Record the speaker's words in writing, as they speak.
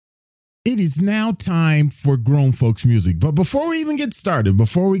it is now time for Grown Folks Music. But before we get started,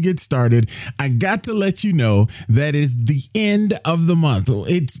 I got to let you know that is the end of the month.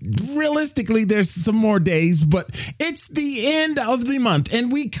 It's realistically, there's some more days, but it's the end of the month.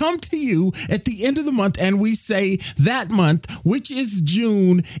 And we come to you at the end of the month and we say that month, which is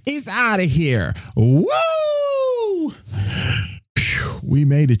June, is out of here. Woo! We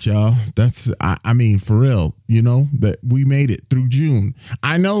made it, y'all. I mean, for real, that we made it through June.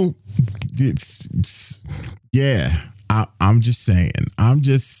 I know I'm just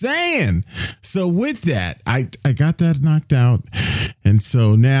saying. So with that, I got that knocked out. And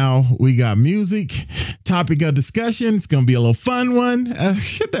so now we got music, topic of discussion. It's going to be a little fun one.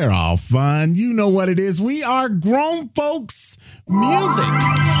 They're all fun. You know what it is. We are Grown Folks Music.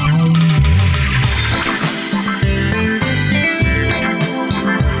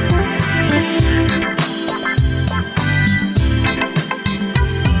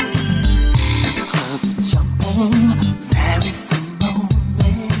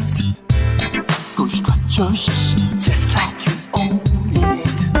 Just like you own it.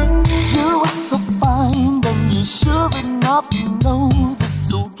 You are so fine, and you sure enough know this.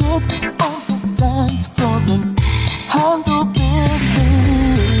 So get on the dance floor and handle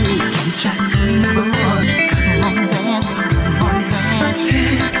business. You try to move on, come on dance.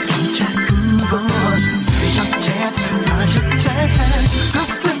 You try to move on, here's your chance.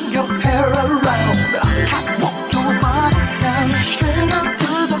 Just swing your hair around, catwalk your body down, straight up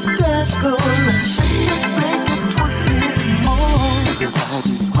to the dance floor.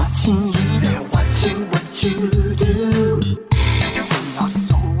 Everybody's watching you, they're watching what you do. They are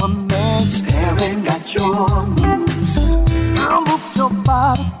so amazed, staring at your moves. Girl, move your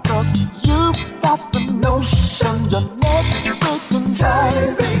body, cause you've got the notion. Your neck breaking,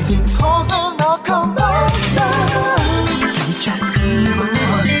 gyrating, causing a commotion. You try to move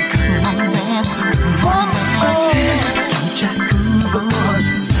on, come on dance, You try to move on,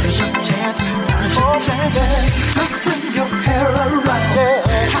 here's your chance, Just swing your hair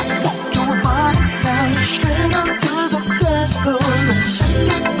around, walk your body down, straight up to the dance floor.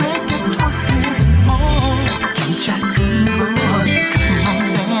 Shake it, break it, twerk it more. You try to move on, come on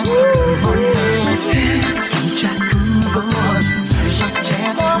dance. You try to move on, here's your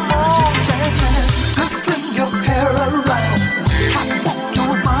chance, Just swing your hair around, walk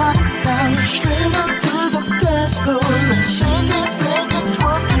your body down, straight up to the dance floor. Shake it, break it,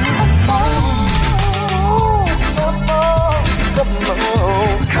 twerk it more. Come on,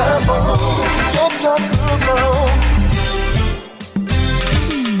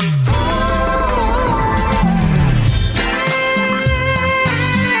 get your groove on.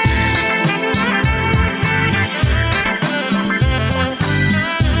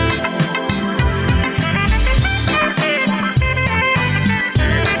 Just swing your hair around, walk your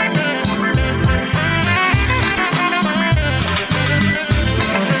body down, straight up to the dance floor. Shake it, break it, twerk it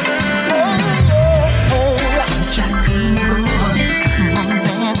more. You try to move on, come on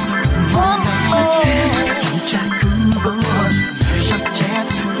dance. You try to move on, here's your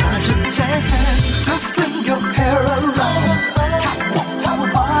chance. Just swing your hair around, walk your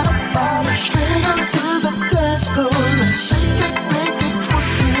body down, straight up to the dance floor. Shake it, break it, twerk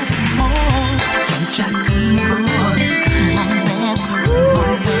it more.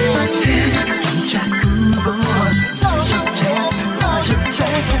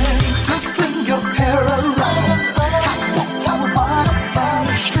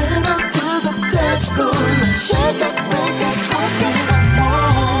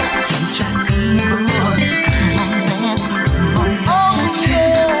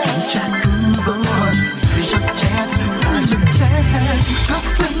 Just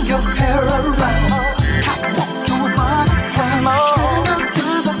swing your hair around, catwalk your body down, straight up to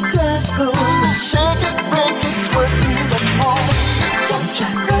the dance floor. Shake it, break it, twerk it more. Don't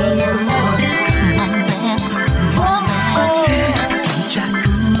try to move on, come on dance, You try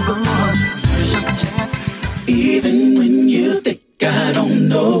to move on, here's your chance. Even when you think I don't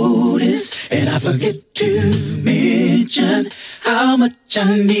notice, and I forget to mention how much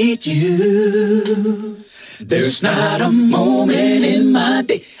I need you. There's not a moment in my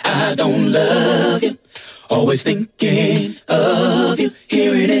day I don't love you. Always thinking of you,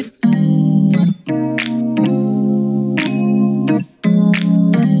 hearing it.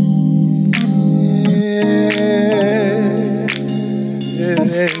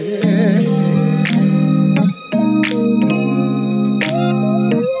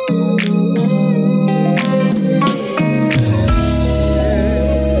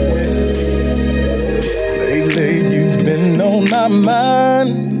 Lately you've been on my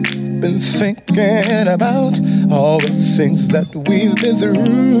mind, been thinking about all the things that we've been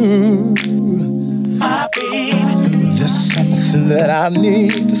through. My baby. There's something that I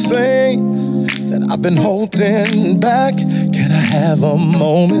need to say that I've been holding back. Can I have a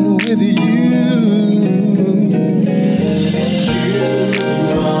moment with you?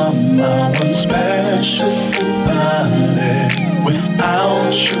 You are my one special somebody.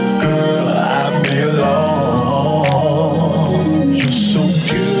 Without you, girl, I belong. You're so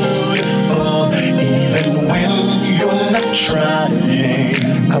beautiful, even when you're not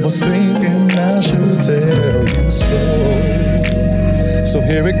trying. I was thinking I should tell you so. So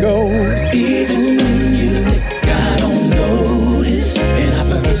here it goes. Even when you think I don't notice, and I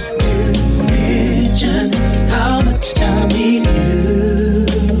forget to mention how much I need you.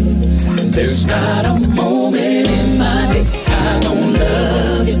 There's not a moment in my day I don't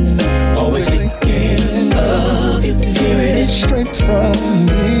love you. Always thinking of you. Hearing it Straight from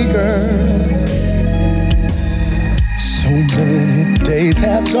me, girl. So many days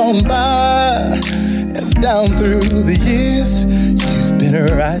have gone by, and down through the years, you've been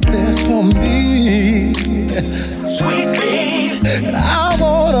right there for me. sweet baby. And I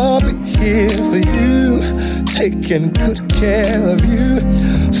wanna be here for you, taking good care of you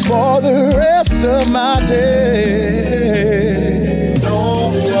for the rest of my day.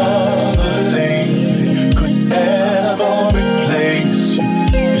 No other lady could ever replace you.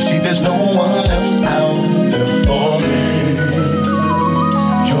 You see, there's no one else out there for me.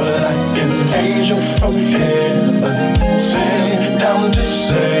 You're like an angel from heaven, sent down to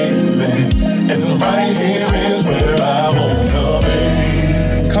save me. And right here is where I wanna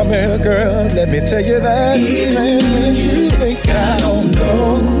be. Come here, girl, let me tell you that even when you think I don't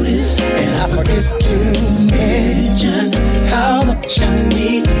notice, And I forget to mention how much I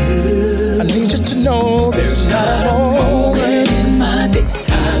need you. I need you to know there's not a moment in my day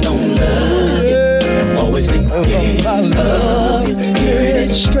I don't love you. Always thinking of my love, hearing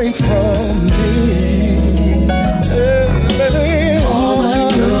it straight from me. Baby,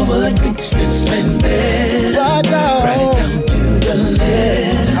 all you're what makes this man better. right now, Right down to the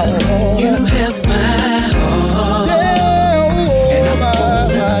letter. You have my heart. And I'm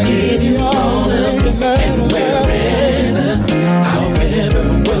gonna give you all of it. And wherever, however,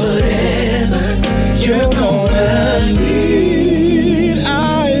 whatever you're gonna need,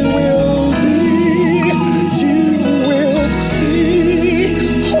 I will be, you will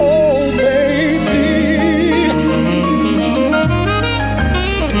see, oh baby.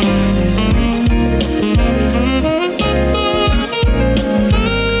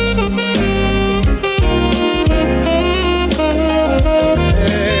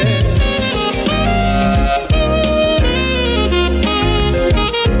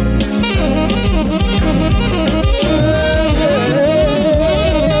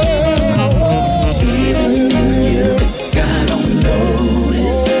 I don't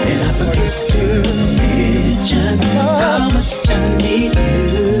notice, and I forget to mention how much I need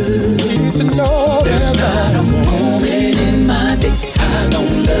you. Need to know There's that not a moment in my day I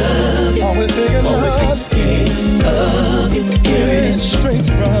don't love you. always thinking Always of thinking of you. Hearing it it straight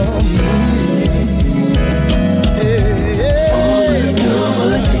from me. you're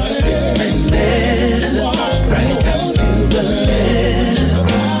what makes this man better. Right down to the letter.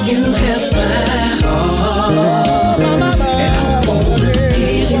 You have my heart. And I'm gonna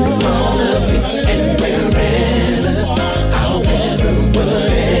give you all of it. And wherever, however,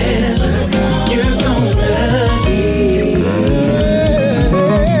 whatever you're gonna need.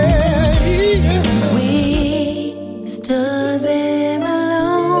 We stood there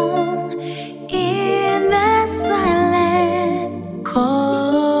alone in that silent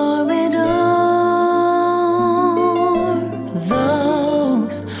corridor.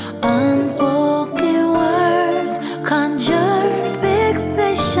 Those unspoken words conjured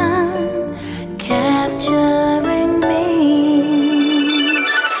fixation, capturing me.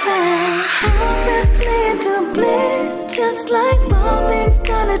 Fell helplessly into bliss, just like falling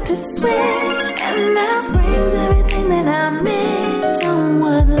started to switch. And now springs everything that I miss,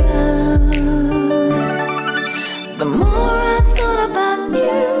 somewhat loved. The more I thought about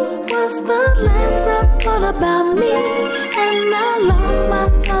you, was the less I thought about me. And I lost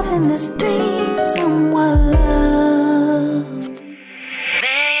myself in this dream, somewhat loved.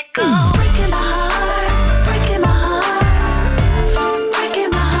 There you go. Breaking my heart, breaking my heart,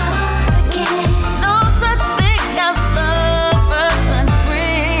 breaking my heart again. No such thing as lovers and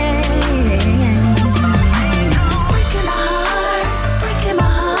friends. Breaking my heart, breaking my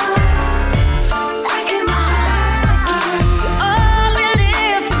heart, breaking my heart again. All it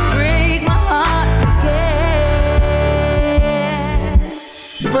is to break my heart again.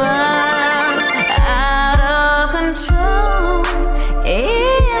 Spun out of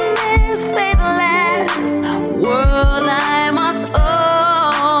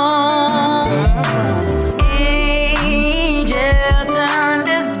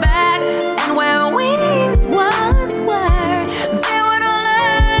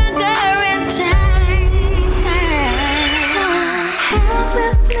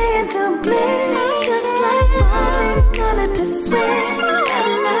to switch,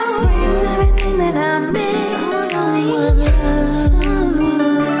 and that screams everything that I miss. Someone love.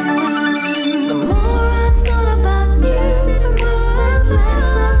 The more I thought about you, the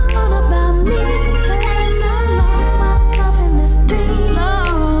less I thought about me, and I lost myself in this dream.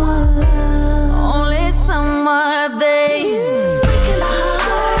 Someone love. Only someone they.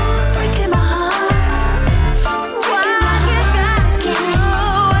 Breaking my heart. Why you gotta keep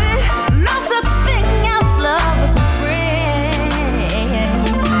going? No such thing as love as a friend.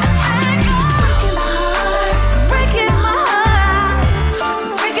 Breaking my heart.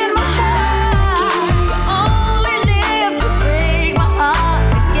 Only live to break my heart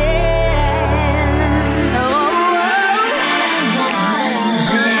again.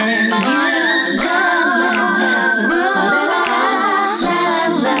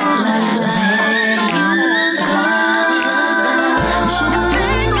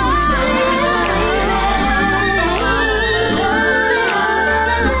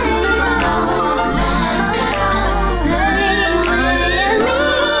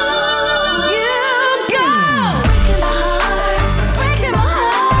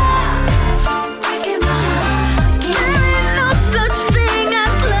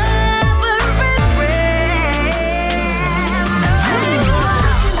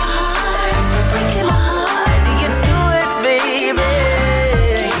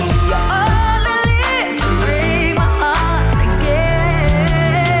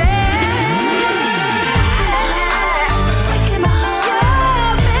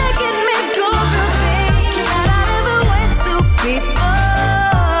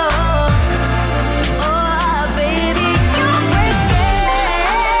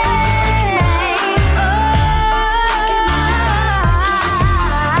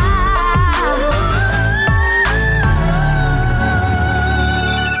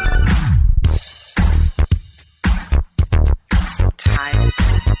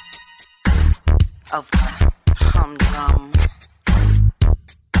 Of the humdrum.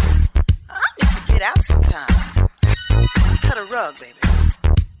 I need to get out sometime. Cut a rug, baby.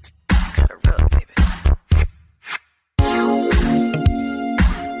 Cut a rug, baby.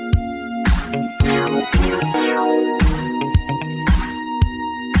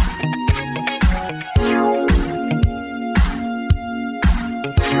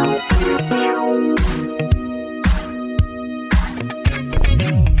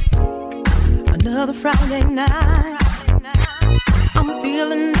 Another Friday night, I'm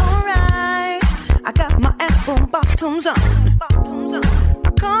feeling alright. I got my apple bottoms on.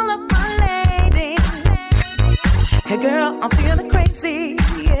 I call up my lady. Hey girl, I'm feeling crazy,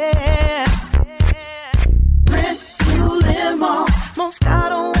 yeah. Red fuel limo,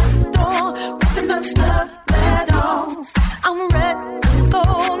 Moscato at the door, walking up stuff, ladders. I'm ready to go,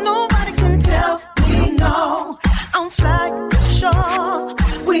 nobody can tell me no. I'm flying for sure,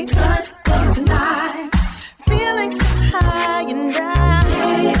 we turn tonight, feeling so high and high.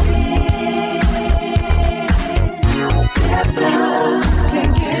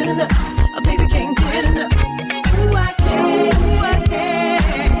 Can't get enough, a baby can't get enough. Ooh, I can't,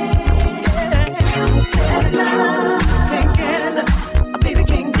 Can't get enough, a baby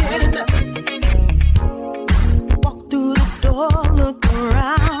can't get enough. Walk through the door, look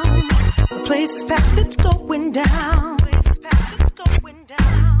around. The place is packed, it's going down.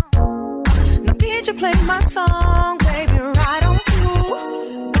 You play my song, baby, right on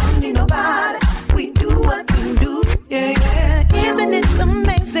through. Don't need nobody, we do what we do, yeah, yeah. Isn't it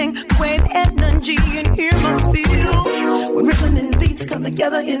amazing the way the energy in here must feel? When rhythm and beats come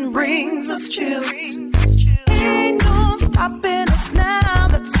together, it brings us chills. Ain't no stopping us now,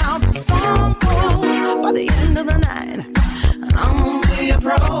 that's how the song goes. By the end of the night, I'm gonna be a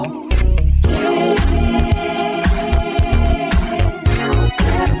pro.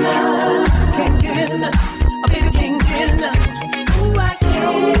 Can't get enough, oh baby can't get enough. Ooh, I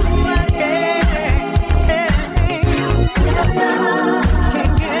can't,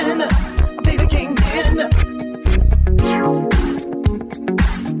 Can't get enough, oh baby can't get enough.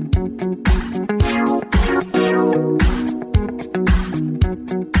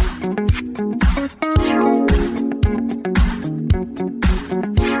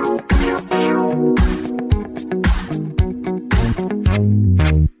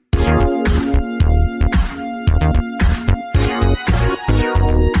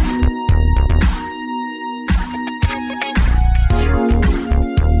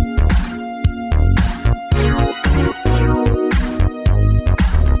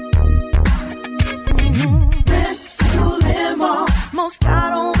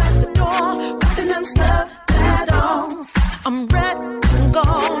 I'm ready to go.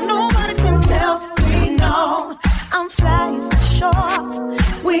 Nobody can tell me no. I'm flying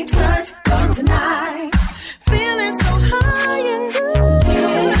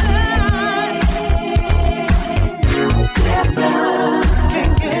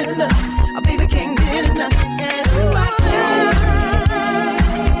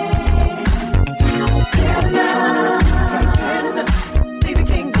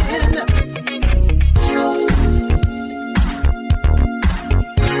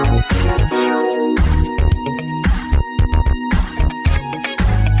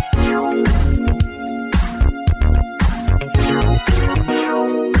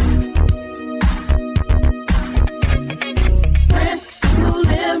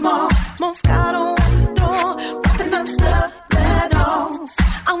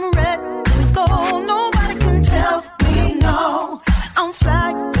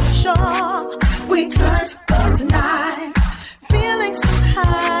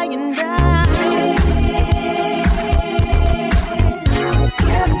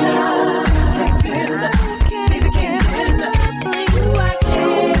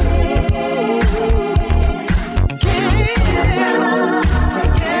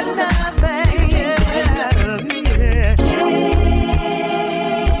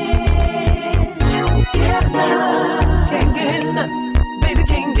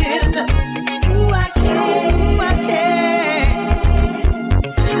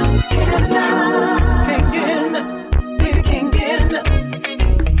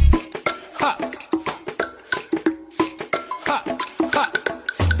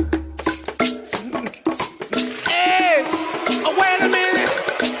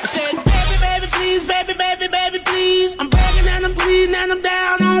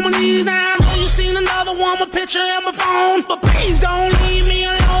put you in my phone, but please don't leave me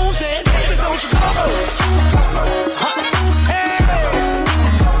alone. Said, baby, don't you go. Hey,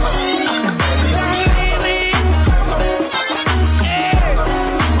 don't leave me. Hey,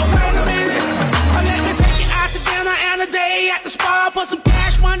 oh, wait a minute. Let me take you out to dinner and a day at the spa. Put some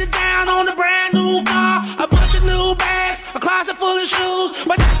cash money down on a brand new car. A bunch of new bags, a closet full of shoes.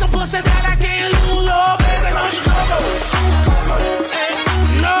 But that's some pussy that I can't lose. Oh, baby, don't you go. Hey,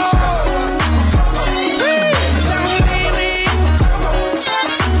 no.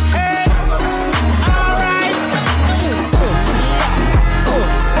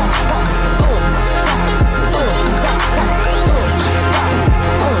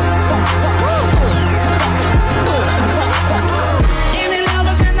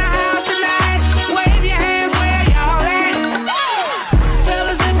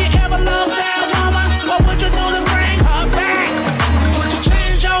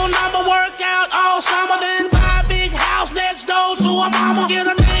 Mama, get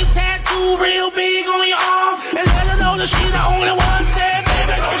a name tattoo real big on your arm and let her know that she's the only one. Said,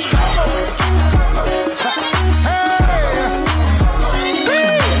 baby, don't you go. Hey,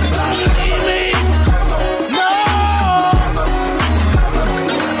 please don't leave me. No.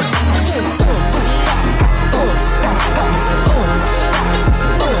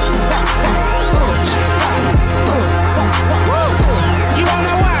 You wanna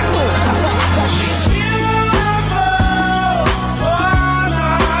know what? She's beautiful.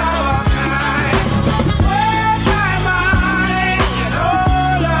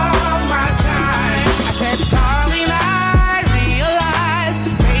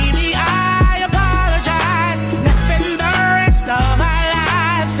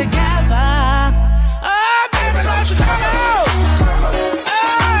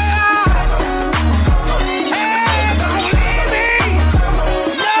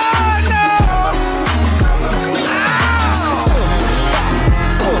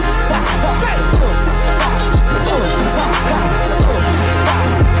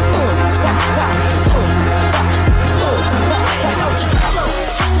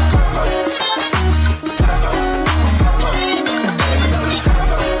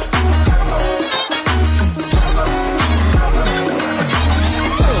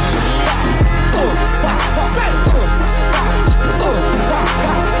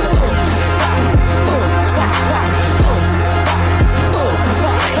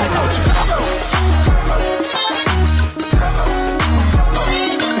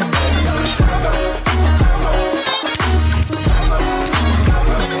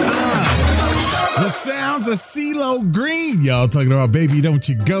 A CeeLo Green, y'all talking about baby, don't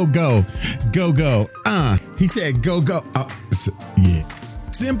you go, go, go, go. He said go, go. Yeah.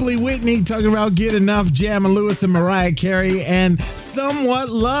 Simply Whitney talking about Get Enough, Jam and Lewis and Mariah Carey, and Somewhat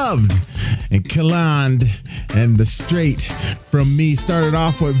Loved. And Kaland and The Straight From Me started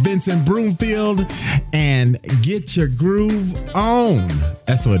off with Vincent Broomfield and Get Your Groove On.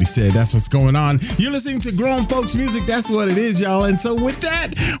 That's what he said. That's what's going on. You're listening to Grown Folks Music. That's what it is, y'all. And so with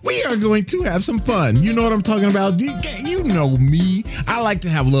that, we are going to have some fun. You know what I'm talking about? You know me. I like to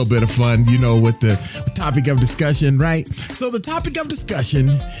have a little bit of fun, you know, with the topic of discussion, right? So the topic of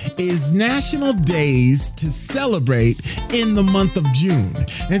discussion is national days to celebrate in the month of June.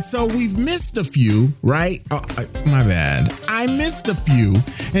 And so we've missed a few, right? My bad. I missed a few.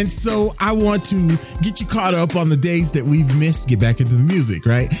 And so I want to get you caught up on the days that we've missed, get back into the music,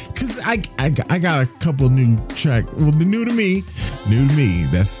 right? Because I got a couple new tracks. Well, the new to me.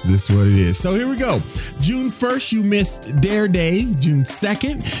 That's what it is. So here we go. June 1st, you missed Dare Day. June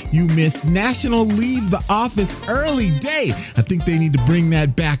 2nd, you missed National Leave the Office Early Day. I think they need to bring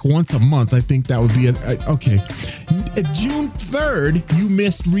that back once a month. I think that would be okay. June 3rd, you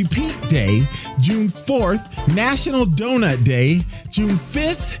missed Repeat Day. June 4th, National Donut Day. June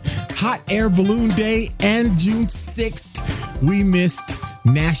 5th, Hot Air Balloon Day. And June 6th, we missed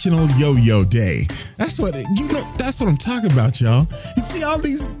National Yo-Yo Day. That's what I'm talking about, y'all. You see all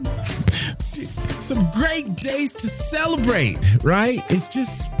these some great days to celebrate, right? It's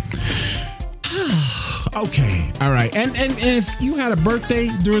just okay, all right. And if you had a birthday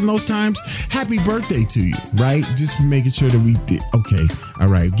during those times, happy birthday to you, right? Just making sure that we did. Okay, all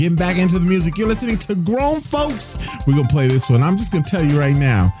right. Getting back into the music. You're listening to Grown Folks. We're going to play this one. I'm just going to tell you right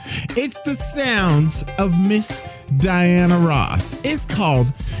now. It's the sounds of Miss Diana Ross. It's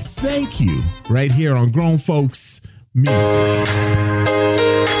called Thank You right here on Grown Folks Music.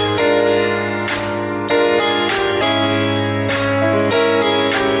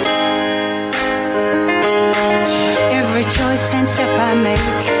 Choice and step I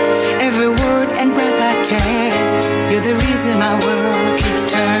make, every word and breath I take, you're the reason my world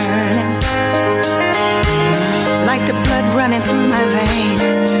keeps turning. through my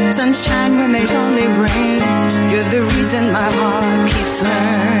veins, sunshine when there's only rain. You're the reason my heart keeps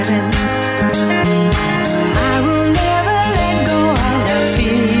learning. I will never let go of that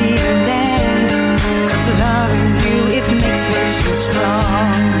feeling, 'cause loving you, it makes me feel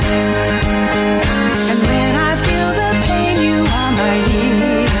strong. And when I feel the pain, you are my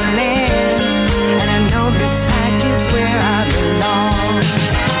healing, and I know beside you's where I belong.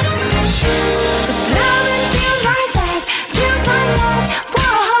 'Cause loving feels like that,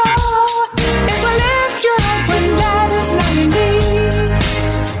 whoa. It will lift you up when that is not in me.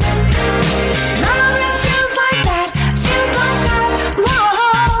 Loving feels like that, whoa.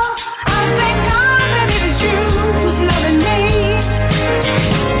 I thank God that it is you who's loving me.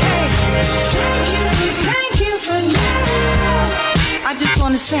 Hey, thank you for love. I just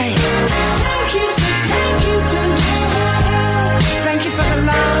wanna say thank you for love. Thank you for the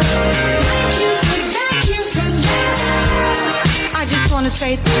love. Thank you for love. I just wanna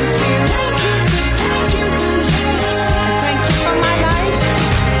say thank you. Thank you for love. Thank you for my life.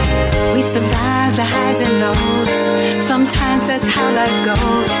 We survive the highs and lows. Sometimes that's how life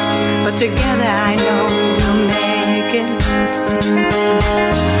goes, but together I know we'll make it.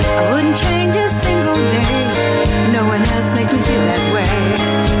 I wouldn't change a single day. No one else makes me feel that way.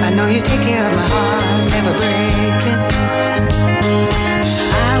 I know you take care of my heart, never break it.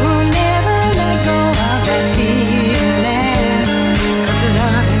 I will never let go of that feeling, 'cause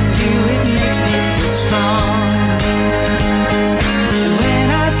loving you, it makes me feel strong. And when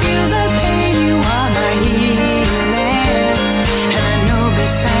I feel the pain, you are my healing, and I know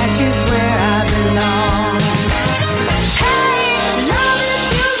beside you's where I belong. Hey, love, it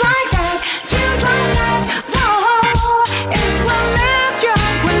feels like that, whoa. It will lift you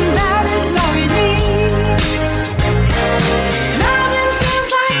up when that is all you need. Loving feels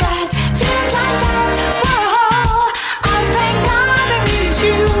like that, whoa. I thank God that it's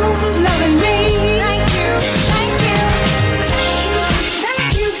you who's loving me. Thank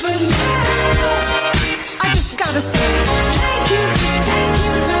you for love. I just gotta say thank you for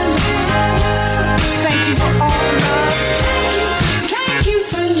love. Thank you for all the love. Thank you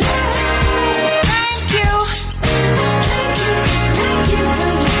for love. Thank you for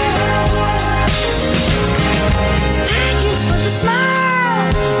love. Thank you for the smile.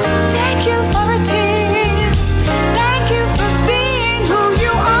 Thank you for the tears. Thank you for being who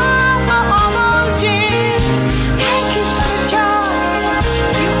you are for all those years. Thank you for the joy.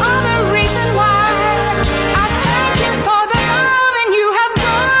 You are the reason why. I thank you for the loving you have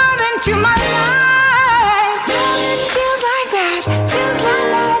brought into my life. Loving feels like that,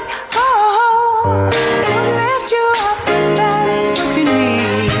 oh. It will lift you up and that is what you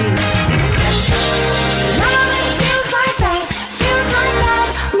need. Loving feels like that,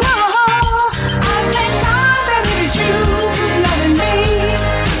 whoa. I thank God that it is you who's loving me.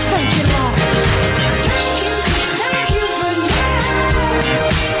 Thank you, Lord. Thank you for love.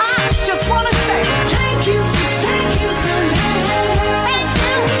 I just wanna say thank you for love. Thank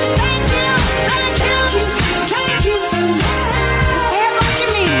you for love. Say it like you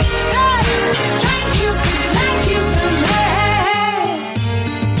mean it. Thank you for love.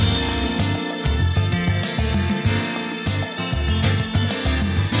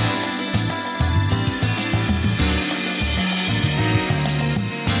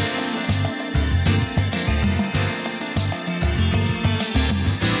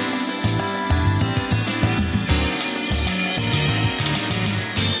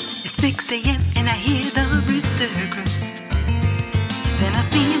 It's 6 a.m. and I hear the rooster crow. Then I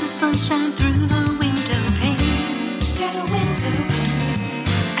see the sunshine through the window pane.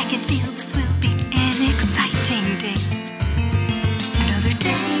 I can feel this will be an exciting day. Another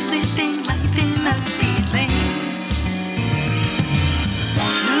day living life in the speed lane.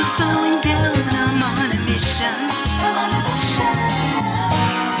 No slowing down, I'm on a mission.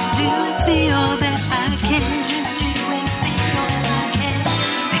 Do and see all that I can.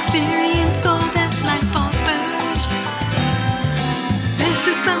 Experience all that life offers. This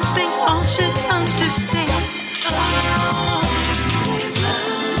is something all should understand.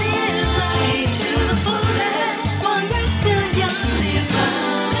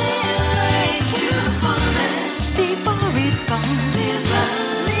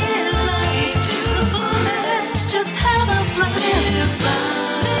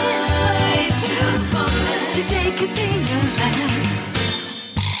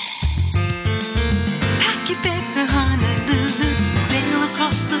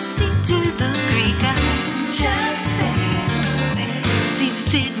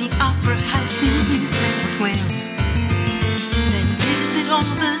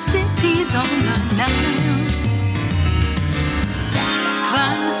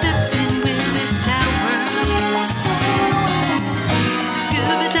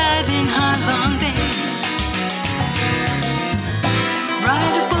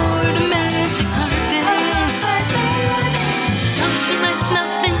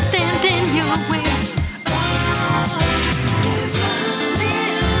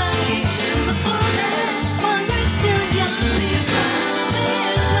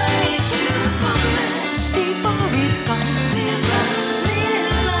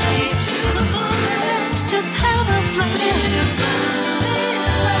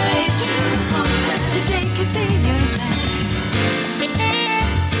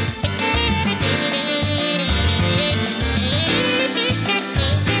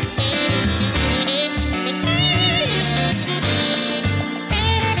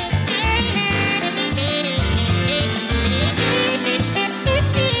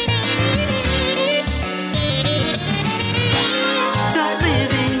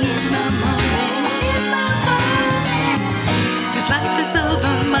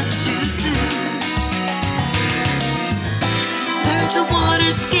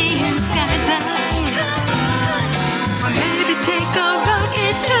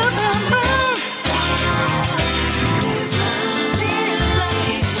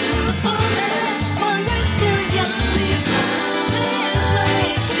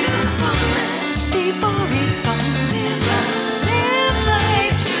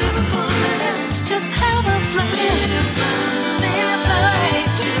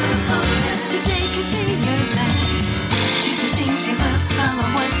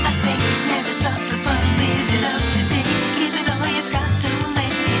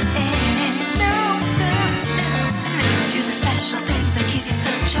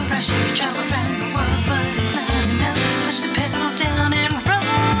 travel around the world, but it's not enough. Push the pedal down and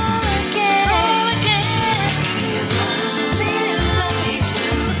roll again. Roll again. Live life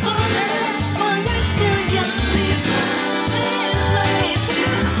to the fullest while you're still young. Live life to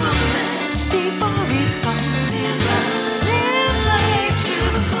the fullest before it's gone. Live life to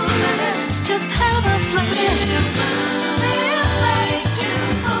the fullest. Just have a blast. Live life to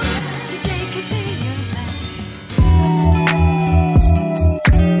the fullest. Take it to your life.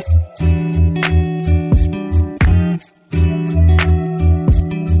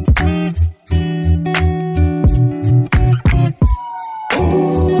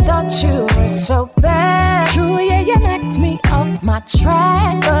 Thought you were so bad. True, yeah, you knocked me off my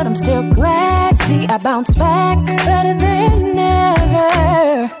track, but I'm still glad. See, I bounced back better than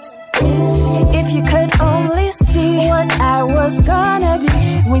ever. If you could only see what I was gonna be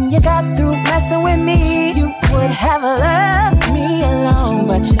when you got through messing with me, you would have left me alone,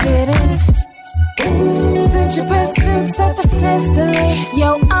 but you didn't. Since you pursued so persistently,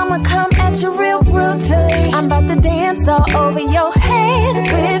 yo, I'ma come at you real brutally. I'm about to dance all over your head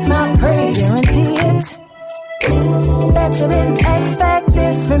with my praise, guarantee it. Bet you didn't expect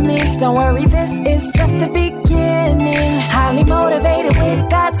this from me. Don't worry, this is just the beginning. Highly motivated with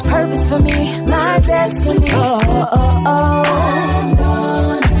God's purpose for me, my destiny. Oh, oh, oh. I'm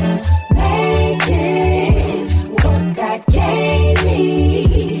gonna make it. What God gave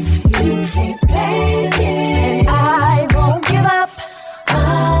me, you can't take it. I won't give up.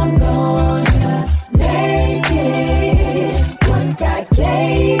 I'm gonna make it. What God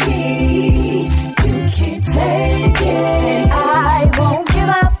gave me, you can't take it. I won't give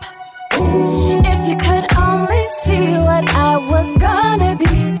up. If you could only see what I was gonna be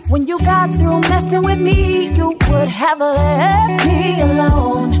when you got through messing with me, you would have left me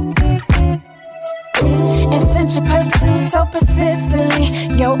alone. And since you pursued so persistently,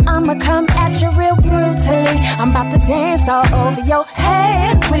 yo, I'ma come at you real brutally. I'm about to dance all over your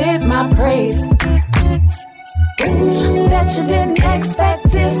head with my praise. Bet you didn't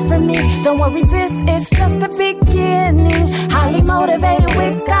expect this from me. Don't worry, this is just the beginning. Highly motivated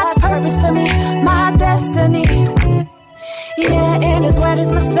with God's purpose for me, my destiny. Yeah, and his word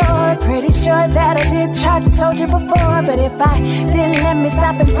is my sword. Pretty sure that I did try to told you before, but if I didn't, let me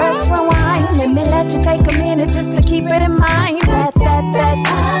stop and press rewind. Let me let you take a minute just to keep it in mind. That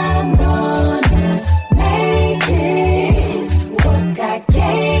I'm gonna make it. What God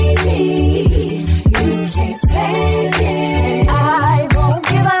gave me, you can't take it. I won't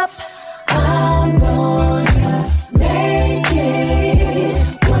give up. I'm gonna make it.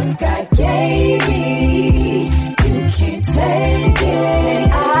 What God gave me, you can't take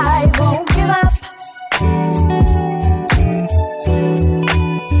it. I won't give up.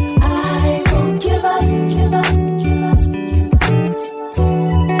 I won't give up. Give up. Give up.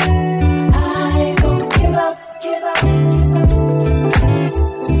 I won't give up. Give up.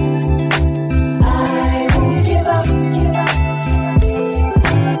 I won't give up. Give up.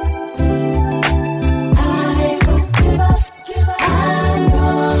 I won't give up. Give up. I'm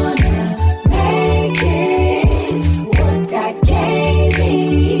gonna make it. What God gave me,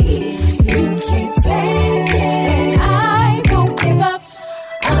 you can't take it. I won't give up.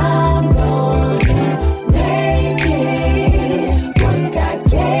 I'm gonna make it. What God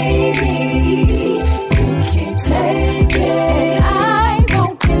gave me, you can't take it. I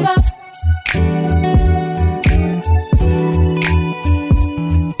won't give up.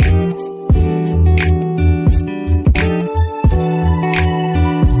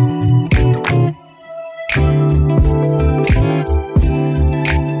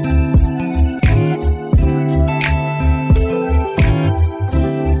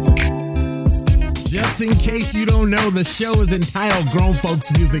 Just in case you don't know, the show is entitled Grown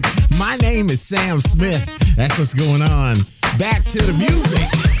Folks Music. My name is Sam Smith. That's what's going on. Back to the music.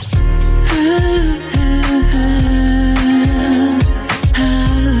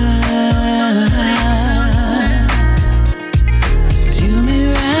 Do me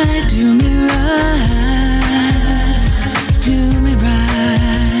right, do me right, do me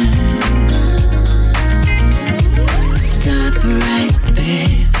right. Stop right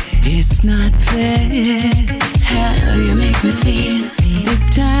there, it's not fair how you make me feel. This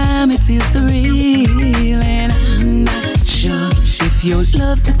time it feels for real, and I'm not sure if your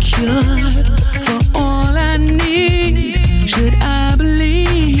love's the cure for all I need. Should I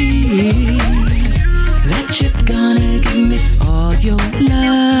believe that you're gonna give me all your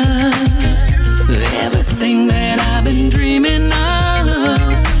love, everything that I've been dreaming of?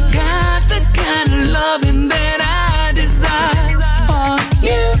 Got the kind of loving that I desire. Are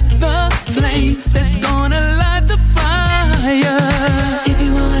you the flame that's gonna light the fire? If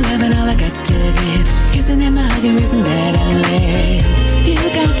you want my love and all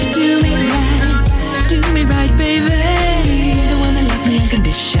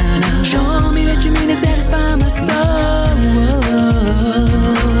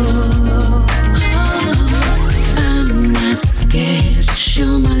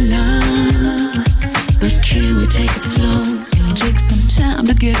time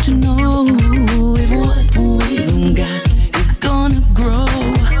to get to know if what we've got is gonna grow.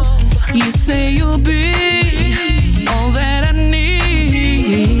 You say you'll be all that I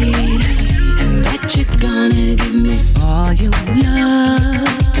need, and that you're gonna give me all your love,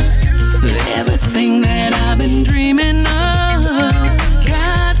 everything that I've been dreaming of.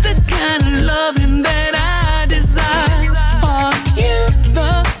 Got the kind of loving that I desire. Are you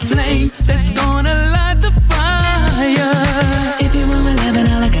the flame that's gonna light the fire? If you want my love and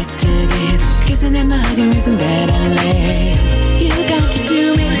all I got to give, kissing and my hugging isn't that I lay. You got to do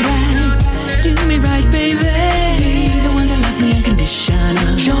me right, baby. The one that loves me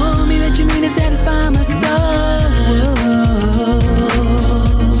unconditional. Show me that you mean it, satisfy my soul.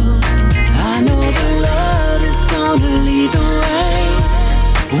 I know the love is gonna lead the way.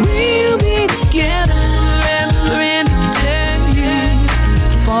 We'll be together forever and a day.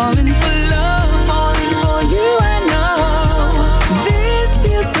 Falling for love, falling for you, I know. This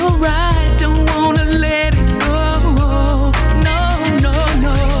feels so right, don't wanna let it go. No, no,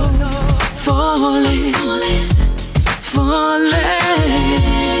 no. Falling, falling.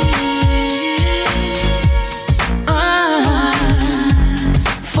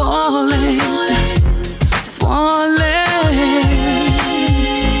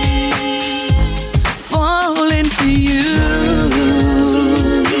 Falling for you.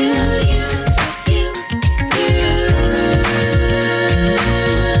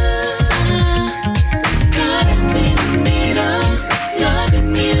 Gotta be the need of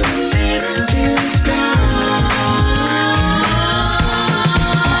loving you a little too strong.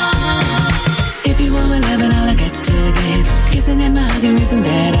 If you want my love and all I got to give, kissing and my hugging isn't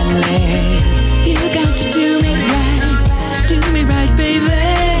that I lay. You got to do me right, baby.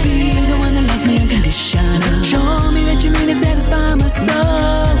 The one that loves me unconditional. Show me that you mean it, satisfy my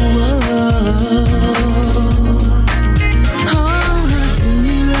soul. Oh, do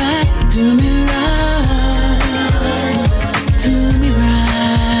me right, do me right, do me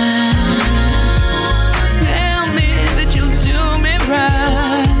right. Tell me that you'll do me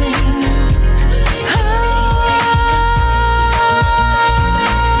right.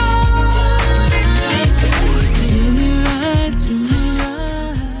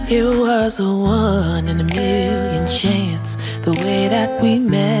 It was a 1 in a million chance, the way that we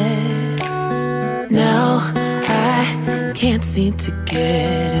met. Now I can't seem to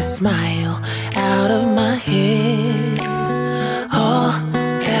get a smile out of my head. All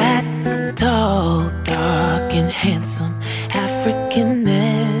that tall, dark, and handsome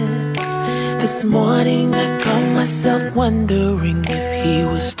Africanness. This morning I caught myself wondering if he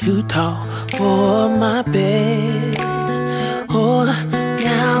was too tall for my bed. Oh,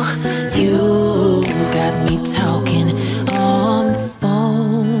 now you got me talking on the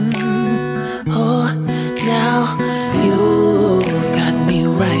phone. Oh, now you've got me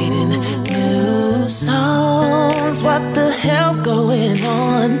writing new songs. What the hell's going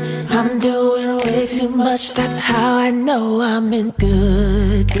on? I'm doing way too much. That's how I know I'm in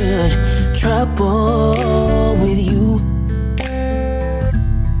good trouble with you.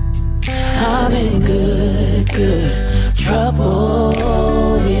 I'm in good trouble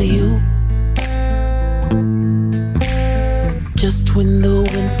with you. Just when the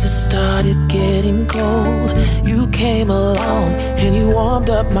winter started getting cold, you came along and you warmed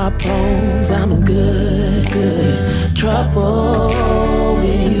up my bones. I'm in good trouble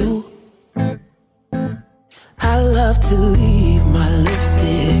with you. I love to leave my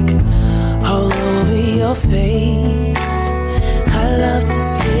lipstick all over your face. I love to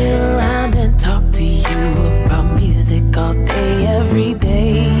sit around and talk to you about music all day, every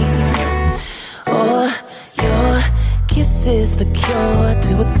day. Oh, your kiss is the cure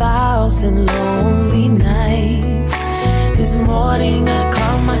to 1,000 lonely nights. This morning I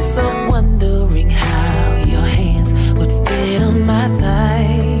caught myself wondering how your hands would fit on my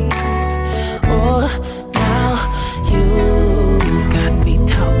thighs. Oh, now you've got me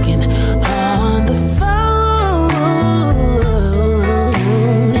talking on the phone.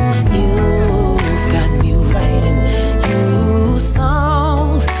 You've got me writing new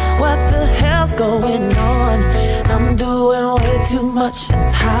songs. What the hell's going on? I'm doing way too much.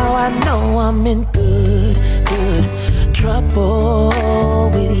 That's how I know I'm in good trouble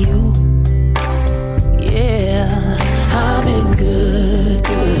with you. Yeah, I'm in good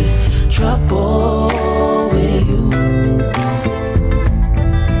trouble with you.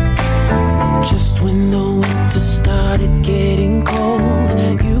 Just when the winter started getting cold,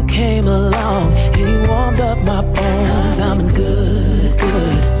 you came along and you warmed up my bones. I'm in good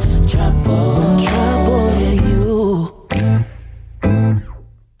trouble with you.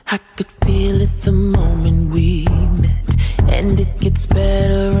 I could feel it the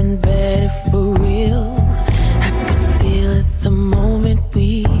better and better for real. I could feel it the moment we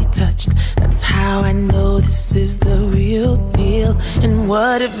touched. That's how I know this is the real deal. And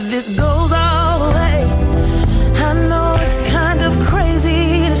what if this goes all the way? I know it's kind of crazy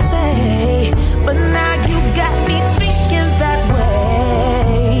to say, but now you got me thinking that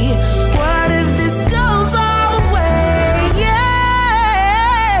way. What if this goes all the way?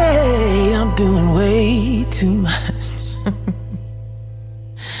 Yeah, I'm doing way too much.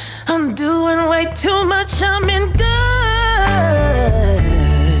 I'm doing way too much. I'm in good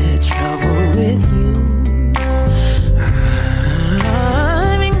trouble with you.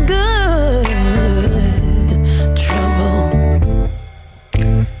 I'm in good trouble.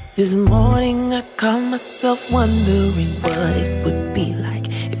 This morning I caught myself wondering what it would be like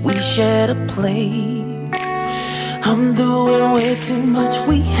if we shared a place. I'm doing way too much.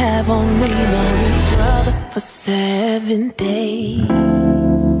 We have only known each other for 7 days.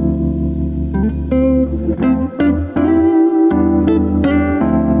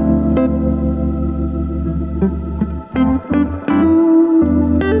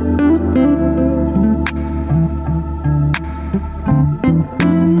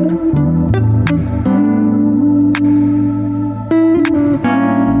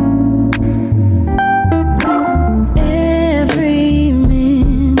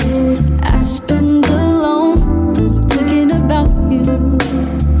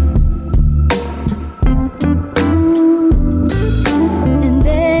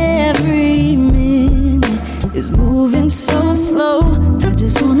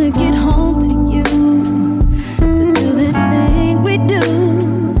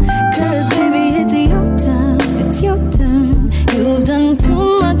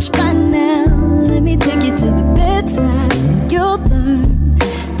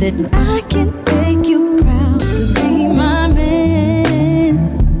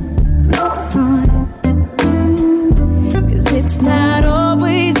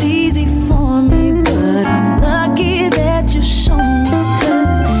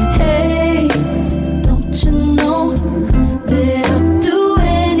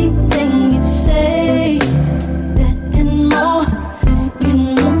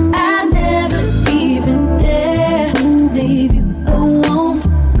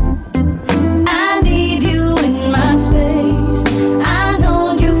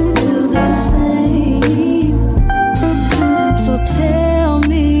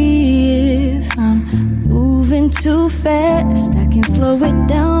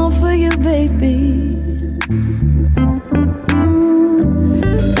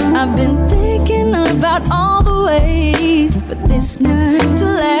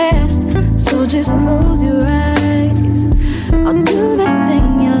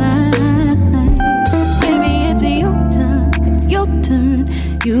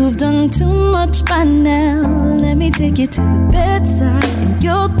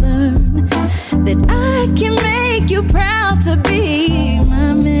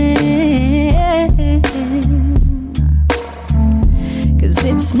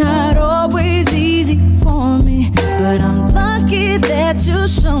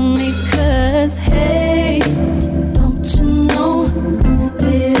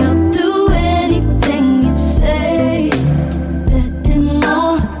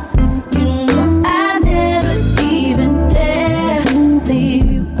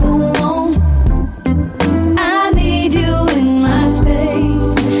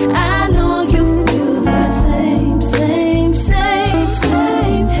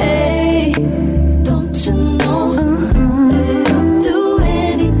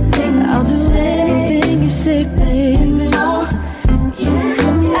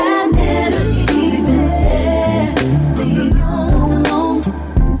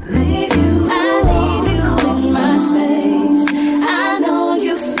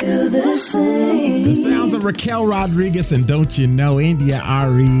 And don't you know, India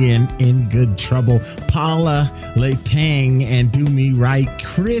Ari and In Good Trouble, Paula Letang and Do Me Right,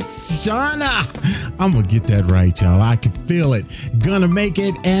 Christiana. I'm gonna get that right, y'all. I can feel it. Gonna Make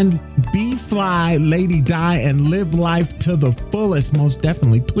It and Be Fly, Lady Di, and Live Life to the Fullest. Most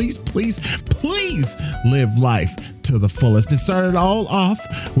definitely. Please, please, please live life to the fullest. It started all off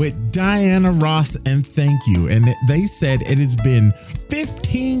with Diana Ross and Thank You. And they said it has been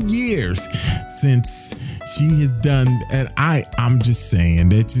 15 years since she has done, and I'm just saying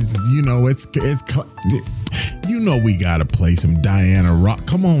that just, you know, it's you know, we gotta play some Diana Ross.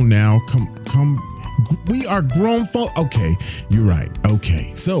 Come on now, come. We are grown folk. Okay, you're right.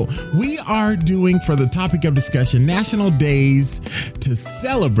 Okay, so we are doing, for the topic of discussion, national days to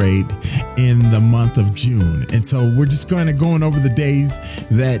celebrate in the month of June. And so we're just going over the days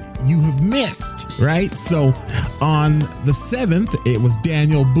that you have missed, right? So on the 7th, it was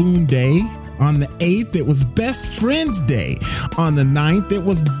Daniel Boone Day. On the 8th, it was Best Friends Day. On the 9th, it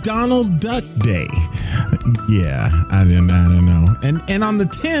was Donald Duck Day. Yeah, I don't know. And on the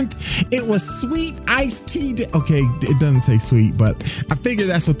 10th, it was Sweet Iced Tea Day. Okay, it doesn't say sweet, but I figured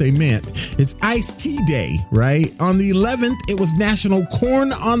that's what they meant. It's Iced Tea Day, right? On the 11th, it was National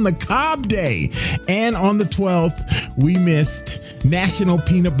Corn on the Cob Day. And on the 12th, we missed National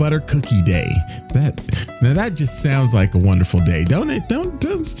Peanut Butter Cookie Day. That just sounds like a wonderful day, don't it?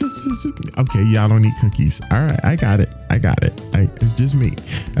 Okay, y'all don't eat cookies. All right, I got it. It's just me.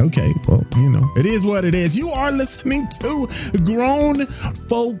 Okay, well, it is what it is. You are listening to Grown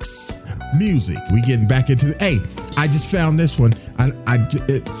Folks Music. We getting back into hey, I just found this one.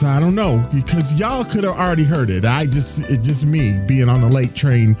 So I don't know, because y'all could have already heard it. It's just me being on the late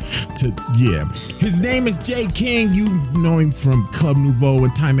train His name is Jay King. You know him from Club Nouveau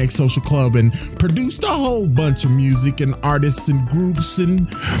and Timex Social Club, and produced a whole bunch of music and artists and groups and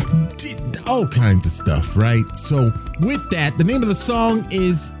all kinds of stuff, right? So with that, the name of the song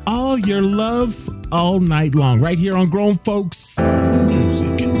is All Your Love All Night Long, right here on Grown Folks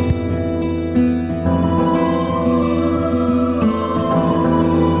Music.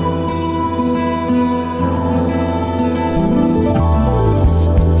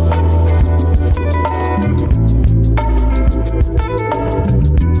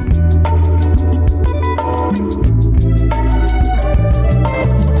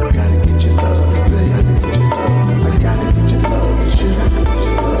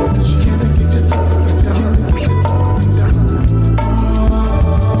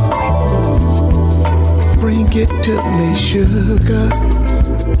 To me, sugar,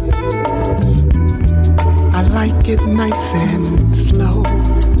 I like it nice and slow.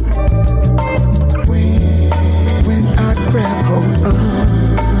 When I grab hold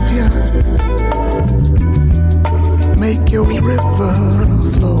of you, make your river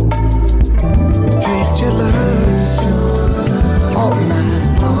flow. Taste your love all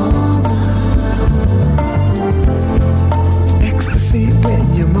night long. Ecstasy when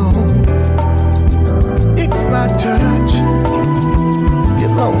you moan. It's my touch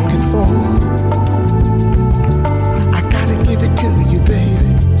you're longing for. I gotta give it to you,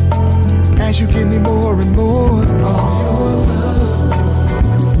 baby, as you give me more and more. All your love,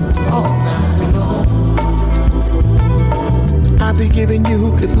 all night long. I'll be giving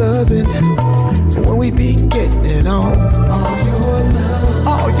you good loving when we be getting it on. All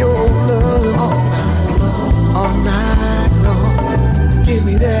your love, all night long, all night long. Give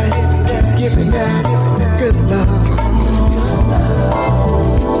me that, give me that. Good love.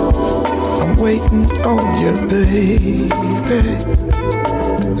 I'm waiting on you, baby.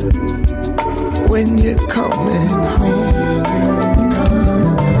 When you're coming home,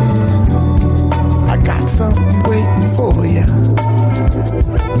 I got something waiting for you.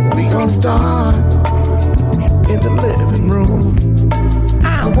 We gon' start in the living room.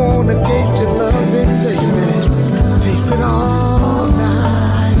 I wanna taste your loving, baby. Taste it all night.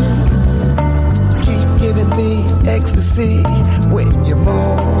 Giving me ecstasy when you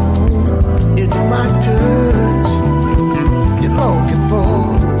moan. It's my touch you're longing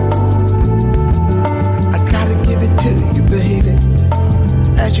for. I gotta give it to you, baby,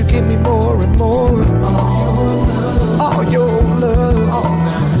 as you give me more and more. All your love, all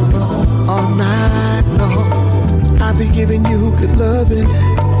night long, all night long. I'll be giving you good loving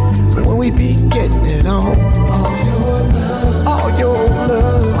when we be getting it on. All your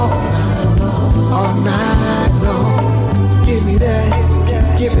love, all night long. Give me that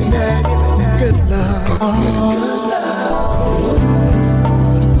good love.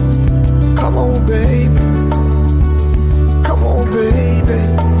 Come on, baby.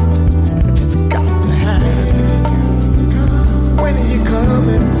 I just got to have you. When are you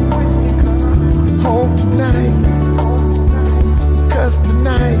coming home tonight? 'Cause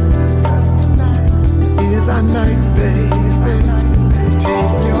tonight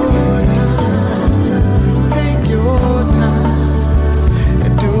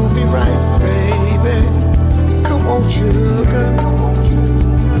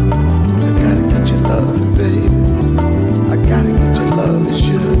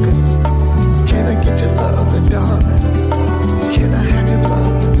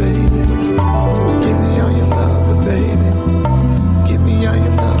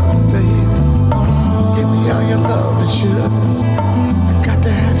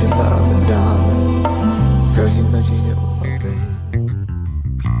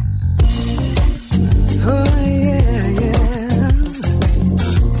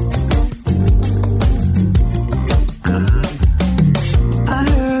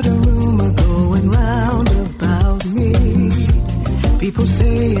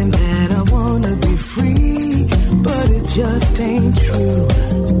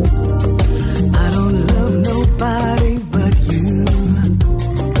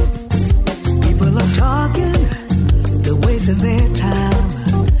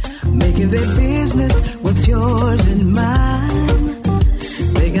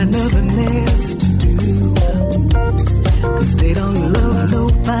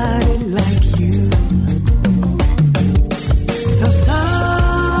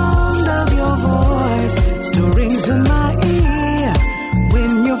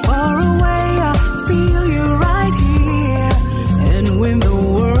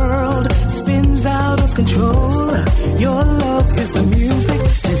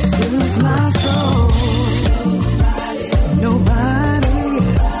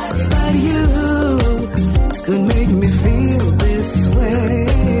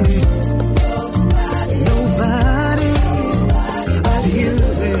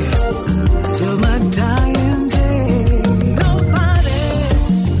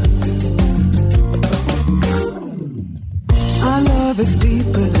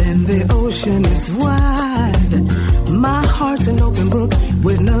deeper than the ocean is wide. My heart's an open book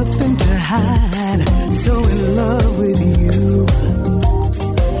with nothing to hide. So in love with you,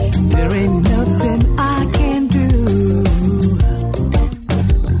 there ain't nothing I can do.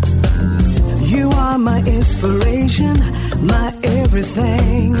 You are my inspiration, my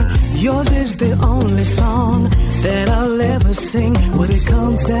everything. Yours is the only song that I'll ever sing. What it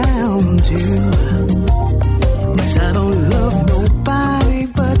comes down to is I don't love nobody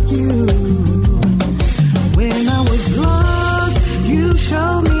but you. When I was lost, you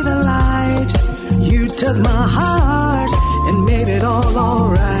showed me the light. You took my heart and made it all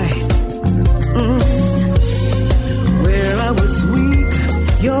alright. Where I was weak,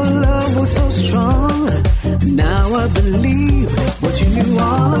 your love was so strong. Now I believe what you knew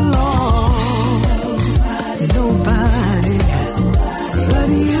all along. Nobody but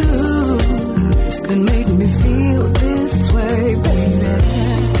you can make me feel this way, baby.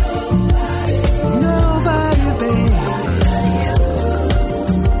 Nobody, baby,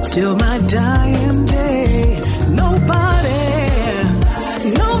 till my dying day. Nobody,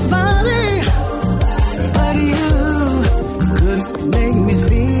 nobody but you could make me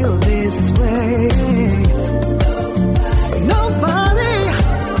feel this way. Nobody,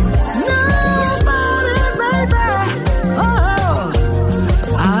 nobody, baby. Oh,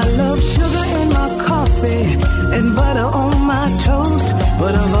 I love sugar in my coffee and butter on my toast.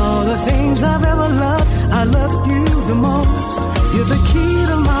 But of all the things I've ever loved, I love you the most. You're the key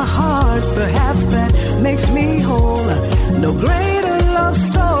to my heart, the half that makes me whole. No greater love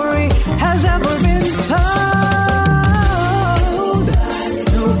story has ever been told.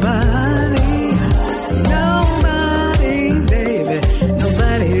 Nobody, nobody, baby,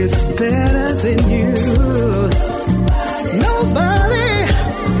 nobody is better than you. Nobody,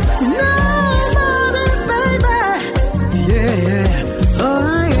 nobody, baby, yeah,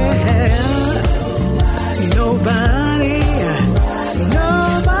 oh yeah. Nobody,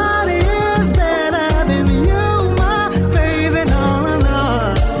 nobody is better than you, my baby, no, no, no.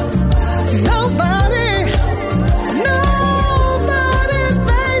 Nobody, nobody,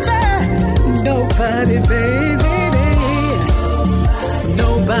 baby, nobody, baby,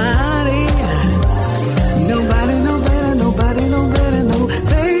 nobody, nobody, no better, nobody, no better, no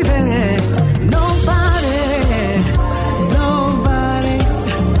baby, nobody, nobody,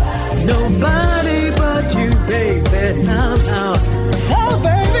 nobody but you, baby, now, now, oh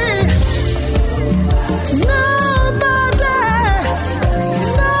baby, nobody,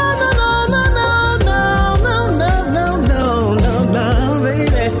 no, no, no, no, no, no, no, no, no, no, no,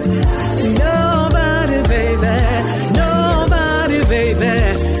 baby, nobody, baby, nobody, baby,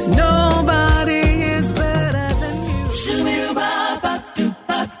 nobody is better than you.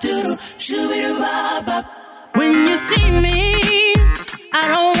 When you see me, I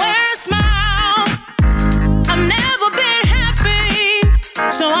don't wear a smile. I've never been happy,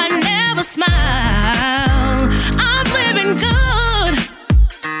 so I never smile. I'm living good.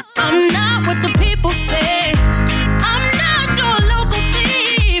 I'm not what the people say. I'm not your local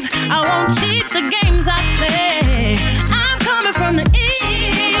thief. I won't cheat the games I play. I'm coming from the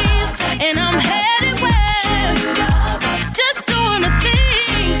east, and I'm headed west. Just doing the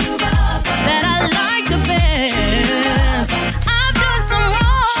things that I like the best. I've done some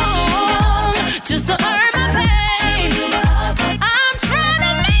wrong just to earn my pay. I'm trying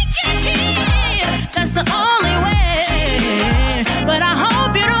to make it here. That's the only way. But I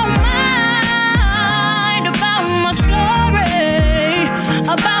hope you don't mind about my story,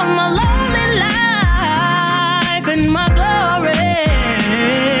 about my lonely life and my glory.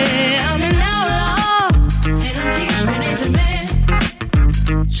 I'm an outlaw, and I'm keeping it to me.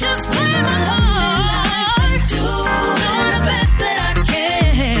 Just play my life, doing the best that I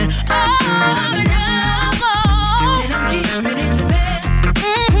can. Oh, I'm an outlaw, and I'm keeping it to me.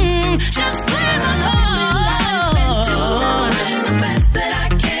 Just play my life, doing the best that I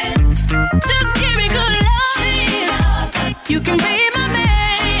can. Just give me good loving. You can be my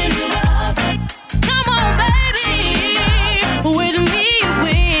man. Come on, baby, with me you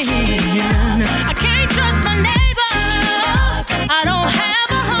win. I can't trust my neighbor. I don't have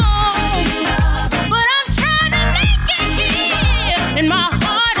a home, but I'm trying to make it here, and my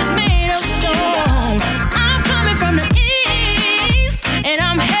heart is made of stone. I'm coming from the east, and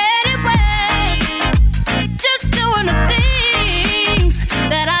I'm headed west. Just doing the things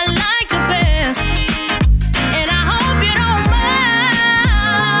that I like the best. And I hope you don't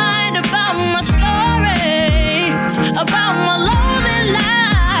mind about my story, about my lonely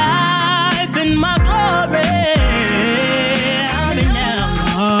life and my glory. I'm an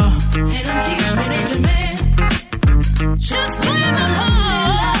outlaw, and I'm keeping it to me. Just play my love.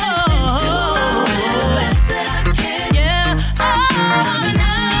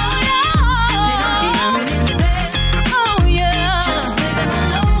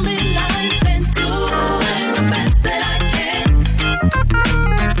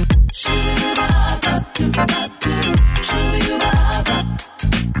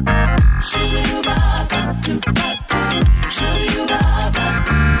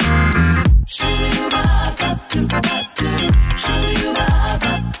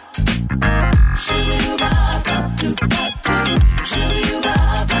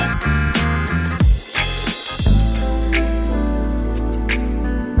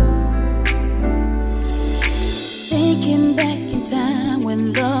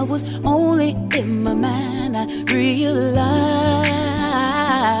 when love was only in my mind, I realized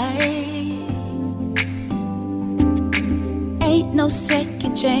ain't no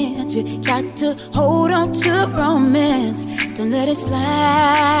second chance. You got to hold on to romance. Don't let it slide.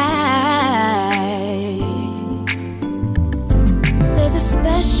 There's a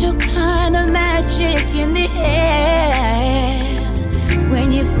special kind of magic in the air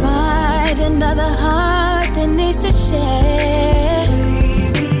when you find another heart that needs to share.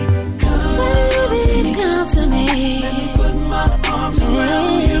 Baby, come to me. Let me put my arms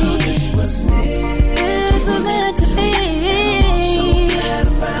around you. This was meant. This was meant to be. I'm so glad I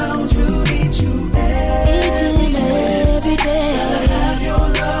found you. Need you each and every day. Gotta have your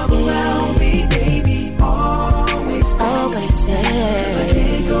love around me, baby. Always stay. Always stay. 'Cause I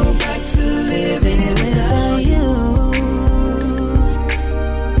can't go back to living without you.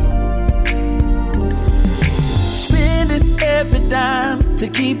 Every dime to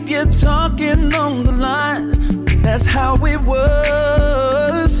keep you talking on the line. That's how it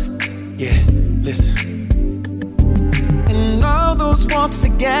was. Yeah, listen. And all those walks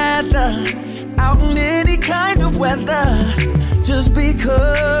together, out in any kind of weather, just because.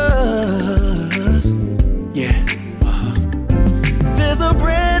 Yeah. There's a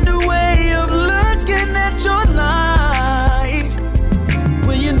brand new way of looking at your life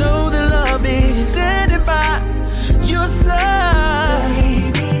when you know that love is standing by your side.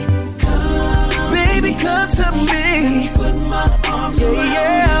 Baby, come to me. Put my arms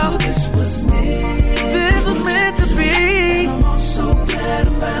around you. This was meant to be. I'm so glad I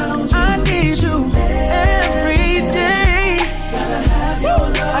found you. I need you every day.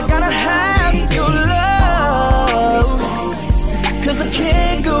 I gotta have your love. 'Cause I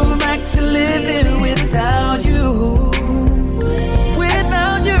can't go back to living without you.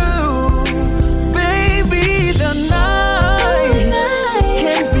 Without you.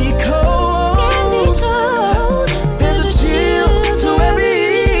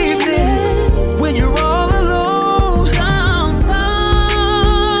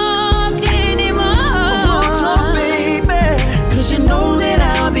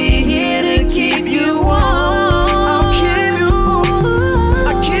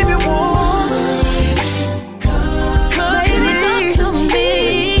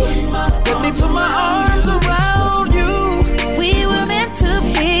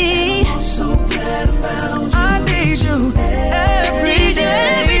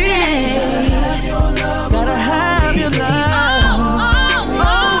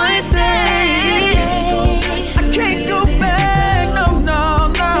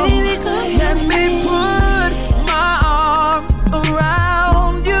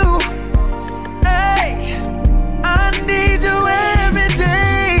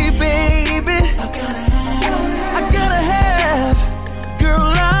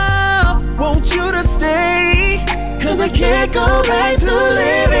 Can't go back to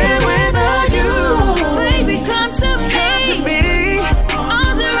living without you. Baby, come to me. Come to me.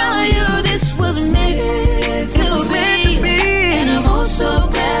 Arms around you. This was meant to be. And I'm oh so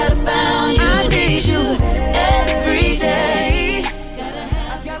glad I found you. I need you every day.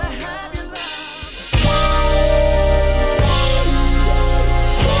 I gotta have your love.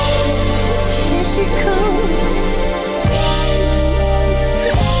 Here she comes.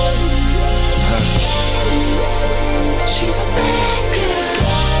 She's a bad girl.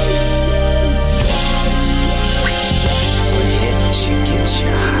 When you hit, she gets you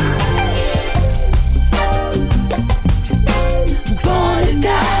high. Born to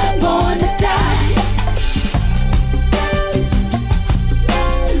die, born to die.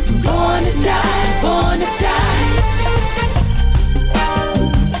 Born to die, born to die.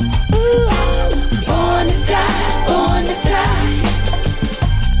 Ooh. Born to die, born to die.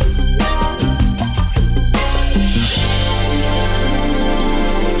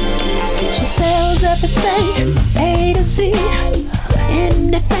 She sells everything from A to Z,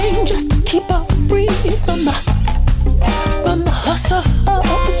 anything just to keep her free from the hustle of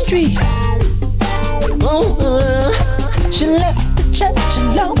the streets. She left the church a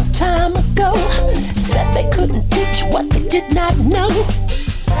long time ago, said they couldn't teach what they did not know.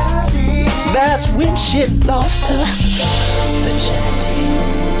 That's when she lost her virginity.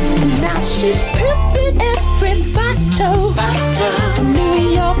 And now she's pimping every bottle from New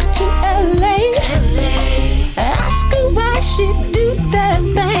York to LA. Ask her why she do that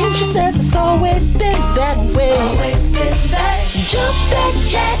thing. She says it's always been that way. Jump back,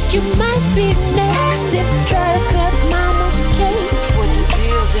 Jack, you might be next if you try to cut mama's cake. What the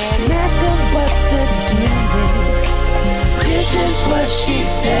deal, Daddy? And ask her what the deal is. This is what she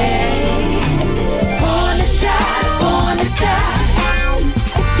said. Born to die, born to die.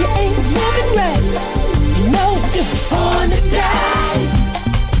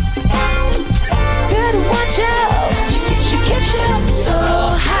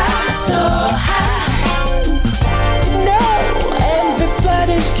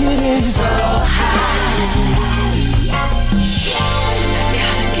 getting so high. I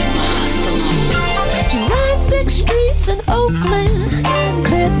gotta get my hustle on. To ride 6 streets in Oakland,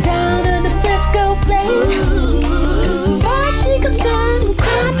 clear down to the Frisco Bay. Far she concerned,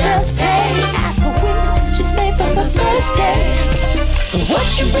 crime does pay. Ask her when she say from the first day. What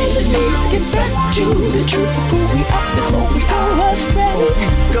she really needs to get back to the truth of who we are before we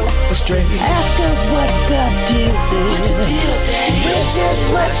go astray. Ask her what the deal is. This is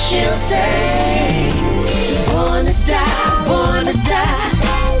what she'll say. Wanna die.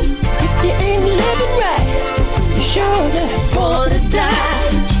 If you ain't living right, you surely wanna die.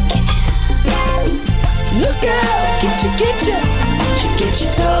 Look out, get you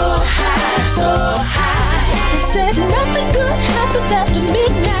so high. They said nothing good happens after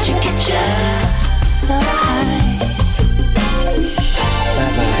midnight. You get you so high.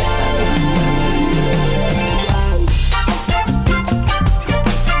 Bye-bye.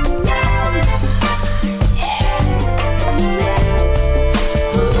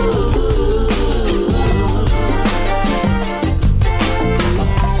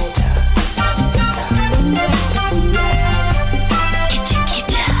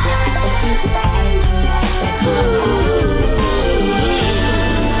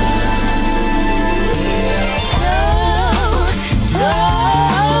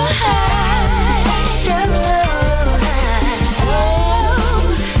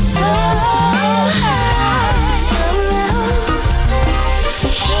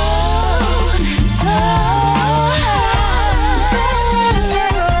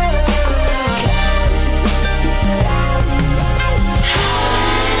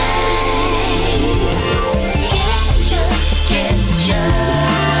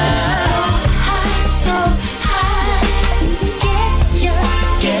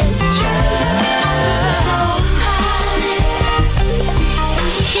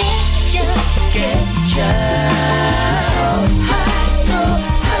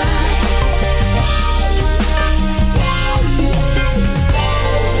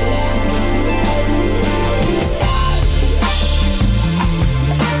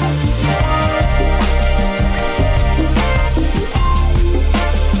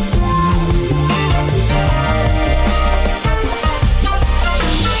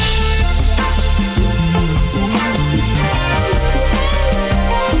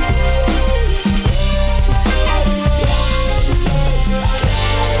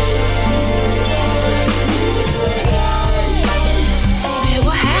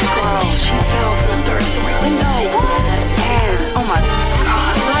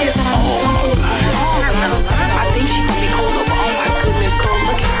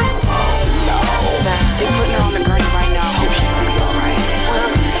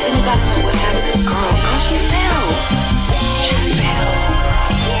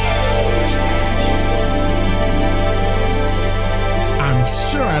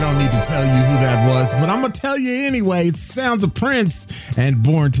 It sounds of Prince and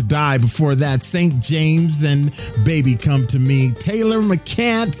Born to Die. Before that, St. James and Baby Come to Me. Taylor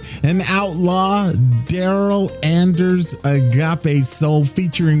McCant and Outlaw. Daryl Anders, Agape Soul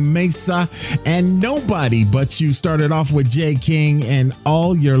featuring Mesa and Nobody But You. Started off with J. King and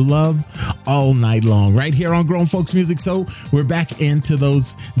All Your Love All Night Long. Right here on Grown Folks Music. So we're back into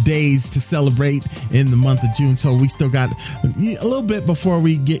those days to celebrate in the month of June. So we still got a little bit before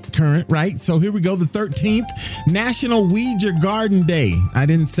we get current, right? So here we go. The 13th, National Weed Your Garden Day. I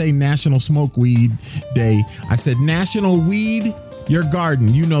didn't say National Smoke Weed Day. I said National Weed Your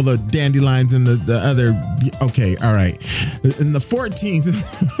Garden. You know the dandelions and the other. Okay, all right. And the 14th,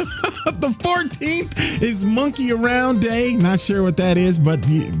 the 14th is Monkey Around Day. Not sure what that is, but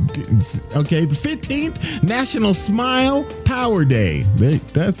okay. The 15th, National Smile Power Day.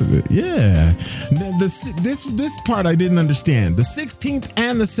 That's yeah. This part I didn't understand. The 16th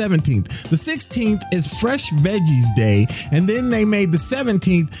and the 17th. The 16th is Fresh Veggies Day, and then they made the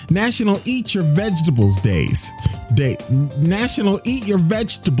 17th National Eat Your Vegetables Day. National Eat Your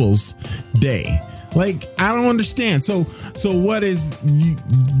Vegetables Day. Like, I don't understand. So what is you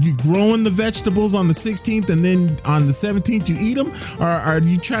growing the vegetables on the 16th and then on the 17th you eat them? Or are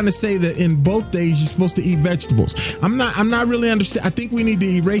you trying to say that in both days you're supposed to eat vegetables? I'm not really understand. I think we need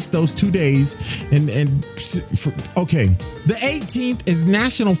to erase those 2 days okay. The 18th is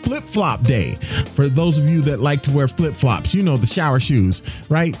National Flip Flop Day. For those of you that like to wear flip flops, you know, the shower shoes,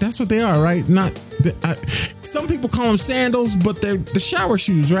 right? That's what they are, right? Some people call them sandals, but they're the shower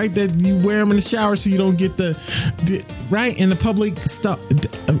shoes, right? That you wear them in the shower so you don't get the right in the public stuff.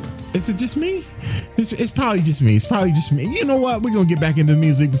 Is it just me? It's probably just me. It's probably just me. You know what? We're gonna get back into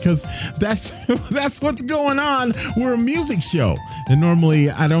music because that's what's going on. We're a music show, and normally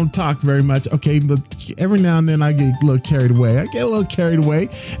I don't talk very much. Okay, but every now and then I get a little carried away.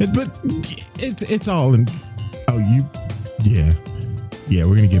 But it's all in. Yeah.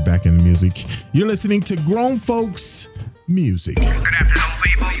 We're gonna get back into music. You're listening to Grown Folks Music. Good afternoon,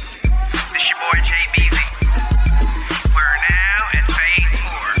 people. This your boy Jay Beezy. We're now at phase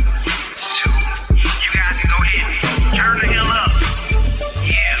 4. You guys can go ahead and turn the hell up.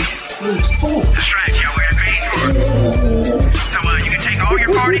 Yeah. That's right, y'all. We're at phase 4. So you can take all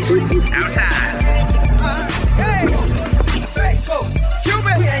your parties outside. Hey, phase 4.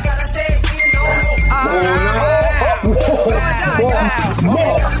 Cuban, we ain't gotta stay in no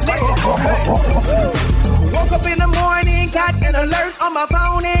more. Woke up in the morning, got an alert on my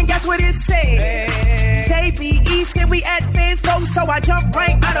phone, and guess what it said? JBE said we at phase 4, so I jumped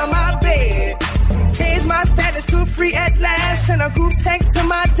right out of my bed. Changed my status to free at last, sent a group text to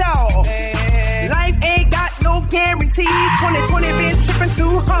my dogs. Life ain't got no guarantees, 2020 been tripping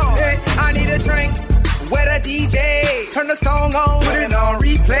too hard. I need a drink, where the DJ, turn the song on, put it on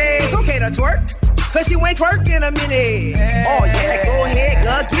replay. It's okay to twerk, cause you ain't twerk in a minute. Oh yeah, go ahead,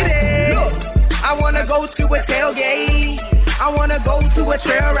 go get it. Look, I wanna go to a tailgate, I wanna go to a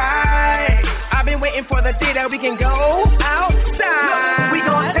trail ride. I've been waiting for the day that we can go outside. Look, we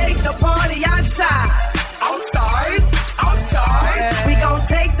gon' take the party outside. Outside, outside. We gon'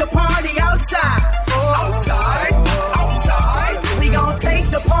 take the party outside. Outside, outside. We gon' take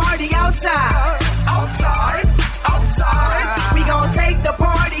the party outside. Outside, outside. We gon' take the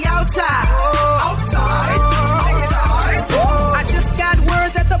party outside. Outside, outside. I just got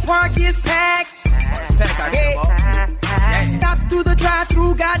word that the park is packed. Hey, stop through the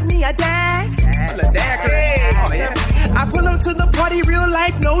drive-thru, got me a dag. Hey, I pull up to the party, real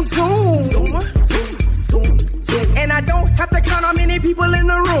life, no Zoom. And I don't have to count how many people in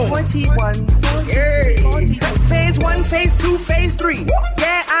the room. 21, 40, phase 1, phase 2, phase 3.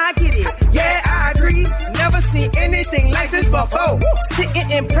 Yeah, I get it. Yeah, I agree. Never seen anything like this before.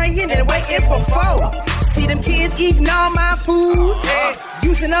 Sitting and praying and waiting for 4. See them kids eating all my food,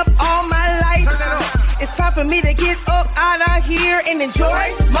 using up all my lights. It's time for me to get up out of here and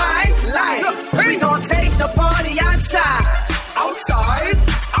enjoy my life. Look, we gon' take the party outside. Outside,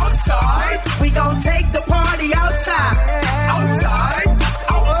 outside. We gon' take the party outside. Outside,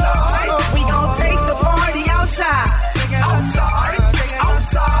 outside. We gon' take the party outside. Outside,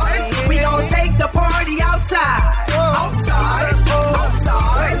 outside. We gon' take the party outside. Outside,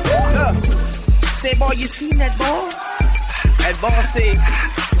 outside. Look, say, boy, you seen that ball? That ball say,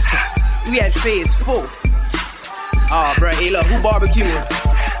 we at phase 4. Oh, bro, hey, look, who barbecuing?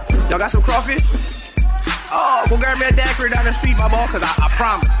 Y'all got some crawfish? Oh, go grab me a daiquiri down the street, my boy, cause I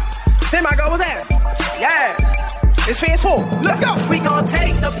promise. Say, my girl, what's that? Yeah, it's phase 4. Let's go. We gon'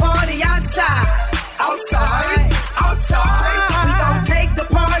 take the party outside. Outside, outside. We gon' take the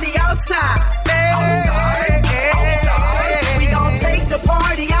party outside. Outside, outside. We gon' take the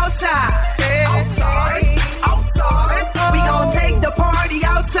party outside. Outside, outside. We gon' take the party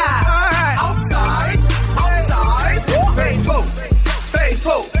outside. Outside, outside. Phase 4, phase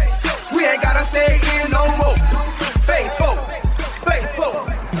 4. We ain't gotta stay in no more. Phase 4, phase 4.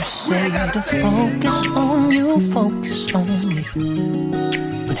 You say to focus on you, focus on me.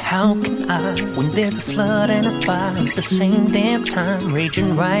 But how can I when there's a flood and a fire at the same damn time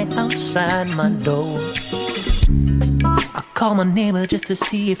raging right outside my door? I call my neighbor just to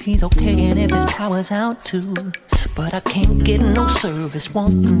see if he's okay and if his power's out too. But I can't get no service,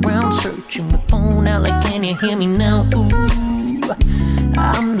 walking around searching the phone out like, can you hear me now? Ooh,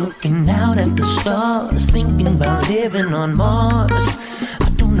 I'm looking out at the stars, thinking about living on Mars. I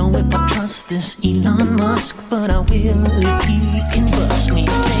don't know if I trust this Elon Musk, but I will if he can bust me,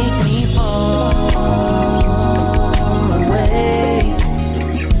 take me far away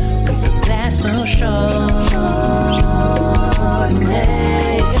with a glass of Chardonnay.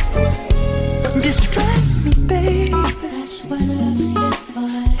 Distract me, baby. That's what love's here for.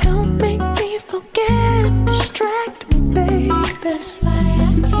 Help make me forget. Distract me, baby. That's why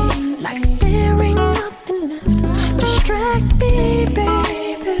I came. Like there ain't nothing left. Distract me, baby.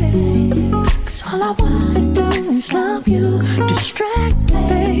 Cause all I wanna do is love you. Distract me,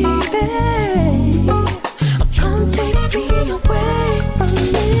 baby. Come take me away from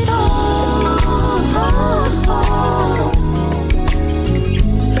it all.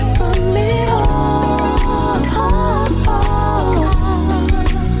 From it all.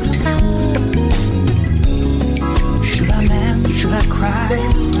 Should I laugh? Should I cry?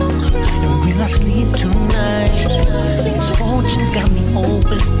 And will I sleep tonight? Misfortune's got me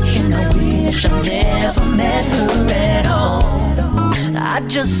open and I wish I never met her at all. I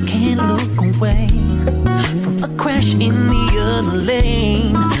just can't look away from a crash in the other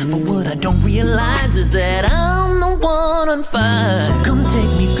lane. But what I don't realize is that I'm the one on fire. So come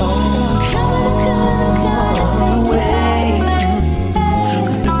take me far away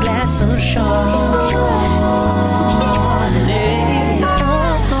with the blast of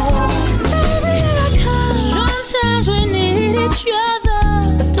Sometimes we need each other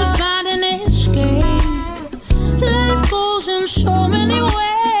to find an escape. Life goes in so many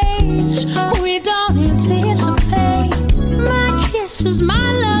ways we don't anticipate. My kisses,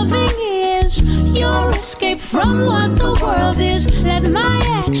 my loving is your escape from what the world is. Let my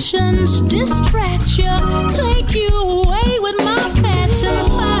actions distract you, take you away with my passions.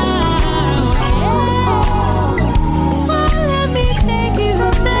 Let me take you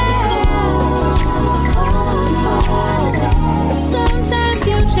there. Sometimes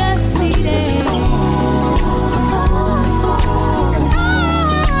you just need it. I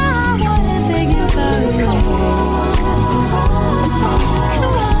wanna take you far away.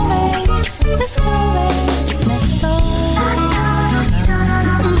 Come on, baby, let's go, baby, let's go.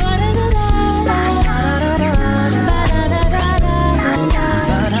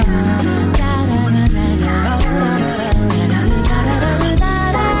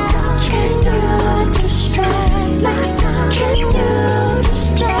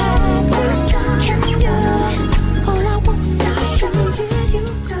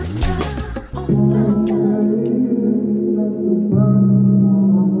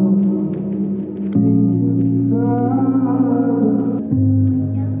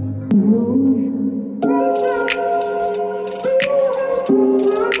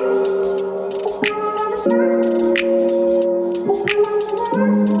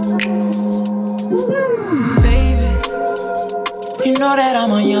 You know that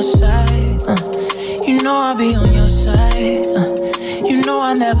I'm on your side. You know I'll be on your side. You know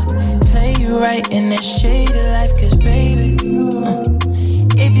I'll never play you right in this shady life. Cause baby,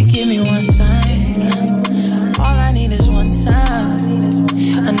 if you give me one sign, all I need is one time.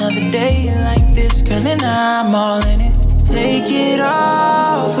 Another day like this, girl, and I'm all in it. Take it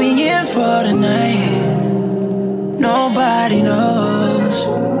off, we in for the night. Nobody knows.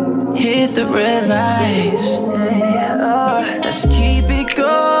 Hit the red lights. Let's keep it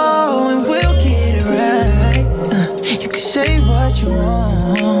going, we'll get it right. You can say what you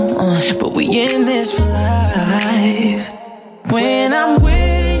want, but we in this for life. When I'm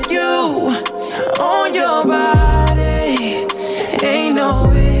with you, on your body, ain't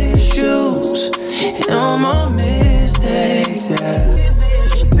no issues, no more mistakes.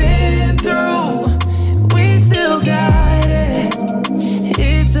 Been through, we still got it.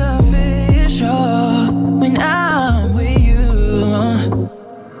 It's official when I'm with you.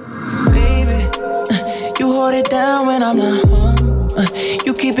 Baby, you hold it down when I'm not home.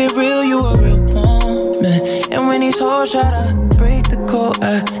 You keep it real, you a real woman. And when these hoes try to break the code,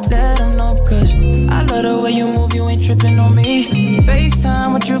 I let them know. Cause I love the way you move, you ain't tripping on me.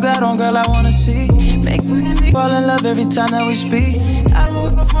 FaceTime, what you got on, girl, I wanna see. Make me fall in love every time that we speak. I don't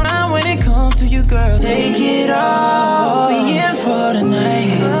work my phone out when it comes to you, girl. Take it off, we in for the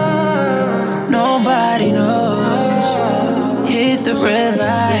night. Nobody knows. Hit the red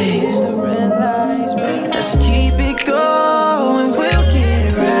lights. Let's keep it going, we'll get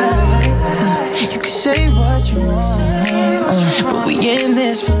it right. You can say what you want, but we in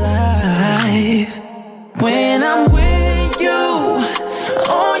this for life. When I'm with you,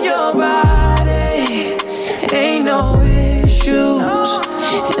 on your body, ain't no issues,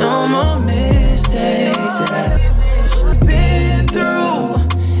 no more mistakes. Been through,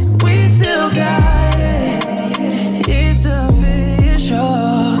 we still got it. It's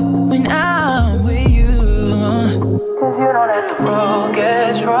official when I'm with you. Cause you know that the road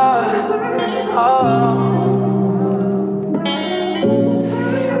gets rough. Oh.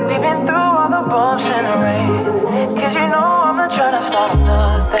 We've been through all the bumps in the rain. Cause you know I'm not trying to start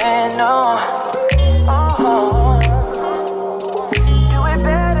nothing, no. Oh. Do it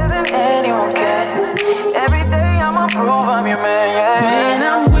better than anyone can. Every day I'ma prove I'm your man, yeah. When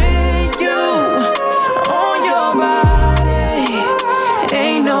I'm with you, on your body,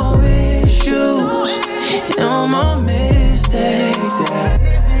 ain't no issues, no more mistakes.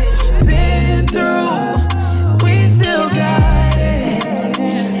 Been through, we still got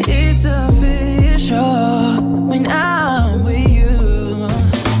it. It's official when I'm with you.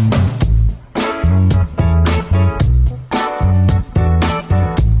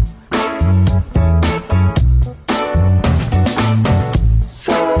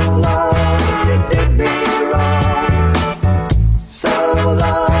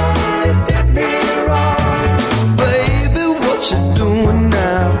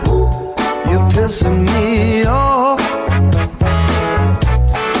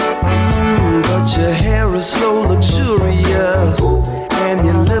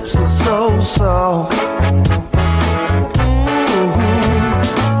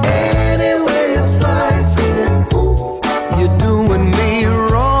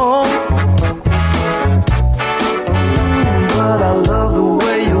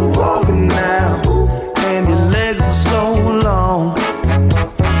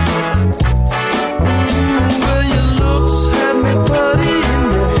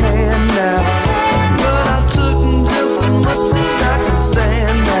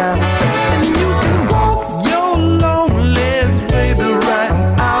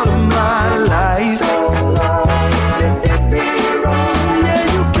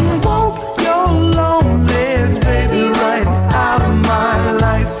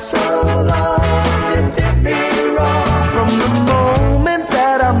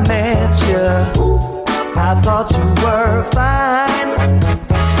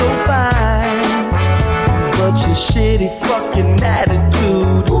 shitty fucking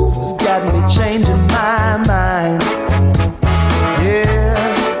attitude has got me changing my mind. Yeah.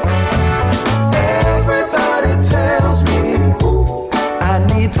 Everybody tells me I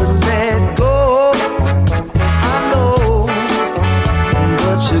need to let go. I know,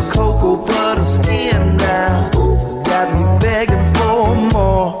 but your cocoa butter skin now has got me begging for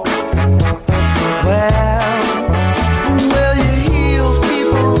more. Well, your heels keep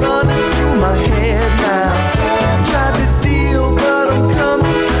running through my head now. Tried to deal, but I'm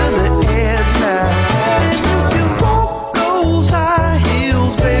coming to the edge now. And you can walk those high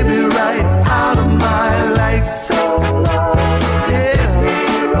heels, baby, right out of my life. So long, yeah.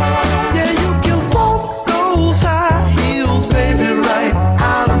 Yeah, you can walk those high heels, baby, right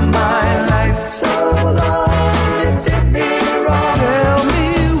out of my life. So long, you did me wrong. Tell me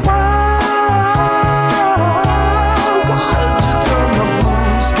why did you turn the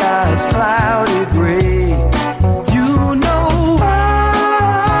blue skies cloudy gray? You know why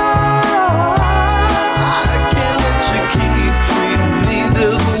I can't let you keep treating me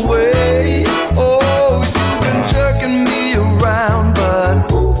this way. Oh, you've been jerking me around, but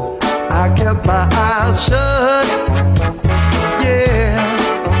I kept my eyes shut. Yeah,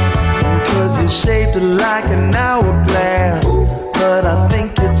 'cause you're shaped like an hourglass, but I think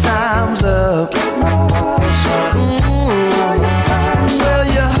your time's up. Well,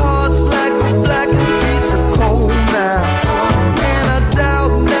 your heart's like a blackened piece of coal now, and I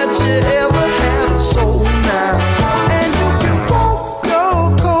doubt that you ever had a soul now. And you can walk your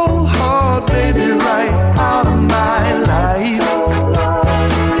cold heart, baby, right out of my life.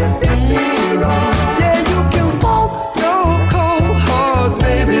 Yeah, you can walk your cold heart,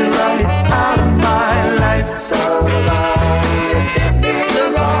 baby, right out of my life. So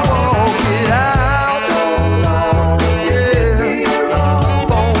just walk it out. Yeah,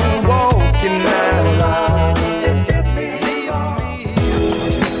 bone walking now.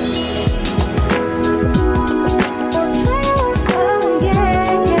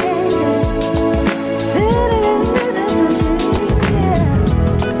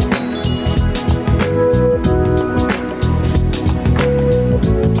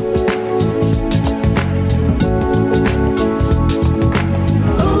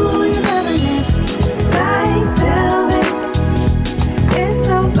 Ooh, you never lift like velvet. It's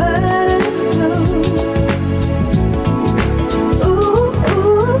so buttery smooth. Ooh,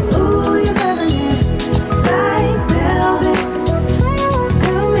 ooh, ooh, you never lift like velvet.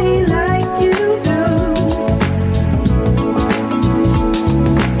 Do me like you do.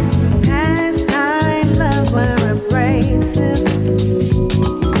 Past time loves were abrasive.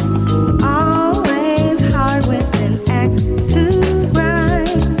 Always hard with an axe to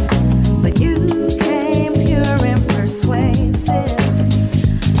grind, but you came pure and persuasive.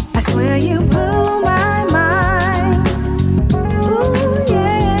 I swear you blew my mind. Ooh,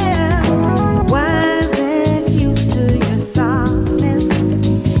 yeah. Wasn't used to your softness.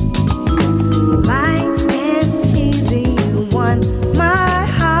 Light and easy, you won my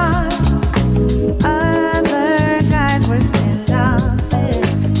heart. Other guys were standoffish,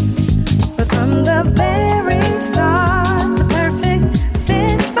 but from the very start, the perfect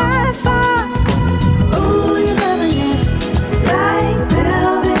fit by far. Ooh, you never lift like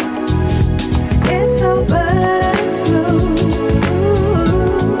velvet.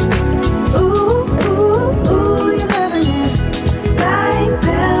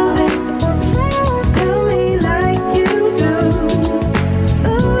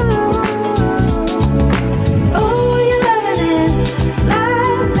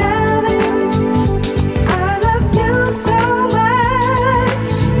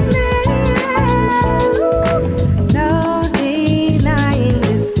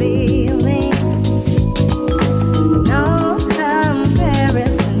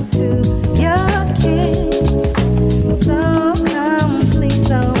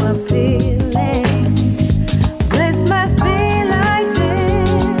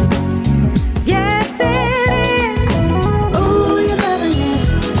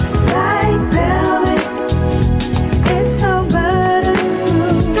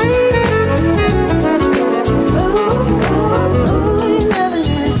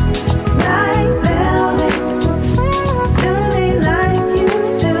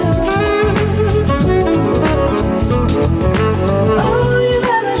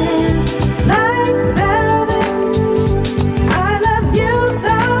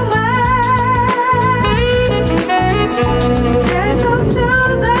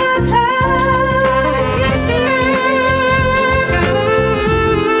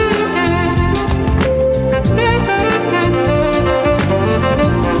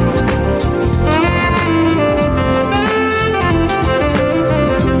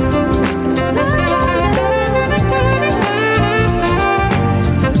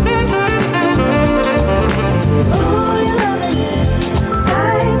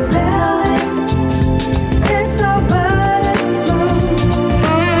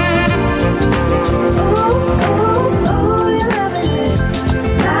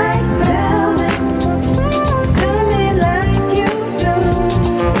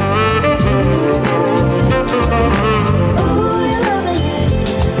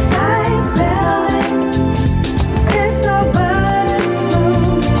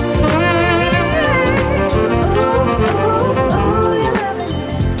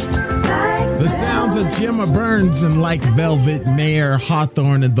 Gemma Burns and Like Velvet, Mayor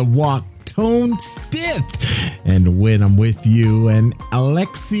Hawthorne and The Walk, Tone Stiff and When I'm With You, and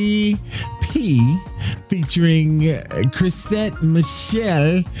Alexi P featuring Chrisette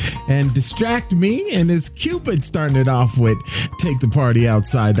Michelle and Distract Me, and his Cupid starting it off with Take the Party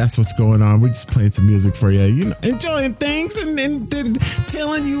Outside. That's what's going on. We're just playing some music for you, you know, enjoying things and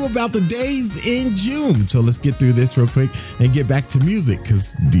telling you about the days in June. So let's get through this real quick and get back to music,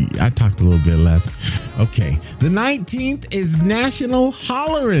 because I talked a little bit less. Okay, the 19th is National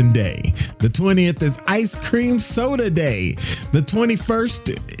Hollerin' Day. The 20th is Ice Cream Soda Day. The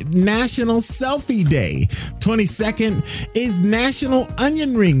 21st, National Selfie Day. 22nd is National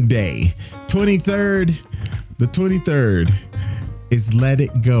Onion Ring Day. The 23rd is Let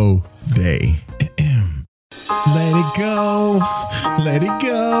It Go Day. Let it go, let it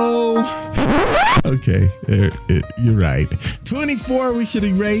go. Okay, you're right. 24, we should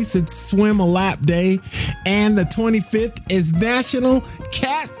erase. It's Swim a Lap Day. And the 25th is National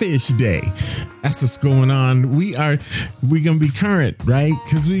Catfish Day. That's what's going on. We're gonna be current, right?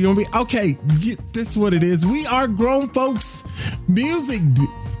 Because we're gonna be okay. This is what it is. We are grown folks music.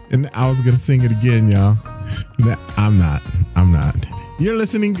 And I was gonna sing it again, y'all. I'm not. You're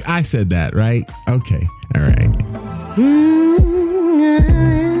listening. I said that, right? Okay. All right.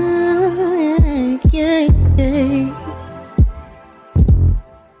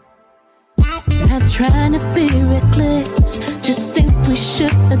 Not trying to be reckless, just think we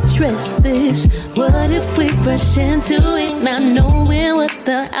should address this. What if we rush into it, not knowing what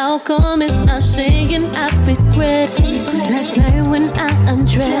the outcome is? Not saying I regret it. Last night when I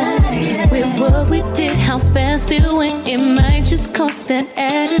undressed, with what we did, how fast it went, it might just cause that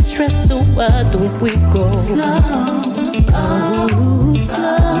added stress. So why don't we go slow?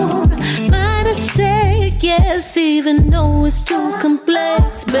 Might I say yes, even though it's too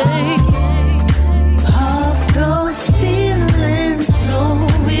complex, babe. Pause those feelings, slow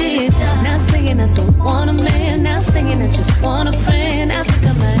it down. Not saying I don't want a man, not saying I just want a friend. I think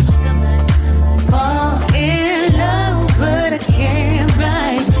I might fall in love, but I can't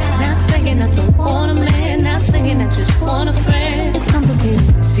right. Not saying I don't want a man, not saying I just want a friend. It's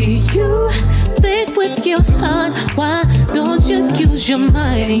complicated. See, you think with your heart, why don't you use your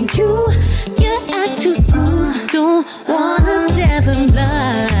mind? And you act too smooth, don't wanna deaf and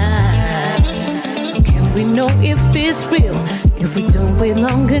blind. We know if it's real, if we don't wait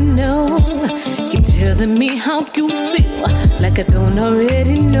long enough. Keep telling me how you feel, like I don't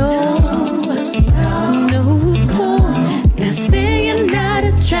already know. No, not saying you're not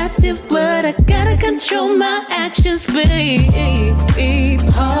attractive, but I gotta control my actions, babe.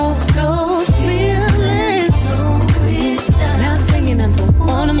 Pause those feelings. Not saying I don't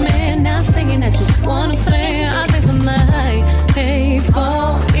want a man, not saying I just want a friend. I think I might, hey,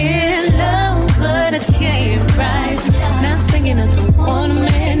 fall in love, but I can't right. Not saying I don't want a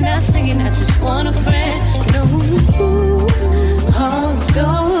man, not saying I just want a friend. No, pause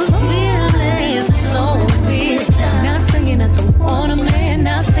those feelings, slow it down. Not saying I don't want a man,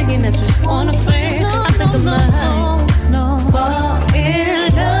 not saying I just want a friend. I think I might fall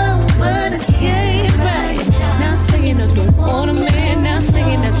in love, but I can't right. Not saying I don't want a man, not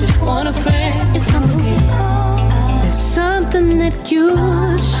saying I just want a friend. It's complicated. There's something that you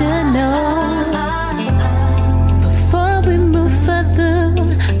should know.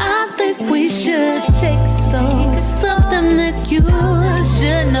 We should take slow. Something that you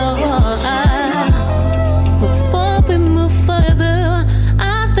should know. Before we move further,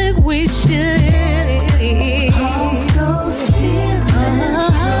 I think we should.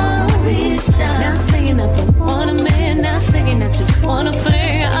 Not saying I don't want a man, not saying I just want a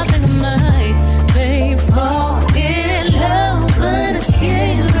friend. I think I might, babe, fall in love, but I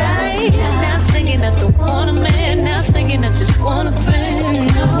can't right. Not saying I don't want a man, not saying I just want a friend.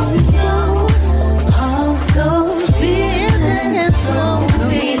 No. Those feelings, so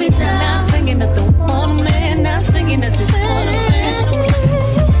baby, not singing I don't want a man, not singing I just want a friend.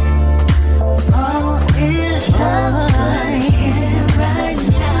 Fall in love, right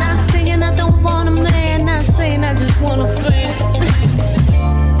now. Not singing I don't want a man, not saying I just want a friend.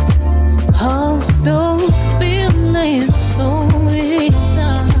 Pause those feelings, so we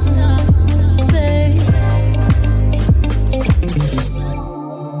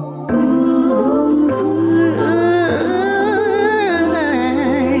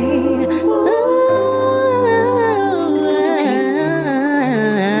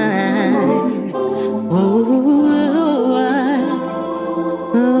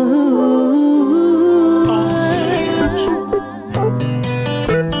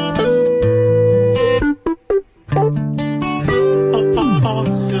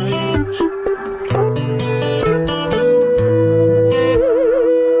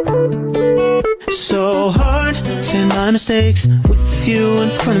mistakes with you in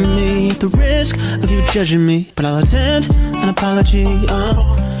front of me, at the risk of you judging me. But I'll attempt an apology.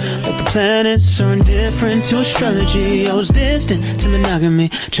 Like the planets are indifferent to astrology. I was distant to monogamy,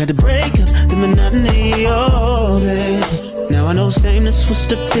 tried to break up the monotony. Oh, babe. Now I know sameness was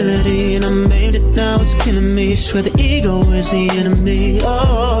stability, and I made it, now it's killing me. Swear the ego is the enemy.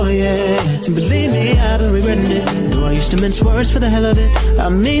 Oh yeah, and believe me, I've been regretting it. Though I used to mince words for the hell of it. I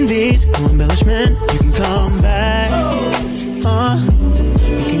mean these no embellishment. You can come back, you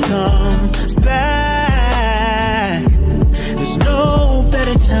can come back. There's no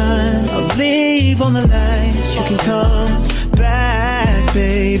better time. I'll leave on the lights. You can come back,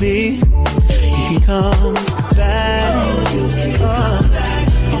 baby. You can come back. You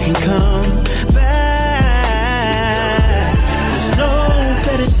can come back. There's no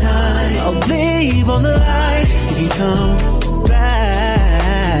better time. I'll leave on the lights. You can come back.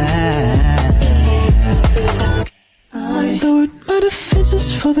 I lowered my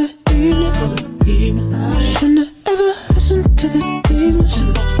defenses for the evening. Shouldn't have ever listened to the demons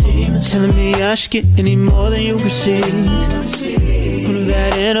telling me I should get any more than you receive. Who knew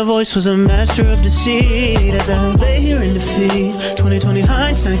that inner voice was a master of deceit? As I lay here in defeat, 2020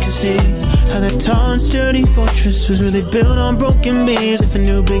 hindsight can see how that tall and sturdy fortress was really built on broken beams. If a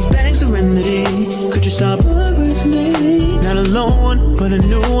new Big Bang's the remedy, could you stop with me? Not a lone one, but a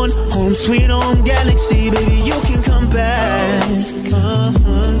new one. Home sweet home galaxy, baby, you can come back. You can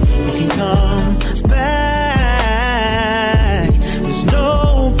come back. There's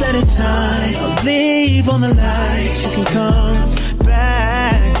no better time. I'll leave on the lights. You can come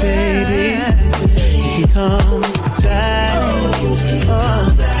back, baby. You can come back.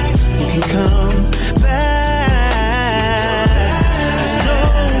 You can come back. There's no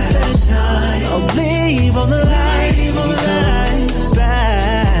better time. I'll leave on the lights. You can come back.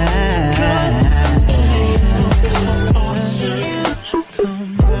 Come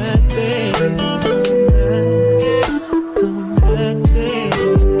back, baby. Come back,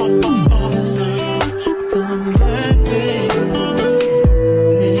 baby. Come back, baby.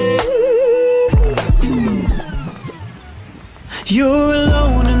 You're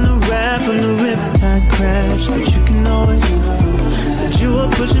alone in the raft when the riptide crashed, but you can always said you were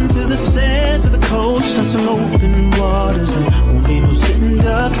pushing to the sands of the coast on some open waters. There won't be no sitting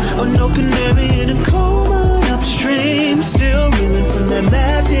duck or no canary in a coal mine upstream. Still reeling from that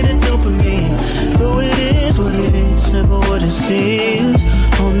last hit of dopamine. Though it is what it is, never what it seems.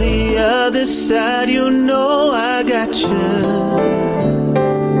 On the other side, you know I got you.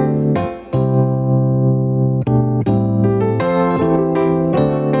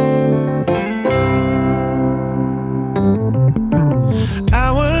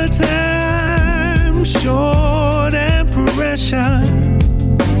 Short and precious,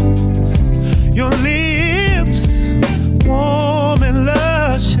 your lips warm and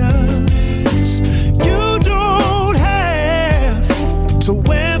luscious. You don't have to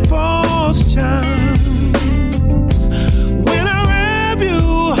wear false charms. When I wrap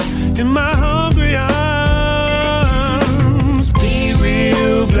you in my hungry arms, be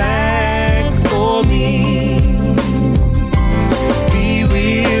real black for me. Be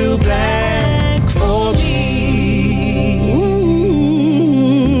real black.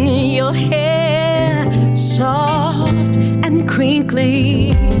 Your hair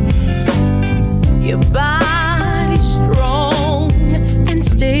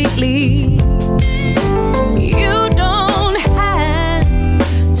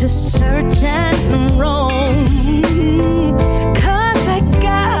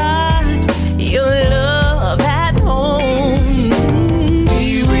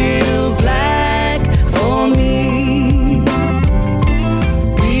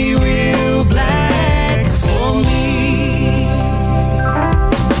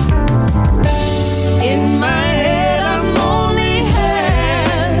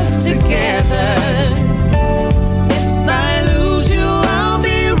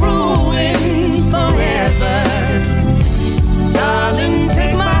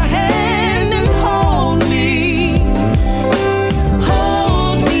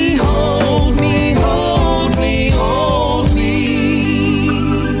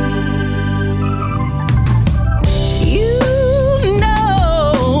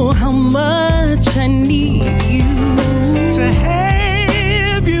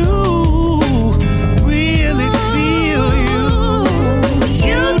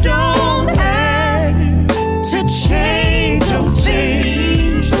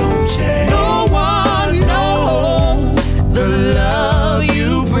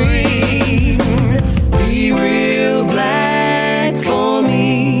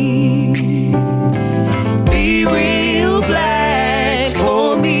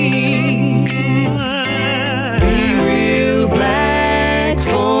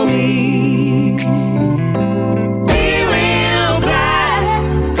me. Be real black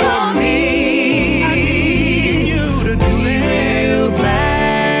for me. I need you to do it. Real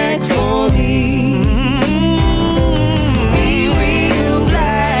black for me. Be real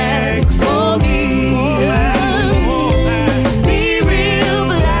black for me. Be real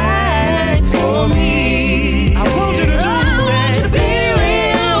black for me. I want you to do that. Be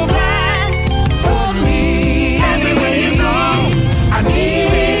real black for me. Everywhere you go, I need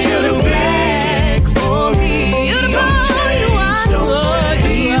you to black for me. Don't change, don't change.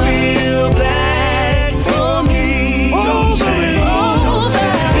 Be real black for me. Don't change, don't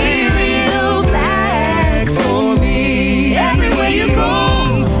change. Be real black for me. Everywhere you go,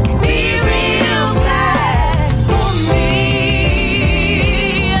 be real black for me.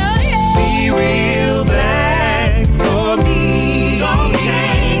 Be real black for me. Don't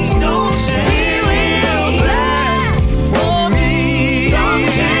change, don't change. Be real black for me. Don't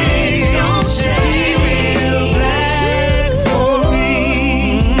change, don't change. Be real black for me.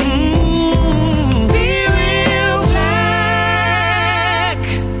 Be real black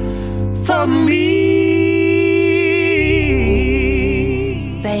for me.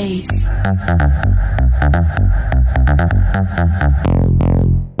 Bass.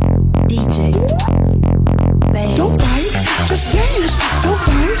 DJ. Bass. Don't fight, just dance. Don't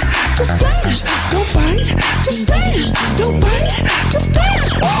fight, just dance. Don't fight, just dance. Don't fight, just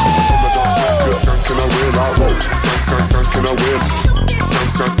dance. Skank in a way like whoa. Skank in a way.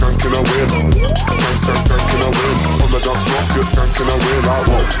 Skank in a way. Skank in a way. On the dance floor, skip skank in a way like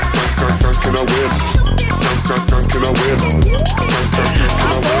whoa. Skank in a way. Skank in a way. Skank in a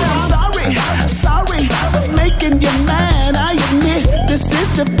way. I'm sorry for making you mad. I admit this is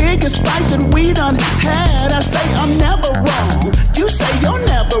the biggest fight that we done had. I say I'm never wrong. You say you're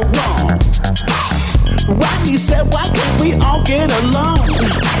never wrong. Rodney said, why can't we all get along?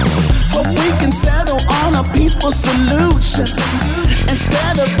 But we can settle on a peaceful solution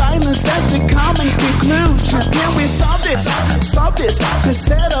instead of violence as the common conclusion. Can we solve this to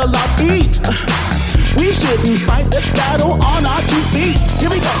settle our beef? We shouldn't fight this battle on our 2 feet. Here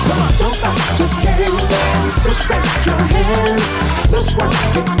we go, come on. Don't stop, just dance, just raise your hands. Let's work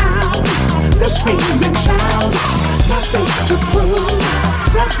it out, let's scream and shout. Nothing to prove,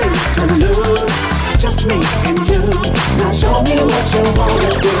 nothing to lose. Just me and you. Now show me what you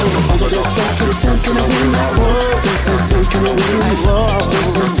wanna do. Over the steps to the sinking a wind like whoa. Sinking a wind like whoa.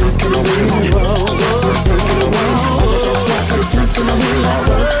 Sinking a wind like whoa. Sinking a wind. Over the steps to the sinking a wind like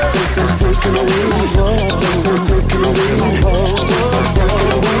whoa. Sinking a wind like whoa. Sinking a wind like whoa. Sinking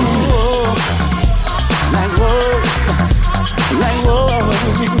a wind like whoa. Like whoa.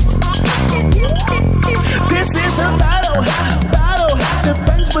 This is a battle that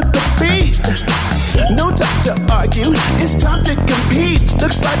bangs with the beat. No time to argue, it's time to compete.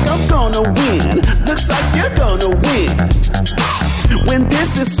 Looks like I'm gonna win, looks like you're gonna win. When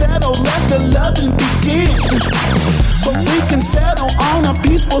this is settled, let the loving begin. But we can settle on a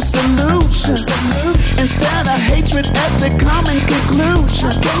peaceful solution instead of hatred as the common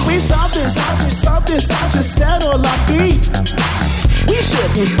conclusion. Can we solve this to settle our beef? We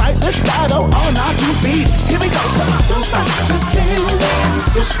shouldn't fight this battle on our 2 feet. Here we go, come on. Don't fight, just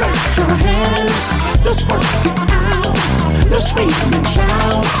dance, just raise your hands. Let's work it out, let's scream and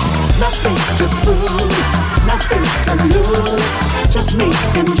shout. Nothing to prove, nothing to lose. Just me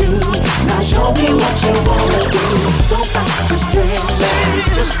and you. Now show me what you wanna do. Don't fight, just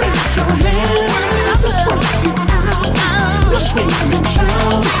dance, just raise your hands. Let's work it out, let's scream and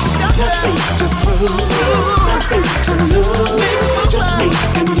shout. Nothing to prove, nothing to lose. Just me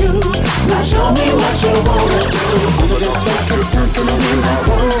and you. Now show me what you wanna do. Over the steps to the sinking a wind like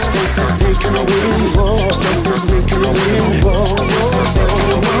whoa. Sinking a wind, whoa. Sinking a wind, whoa. Sinking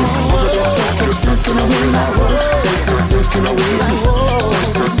a wind. Over the steps to the sinking a wind like whoa. Sinking a wind, whoa.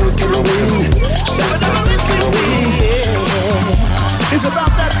 Sinking a wind, sinking a wind. It's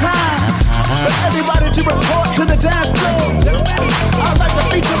about that time for everybody to report to the dance floor. I'd like to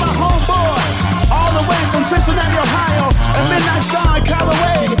feature my homeboy, all the way from Cincinnati, Ohio, and Midnight Star in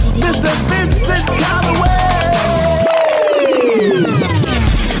Callaway, Mr. Vincent Callaway.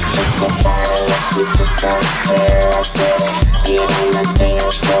 You just don't care, I said. Get on the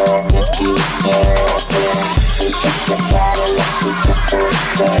dance floor if you care, I said. You shake your body like you just don't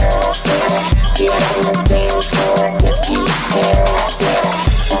care, I said. Get on the dance floor if you care, I said.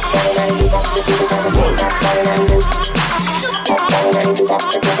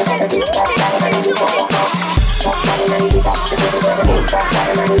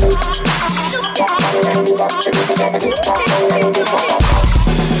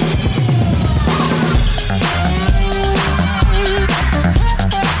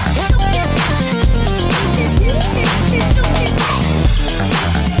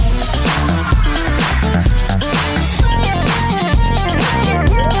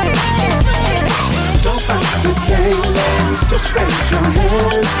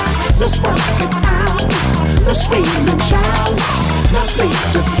 Let's work it out. Let's scream and shout. Nothing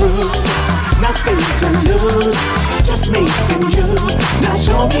to prove, nothing to lose. Just me and you. Now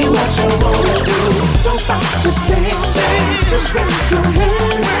show me what you wanna do. Don't stop, just dance. Just raise your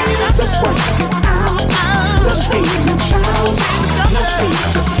hands. Let's work it out. Let's scream and shout. Nothing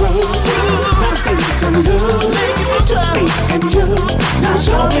to prove, nothing to lose. Just me and you. Now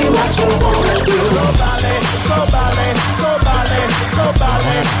show me what you wanna do. Go ballet, go ballet, go ballet, go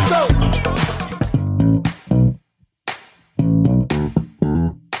ballet, go.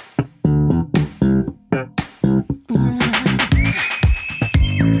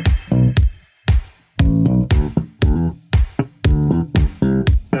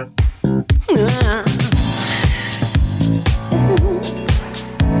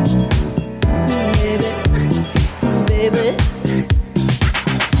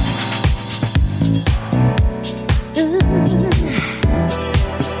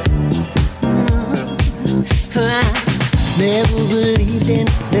 Never believed in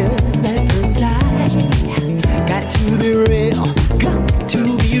love at first sight. Got to be real, got to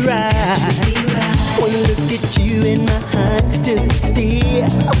be right. When I look at you and my heart stood still,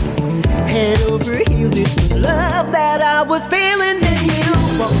 head over heels, it was love that I was feeling. Then you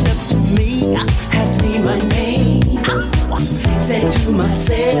walked up to me, asked me my name. Said to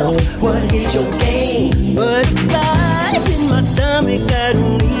myself, what is your game? Butterflies in my stomach, I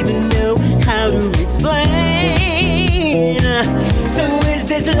don't even know how to explain. So is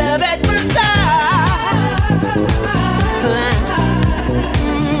this love at first sight?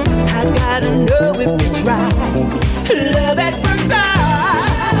 I gotta know if it's right. Love at first sight.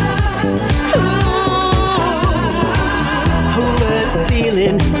 Oh, what a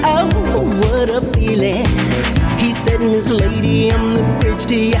feeling. Oh, what a feeling. He said, Miss Lady, I'm the bridge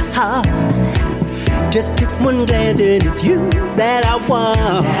to your heart. Just took one glance and it's you that I want.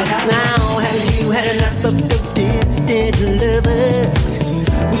 Now, haven't you had enough of those distant lovers?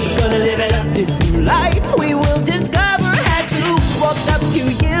 We're gonna live it up this new life. We will discover. Had to walk up to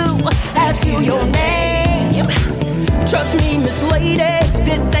you, ask you your name. Trust me, Miss Lady,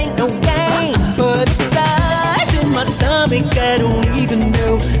 this ain't no game. Butterflies in my stomach, I don't even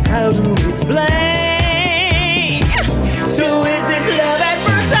know how to explain. So is this love at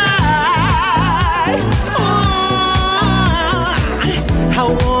first sight? I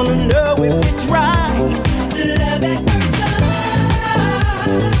wanna know if it's right. Love at first sight.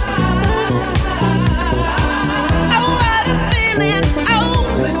 Oh, what a feeling. Oh,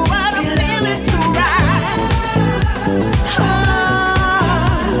 what a feeling so right.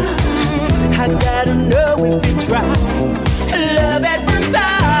 I gotta know if it's right. Love at first sight.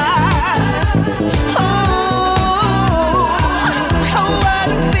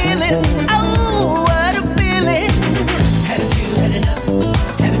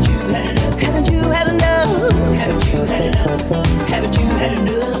 Haven't you had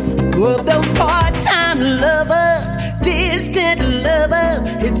enough of those part-time lovers, distant lovers?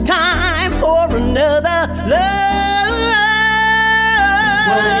 It's time for another love.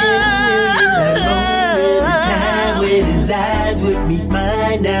 Time when his eyes would meet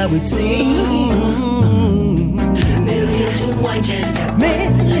mine, now it seems. Million to one chance to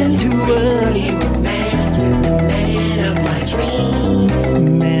million to one romance with the man of my dreams.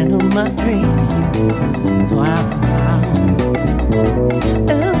 Man of my dreams. Wow.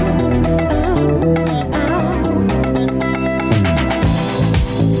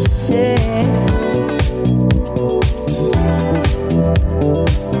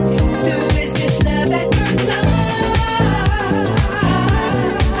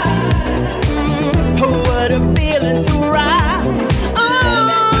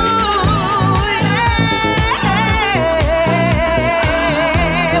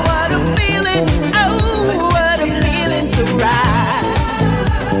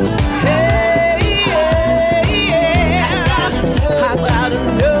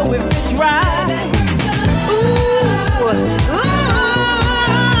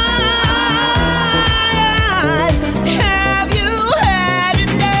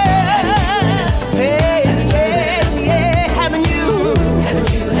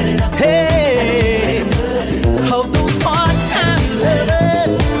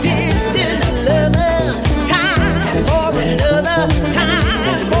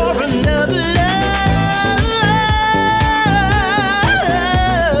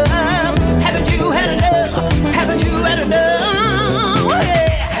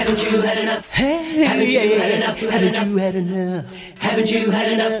 Haven't you had enough? Haven't you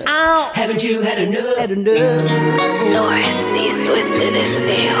had enough? Oh. Haven't you had enough? No resisto este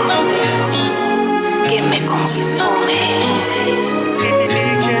deseo que me consume.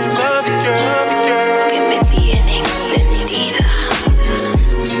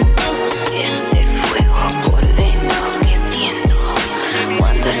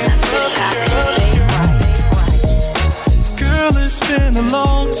 been a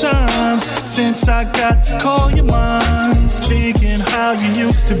long time since I got to call you mine. Thinking how you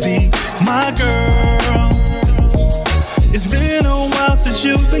used to be my girl. It's been a while since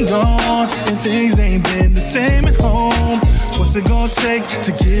you've been gone, and things ain't been the same at home. What's it gonna take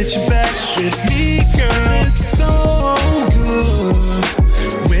to get you back with me, girl? It's so good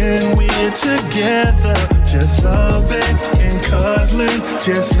when we're together, just loving and cuddling,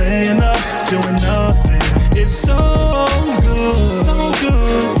 just laying up, doing nothing. It's so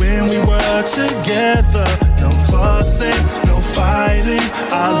good when we were together. No fussing, no fighting.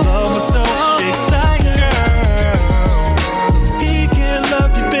 I love her so excited, girl. He can't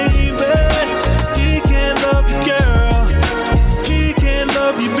love you, baby. He can't love you, girl. He can't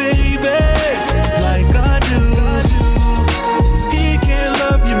love you, baby, like I do. He can't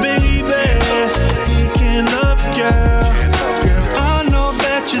love you, baby. He can't love you, girl. Girl, I know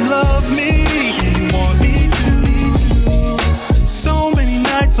that you love me. You want me to. So many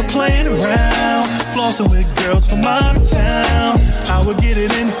nights I'm playing around, flossing with girls from out of town. I would get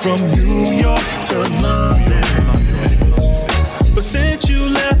it in from New York to London. But since you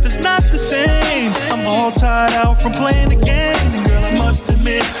left, it's not the same. I'm all tired out from playing the game. Girl, I must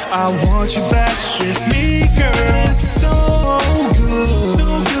admit, I want you back with me, girl. It's so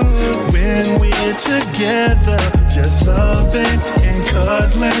good when we're together, just loving and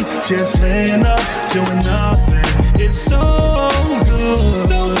cuddling, just laying up, doing nothing. It's so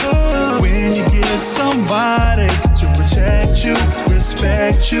good when you get somebody to protect you,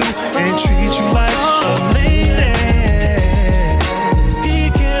 respect you, and treat you like a lady. He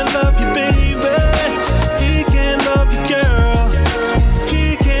can't love you, baby. He can't love you, girl.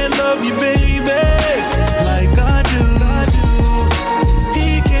 He can't love you, baby, like I do.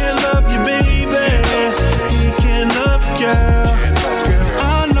 He can't love you, baby. He can't love you, girl. Girl,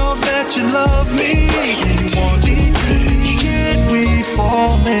 I know that you love me. You want me to. Can't we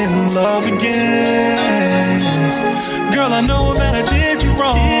fall in love again? Girl, I know that I did you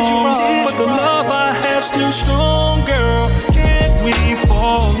wrong, but the love I have still strong, girl. Can't we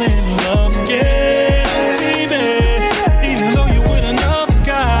fall in love again, baby? Even though you're with another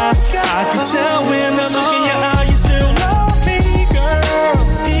guy, I can tell when I look in your eye, you still love me, girl.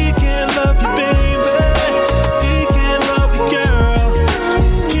 He can't love you, baby. He can't love you, girl.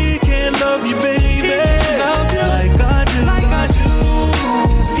 He can't love you, baby, like I do.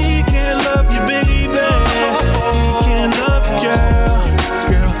 He can't love you, baby. He can't love you, girl.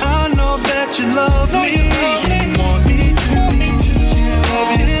 Girl, I know that you love me. You want me to. Love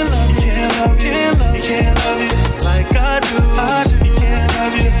you, can't love you, he can't love you like I do. He can't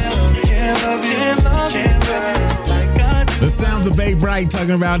love you, he can't love you, he can't love you like I do. The sounds of Babe Bright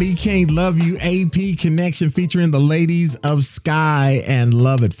talking about He Can't Love You, AP Connection featuring the Ladies of Sky and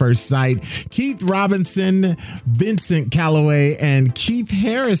Love at First Sight. Keith Robinson, Vincent Calloway, and Keith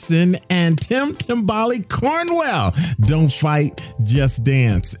Harrison, and Tim Timbali Cornwell. Don't Fight, Just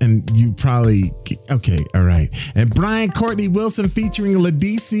Dance. And you probably, okay, all right. And Brian Courtney Wilson featuring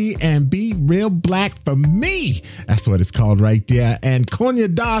Ladisi and Be Real Black for Me. That's what it's called right there. And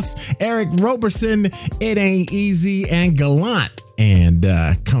Konya Das, Eric Roberson, It Ain't Easy, and Gallant. And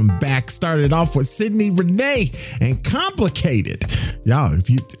come back, started off with Sydney Renee and Complicated. Y'all,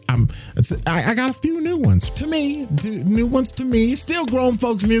 I got a few new ones to me. Still grown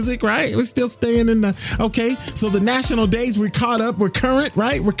folks music, right? We're still staying in the, okay. So the national days, we're caught up. We're current,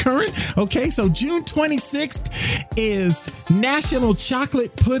 right? We're current. Okay, so June 26th is National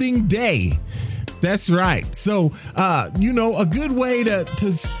Chocolate Pudding Day. That's right. So, a good way to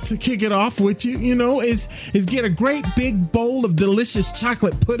kick it off with is get a great big bowl of delicious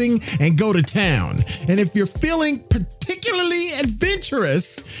chocolate pudding and go to town. And if you're feeling particularly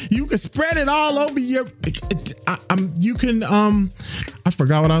adventurous, you can spread it all over your. I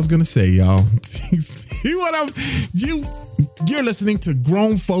forgot what I was gonna say, y'all. See what you're listening to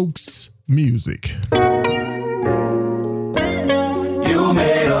Grown Folks Music. You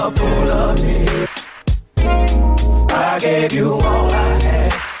made a fool of me. I gave you all I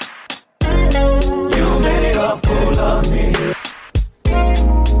had. You made a fool of me.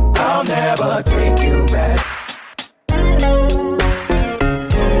 I'll never take you back.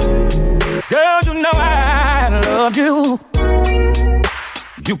 Girl, you know I love you.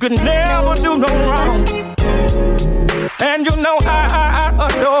 You could never do no wrong. And you know I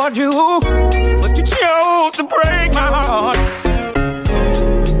adored you. But you chose to break my heart.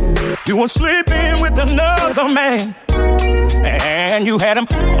 You were sleeping with another man, and you had him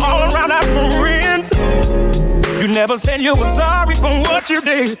all around our friends. You never said you were sorry for what you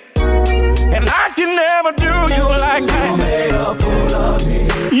did, and I can never do you like that. You made a fool of me.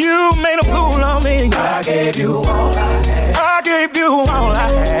 You made a fool of me. I gave you all I had. I gave gave you all I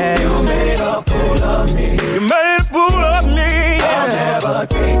had. You made a fool of me. You made a fool of me. I'll never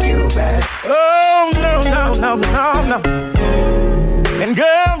take you back. Oh, no, no, no, no, no. And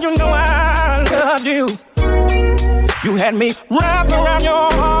girl, you know I loved you. You had me wrapped around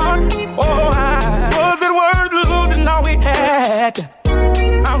your heart. Oh, was it worth losing all we had?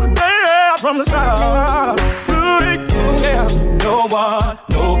 I was there from the start. Ooh, yeah. No one,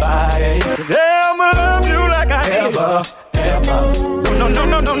 nobody could ever love you like I ever. No, no,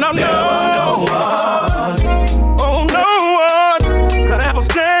 no, no, no, no. No one. Oh, no one could ever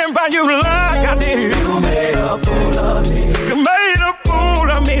stand by you like I did. You made a fool of me. You made a fool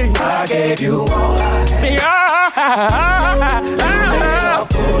of me. I gave you all I had. See, you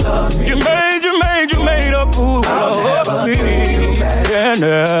made a fool of me.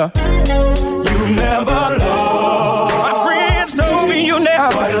 Yeah, you never loved. My friends told me you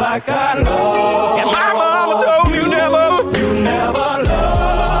never quite like I love. And my mama told me you never loved me.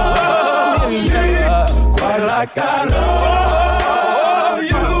 Quite like I love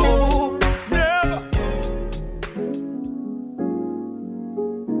you.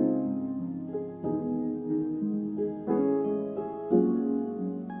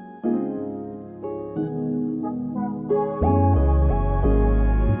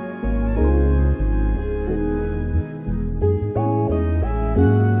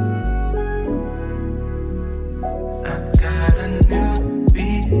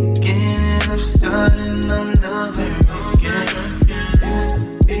 Starting another again.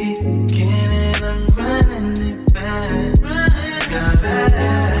 Beginning, I'm running it back.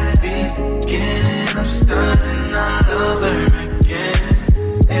 Beginning, I'm starting all over again.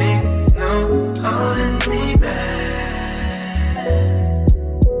 Ain't no holding me back.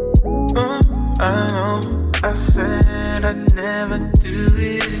 I know I said I'd never do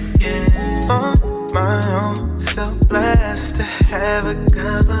it again. On my own, so blessed to have a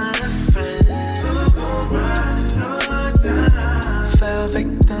couple of friends. Fell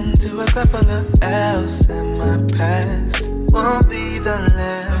victim to a couple of L's in my past. Won't be the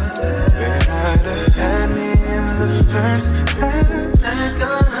last. But I'd have had me in the first half. Not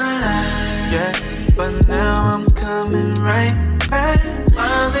gonna lie, yeah. But now I'm coming right back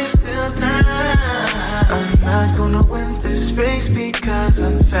while there's still time. I'm not gonna win this race because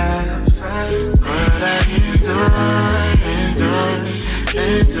I'm fat. But I endure.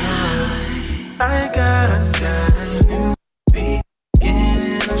 I got a new beginning.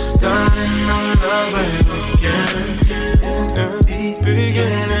 I'm starting all over again. New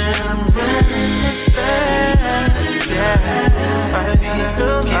beginning. I'm running it back. Yeah, I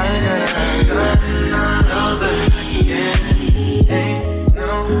beginning. I'm starting all over again. Ain't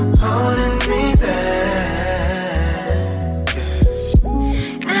no holding me back.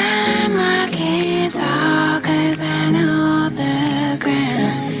 I'm walking tall 'cause I know the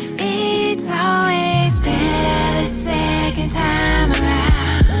ground. It's always better the second time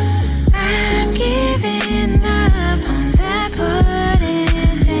around. I'm giving up on that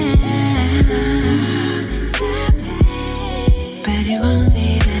putting down. But it won't be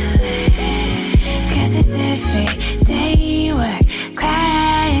delayed 'cause it's every day work,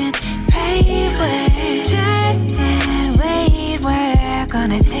 crying, pray work, just and wait work.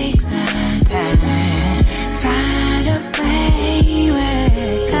 Gonna take some time, find a way work.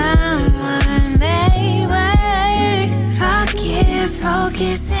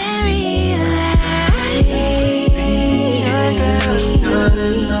 Focus and realize I gotta start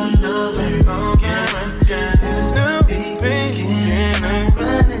all over again. New beginning, I'm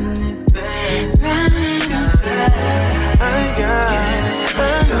running it back. I got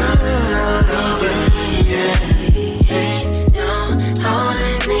ain't no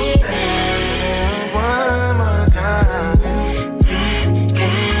holding me back. One more time.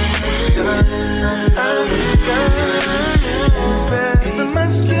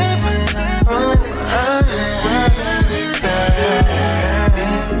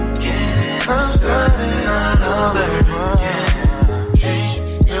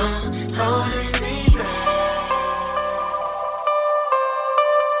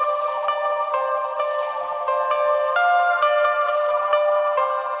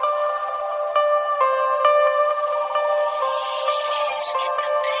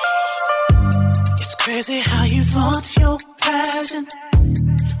 Crazy how you flaunt your passion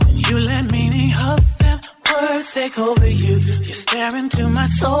when you let meaning of them words take over you. You stare into my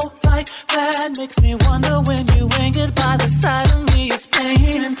soul like that makes me wonder when you ain't goodbye the side of me. It's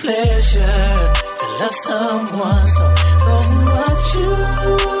pain and pleasure to love someone so much.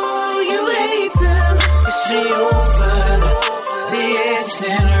 You hate them. Push me over the edge,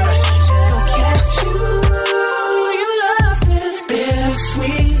 then rush. Don't catch you. You love this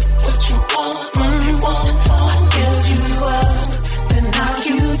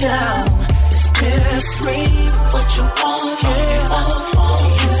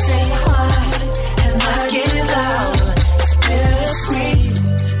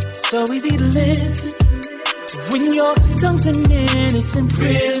so easy to listen when your tongue's an innocent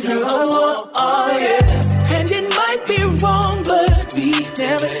prisoner. Oh, oh, oh, yeah. And it might be wrong, but we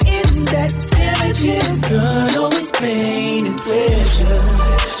never end that damages. God, always pain and pleasure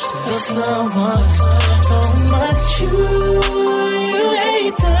to love someone so much. You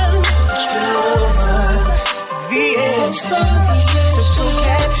hate them straight over the edge. To look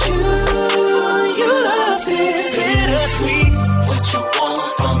at you, you love this bittersweet. What you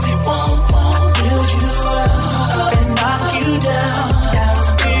want from me, won't build you up and knock you down. That's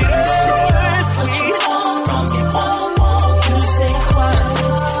bittersweet. What you want from me, won't you say quiet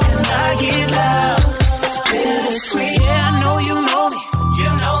and I get loud. It's bittersweet. Yeah, I know you know me. You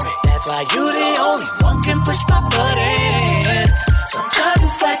know me. That's why you the only one can push my buttons. Sometimes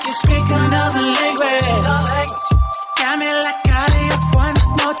it's like you speak another language. Got me like adios,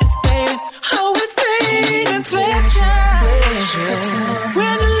 buenas noches, baby. Oh, it's pain and pleasure.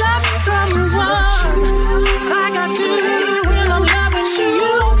 When you love someone like I do, when I'm loving you,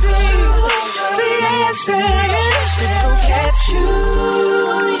 the answer to go catch you.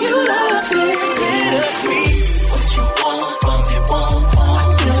 You love it, it's bittersweet. What you want from me, won't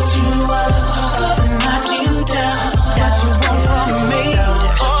build you up and knock you down. What you want from me,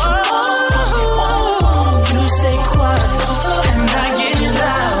 you say quiet and I get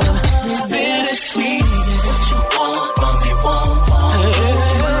loud. It's bittersweet. What you want from me, won't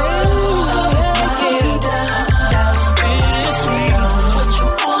get it down. It's bittersweet. What you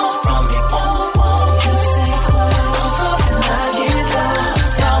want from me, won't you say quiet and I get loud.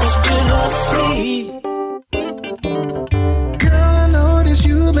 Sounds bittersweet. Girl, I notice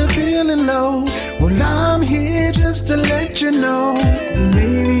you've been feeling low. Well, I'm here just to let you know.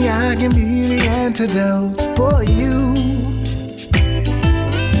 Maybe I can be the antidote for you.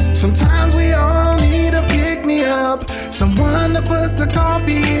 Sometimes we all need a pick-me-up, someone to put the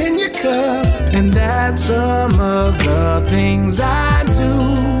coffee in your cup. And that's some of the things I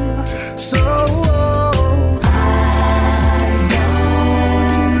do. So I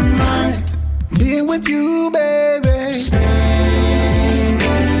don't mind being with you, baby. Spending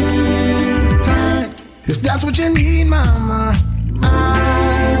time. If that's what you need, mama,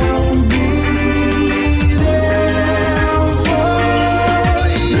 I'll be there for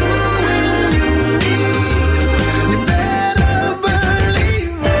you when you need. You better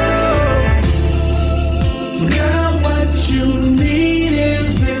believe it. Girl, what you need is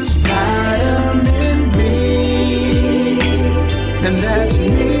this vitamin B, and that's me.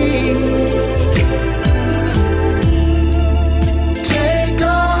 Take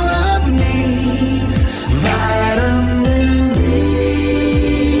all of me, vitamin B.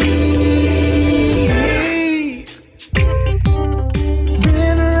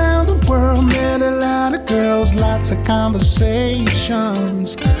 Been around the world, met a lot of girls, lots of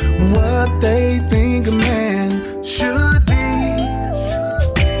conversations. What they think a man should be.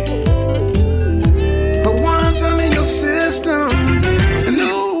 But once I'm in your system, and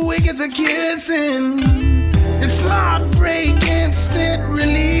ooh, we get to kissing. It's heartbreak, instant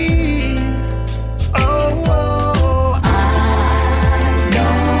relief. Oh, oh, I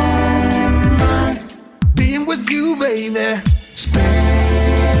don't mind being with you, baby.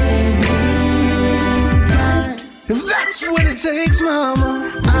 Spending time, 'cause that's what it takes, mama.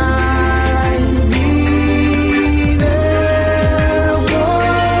 I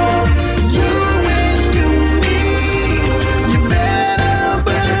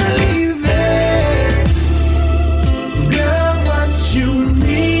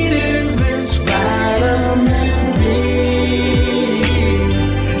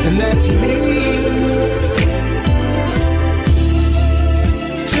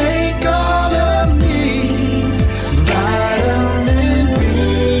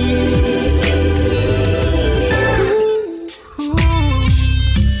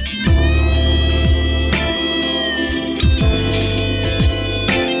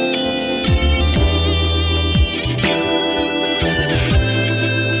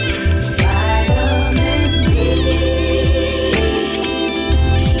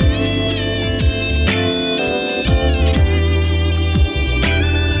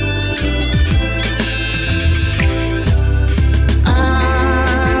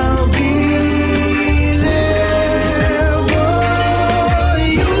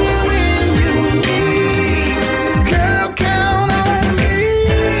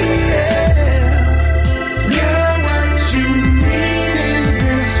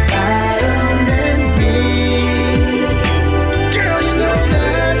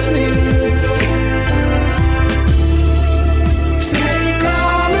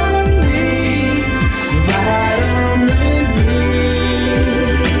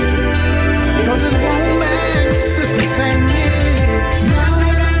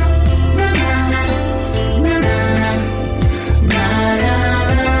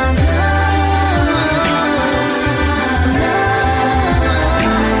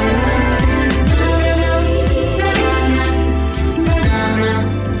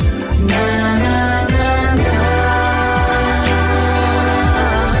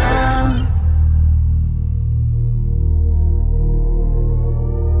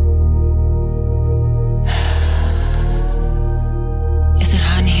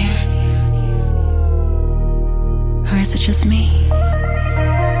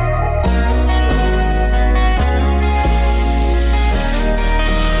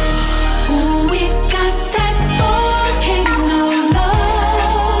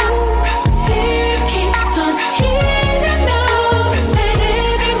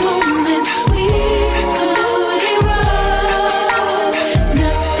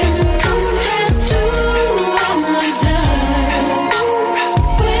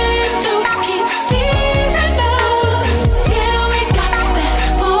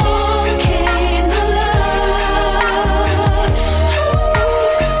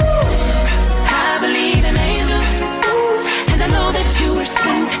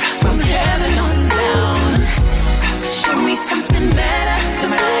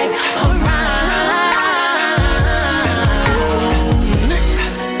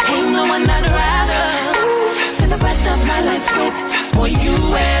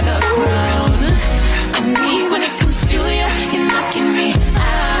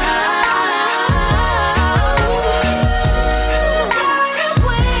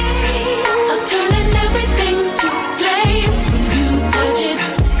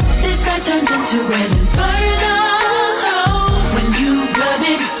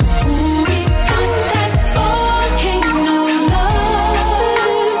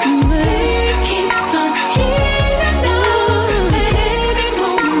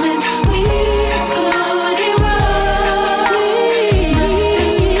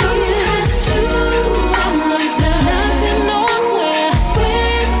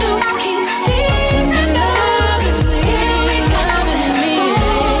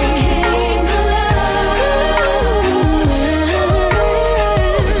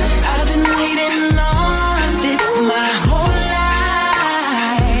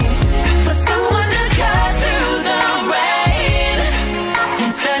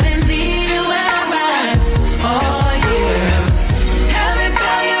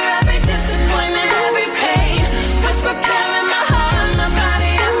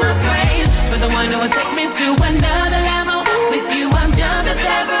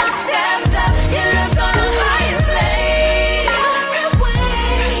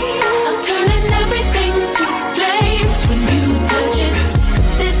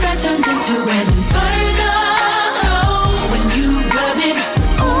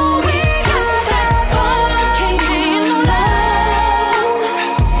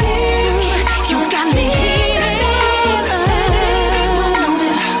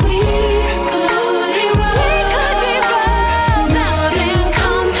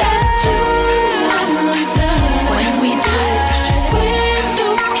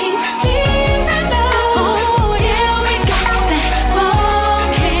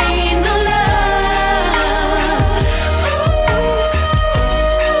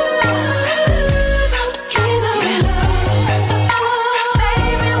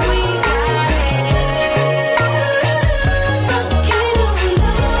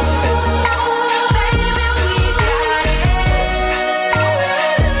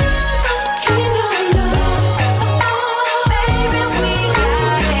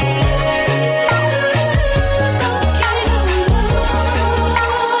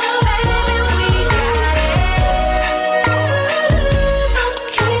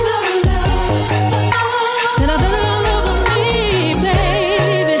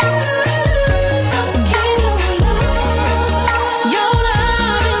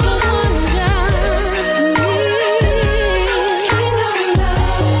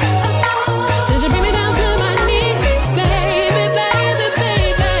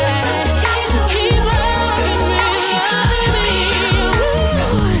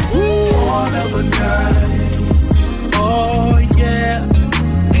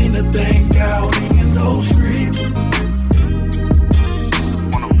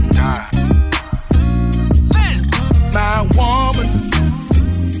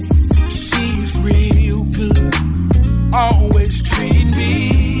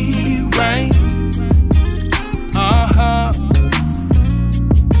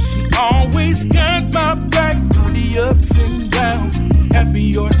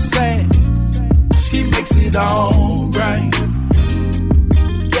happy or sad, she makes it all right.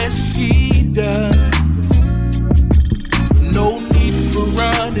 Yes, she does. No need for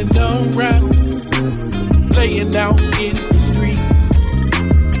running around, playing out in the streets.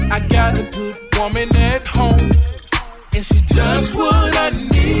 I got a good woman at home, and she just what I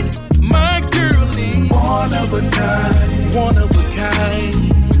need. My girlie, one of a kind, one of a kind.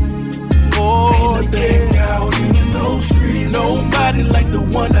 Oh, ain't a thing out in those streets. Nobody like the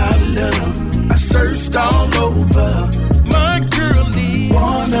one I love. I searched all over. My girlie,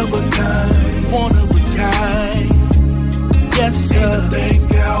 one of a kind, one of a kind. Yes, sir. Ain't a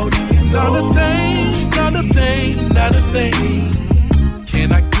thing out in not a thing, not a thing, not a thing.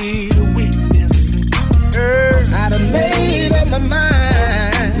 Can I get a witness? I done made up my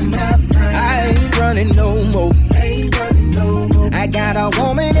mind. I ain't running no more. I got a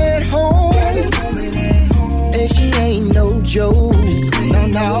woman at home, and she ain't no joke.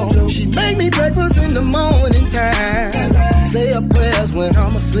 No. She make me breakfast in the morning time. Say her prayers when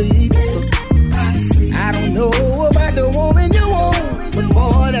I'm asleep. I don't know about the woman you want, but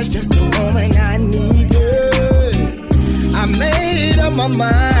boy, that's just the woman I need. I made up my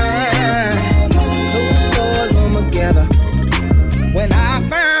mind. Two doors on together. When I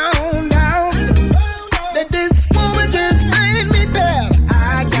found out that this woman just made me better,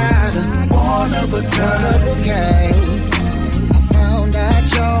 I got a one of a kind. I found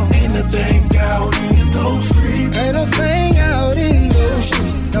out y'all ain't a thing out in those streets. Ain't a thing out in those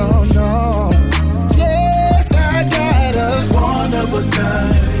streets. No. Yes, I got a one of a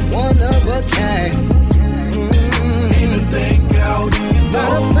kind. One of a kind. Ain't a thing out in those.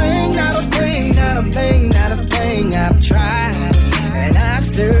 Not a thing, not a thing, not a thing, not a thing. I've tried and I've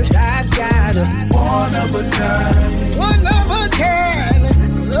searched. I've got a one of a kind. One of a kind.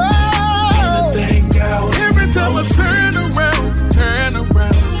 Oh, ain't a thing out. Every time I turn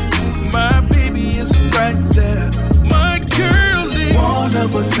around, my baby is right there. My girlie, one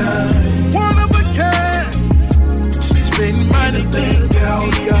of a kind, one of a kind. She's been mighty big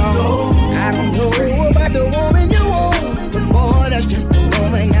out, y'all. I don't know about the woman you want, but boy, that's just the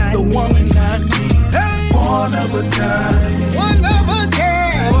woman I need. The woman I need. Hey, one of a kind, one of a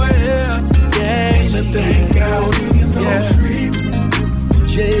kind. Oh yeah, ain't a thing out in those streets.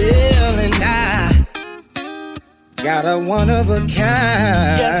 Jill and I got a one of a kind.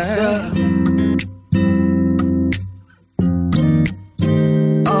 Yes, sir.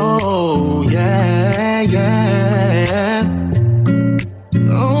 Oh, yeah.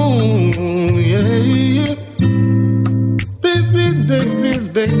 Oh, yeah.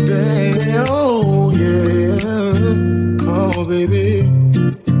 Baby. Oh, yeah. Oh, baby.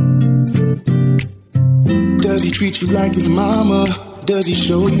 Does he treat you like his mama? Does he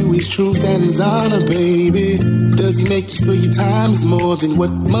show you his truth and his honor, baby? Does he make you feel your time is more than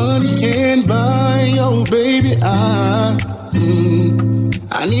what money can buy? Oh, baby,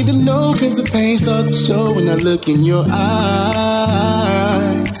 I need to know, cause the pain starts to show when I look in your eyes.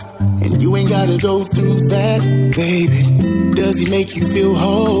 And you ain't gotta go through that, baby. Does he make you feel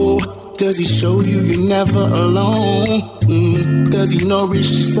whole? Does he show you you're never alone? Does he nourish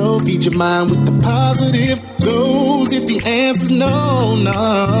your soul, feed your mind with the positive goals? If the answer's no,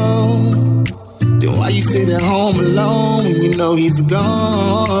 then why you sit at home alone when you know he's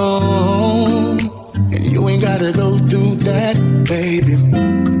gone? And you ain't gotta go through that, baby.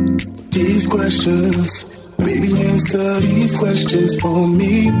 These questions, baby, answer these questions for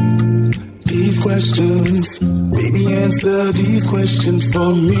me. These questions, baby, answer these questions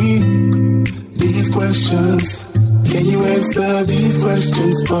for me. These questions, can you answer these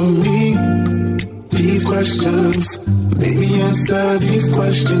questions for me? These questions, baby, answer these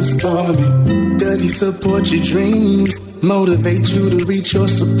questions for me. Does he support your dreams? Motivate you to reach your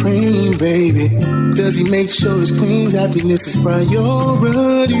supreme, baby? Does he make sure his queen's happiness is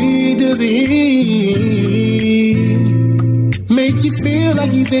priority? Does he make you feel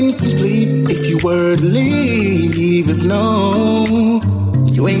like he's incomplete if you were to leave? If no,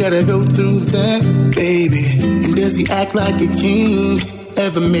 you ain't gotta go through that, baby. And does he act like a king?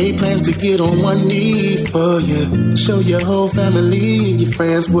 Ever made plans to get on one knee for you? Show your whole family, your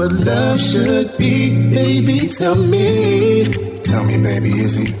friends, what love should be. Baby, tell me, baby,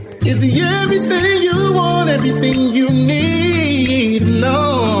 is he everything you want, everything you need?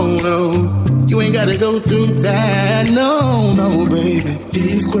 No, you ain't gotta go through that. No, baby.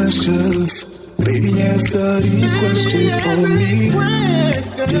 These questions, baby, answer these questions for me.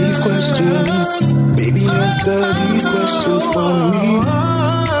 These questions, baby, answer these questions for me.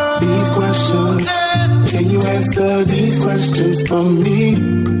 These questions, can you answer these questions for me?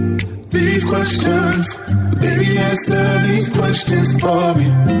 these questions. Baby, answer these questions for me.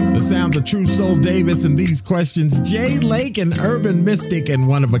 The sounds of True Soul Davis and these questions. Jay Lake and Urban Mystic and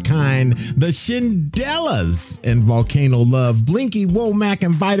One of a Kind. The Shindellas and Volcano Love. Blinky, Womack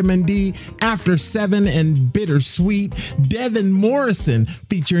and Vitamin D. After 7 and Bittersweet. Devin Morrison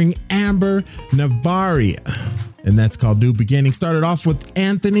featuring Amber Navaria. And that's called New Beginning. Started off with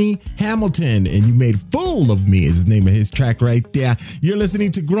Anthony Hamilton, and You Made a Fool of Me is the name of his track right there. You're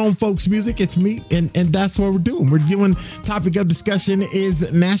listening to Grown Folks Music. It's me, and that's what we're doing. We're doing topic of discussion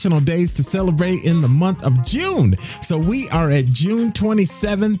is National Days to celebrate in the month of June. So we are at June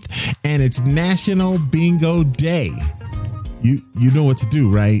 27th, and it's National Bingo Day. You know what to do,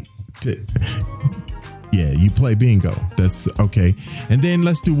 right? Yeah, you play bingo. That's okay. And then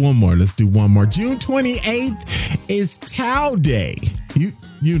let's do one more. June 28th is Tau Day.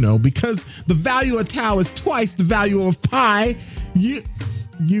 You know, because the value of tau is twice the value of pie. You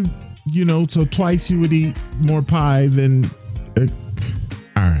know, so twice you would eat more pie than.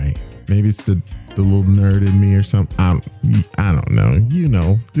 All right, maybe it's the little nerd in me or something. I don't know. You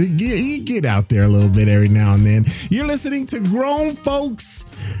know, you get out there a little bit every now and then. You're listening to Grown Folks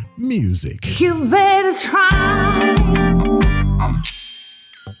Music. You better try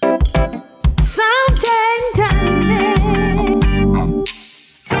sometime, darling.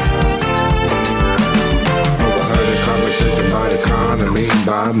 Overheard a conversation about economy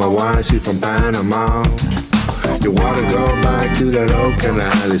by my wife, she from Panama. You wanna go back to that old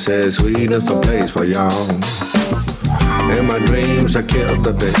canal? It says Sweden's a place for y'all. In my dreams, I killed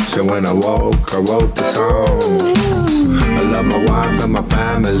the bitch, and when I woke, I wrote the song. I love my wife and my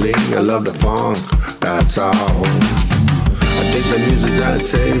family, I love the funk, that's all. I dig the music that's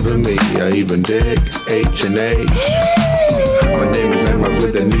saving me, I even dig H&H. My name is Emma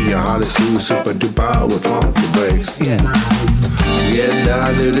with the knee, Holly Sue, super duper with funky bass. Get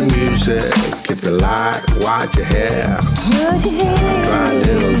down to the music, if you like, watch your hair. Try a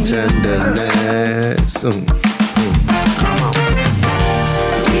little tenderness. Come on.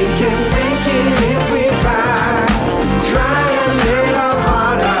 We can make it if we try. Try a little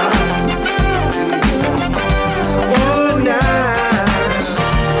harder. Oh, nah.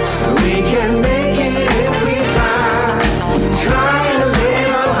 We can make it if we try. Try a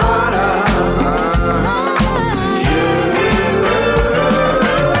little harder.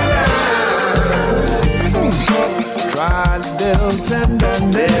 Try a little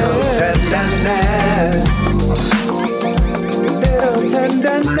tenderness. Little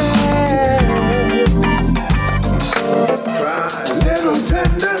tenderness. Try a little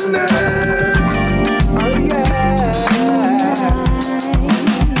tenderness. Oh yeah.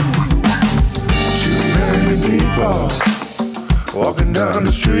 Too many people walking down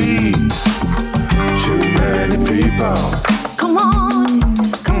the street. Too many people. Come on,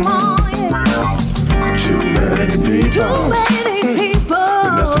 yeah. Too many people.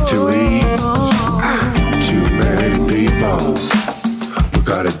 With nothing to eat. Too many people. We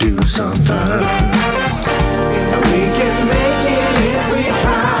gotta do something. We can make it if we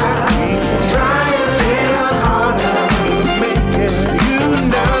try. Try a little harder. Make it, you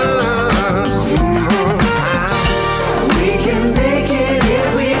know. We can make it if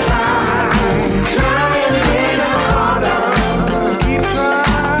we try. Try a little harder. Keep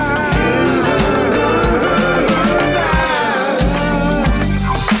trying.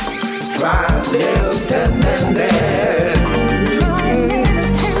 Try a little tenderness. Try a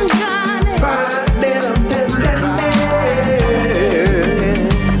little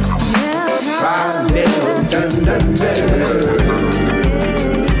tenderness.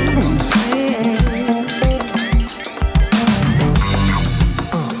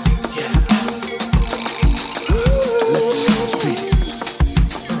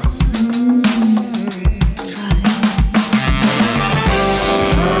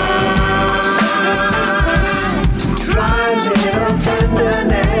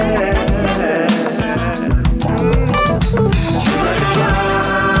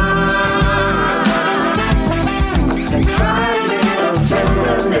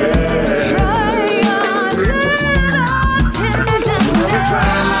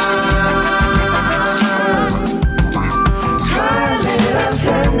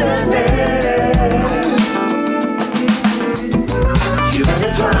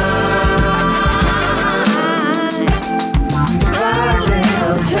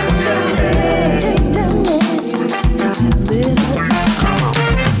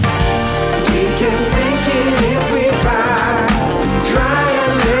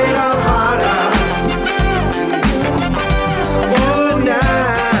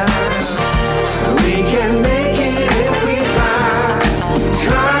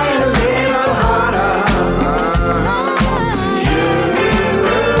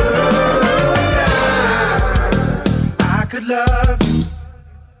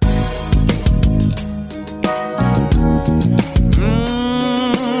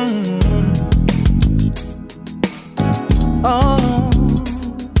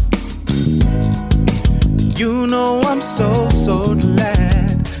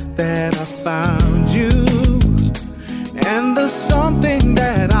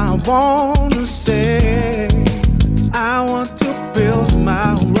 wanna say I want to build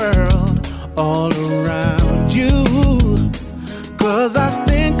my world all around you, 'cause I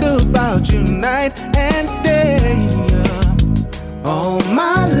think about you night and day. All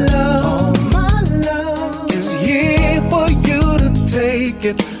my love is here for you to take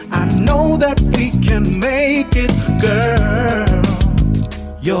it. I know that we can make it, girl.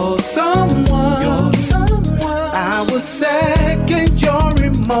 You're someone. I will second your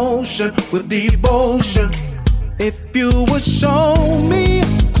emotion with devotion. If you would show me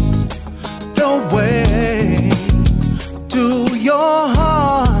the way to your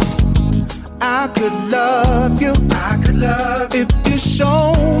heart, I could love you. If you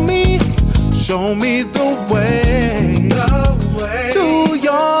show me the way to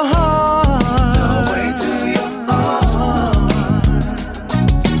your heart. The way to your heart.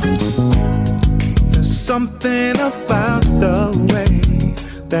 There's something about the way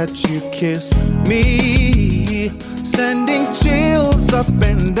that you kiss me, sending chills up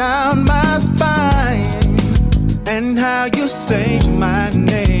and down my spine. And how you say my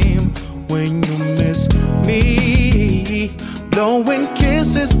name when you miss me, blowing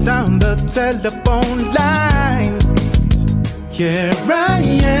kisses down the telephone line. Here I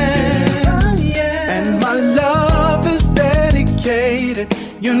am, and my love is dedicated.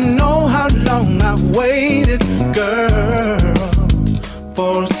 You know how long I've waited, girl,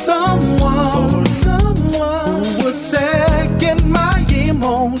 for someone who would second my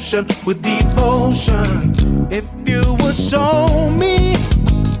emotion with devotion. If you would show me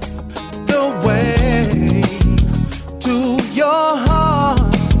the way to your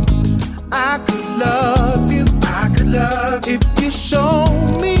heart, I could love you. If you show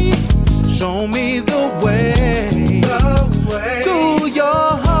me the way to your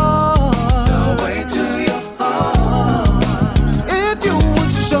heart. The way to your heart. If you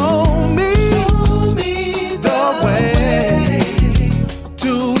would show me the way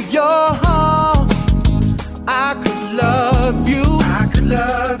to your heart, I could love you.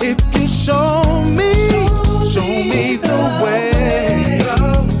 If you show me the way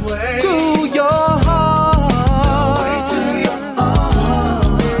to your heart.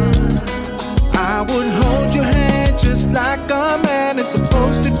 I would hold your hand just like a man is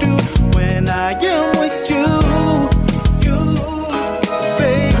supposed to do when I am with you.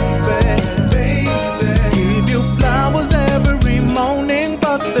 Baby. Give you flowers every morning,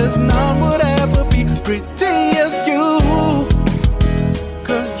 but there's none would ever be pretty as you.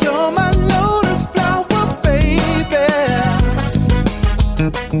 'Cause you're my lotus flower, baby.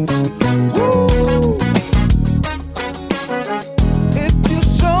 Woo. If you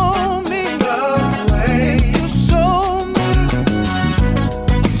show me the way,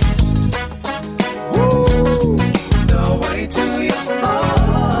 woo, the way to your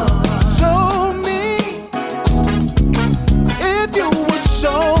heart. Show me, if you would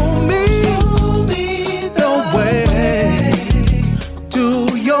show me the way to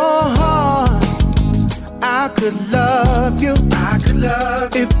your heart, I could love you.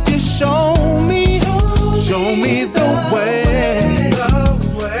 If you show me the way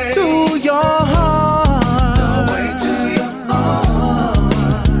to your heart. The way to your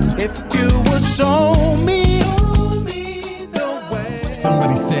heart. If you would show me the way.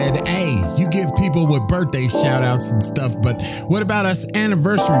 Somebody said, hey, you give people with birthday shout outs and stuff, but what about us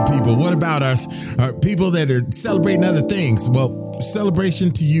anniversary people? What about us people that are celebrating other things? Well,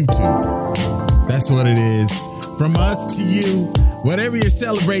 celebration to you too. That's what it is. From us to you, whatever you're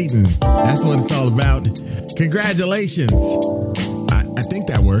celebrating, that's what it's all about. Congratulations. I think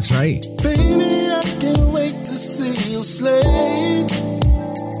that works, right? Baby, I can't wait to see you slay.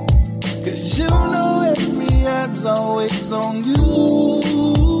 'Cause you know every eye's always on you.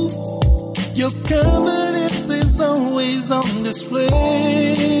 Your confidence is always on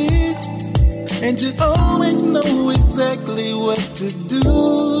display. And you always know exactly what to do.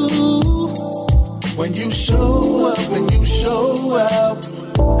 When you show up and you show out,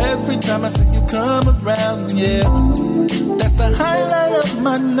 every time I see you come around, yeah, that's the highlight of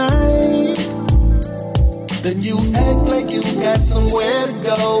my night. Then you act like you got somewhere to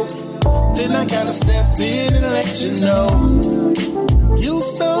go. Then I gotta step in and let you know you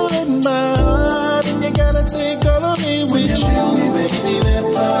stole in my heart, and you gotta take all of me with you. When you baby, that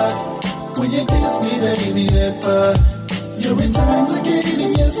part. When you kiss me, baby, that part. You're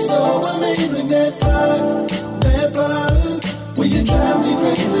intoxicating, you're so amazing, that part. When you drive me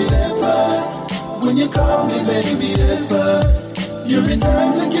crazy, that part. When you call me, baby, that part. You're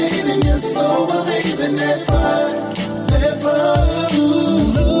intoxicating, you're so amazing, that part.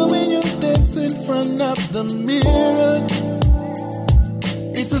 Love when you dance in front of the mirror.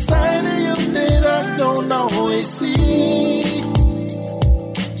 It's It's a side of you that I don't always see.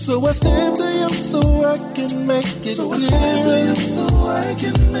 So I step to you so I can make it clear.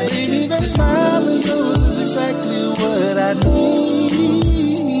 Baby, that smile of yours is exactly what I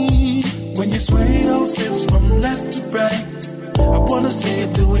need. When you sway those hips from left to right, I wanna see you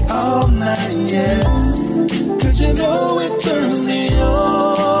do it all night, yes. Cause you know it turns me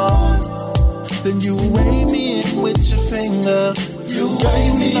on. Then you weigh me in with your finger. You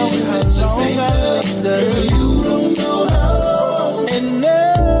weigh me in with your finger. Girl, you don't know how long. And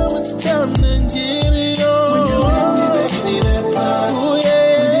now it's time to get it on. When you hit me, baby, that part. Oh,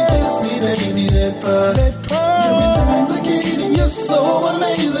 yeah. When you kiss me, baby, that part. That part. You're intoxicating, you're so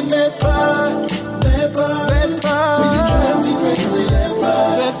amazing, that part. That part. That part. When you drive me crazy, that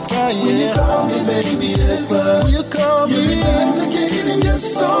part. That part, yeah. When you call me, baby, that part. When you call me, you're intoxicating, you're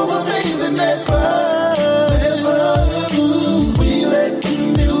so amazing, that part. That part. Ooh, we let the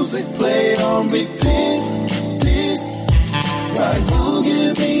music play on repeat. While you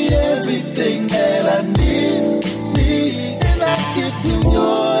give me everything that I need, and I give you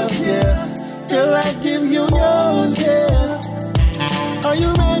yours, yeah. Girl, I give you yours, yeah. Are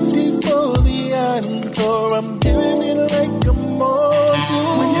you ready for the encore? I'm giving it like I'm on to.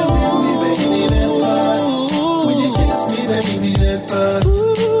 When you hit me, baby, that part. When you kiss me, baby, that part.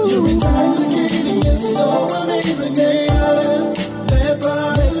 You're intoxicating, you're so amazing, that part. That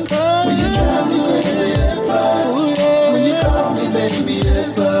part. When you drive me crazy, that part. When you call me, baby, that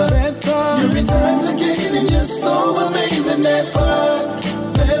part. You're intoxicating, you're so amazing, that part.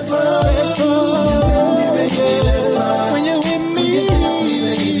 That part. When you hit me, baby, that part. When you kiss me,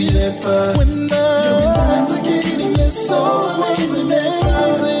 baby, that part. You're intoxicating, you're so amazing, that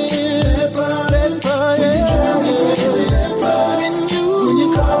part. That part. When you drive me crazy, that part. When you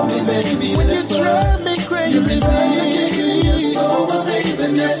call me, baby, when you drive me crazy, you're intoxicating, you're so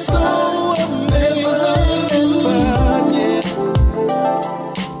amazing, that so amazing, that part, yeah.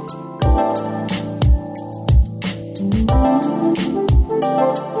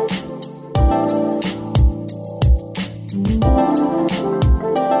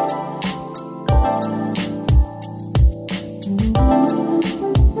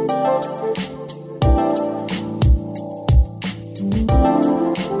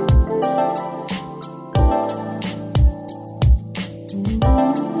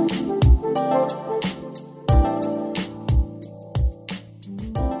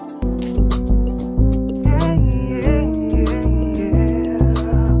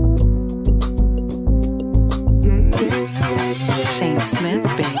 Saint Smith,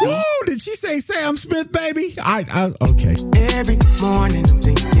 baby. Woo! Did she say Sam Smith, baby? Okay. Every morning I'm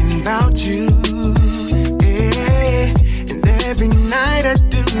thinking about you, yeah. And every night I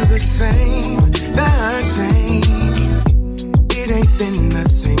do the same. It ain't been the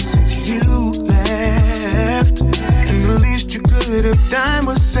same since you left. And the least you could have done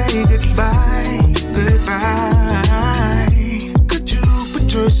was say goodbye. Could you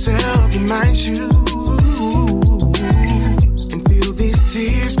put yourself in my shoes and feel these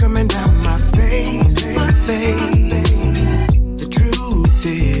tears coming down my face? The truth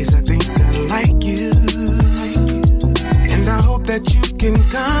is, I think I like you, and I hope that you can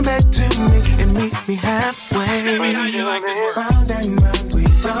come back to me and meet me halfway. Baby, how you like this work? Round and round we go.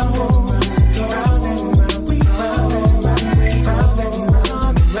 Round and round we go. Round and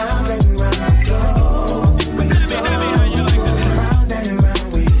round and round we go. Baby, how you like this work? Round and round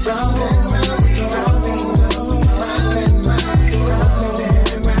we go.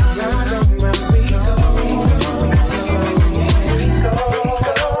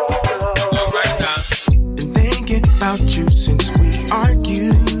 Been thinking about you since we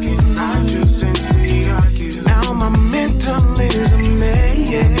argued. Now my mental is a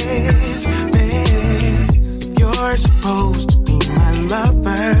mess. If you're supposed to be my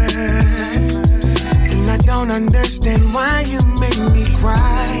lover, and I don't understand why you make me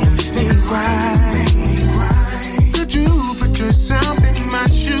cry. Could you put yourself in my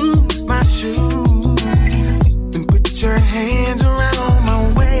shoes, and put your hands around my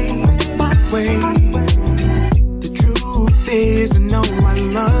waist, The truth is, I know I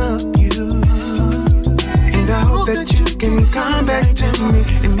love you, and I hope that you can come back to me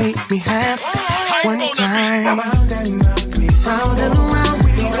and meet me halfway. One time, round and round we go, round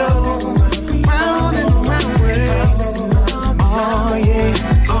and round we go. Oh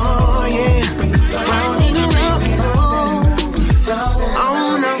yeah, oh yeah. Round and around we go.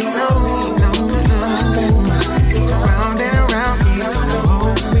 Oh no, no, no, no. Round and around we go.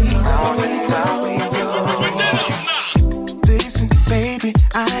 Listen, baby,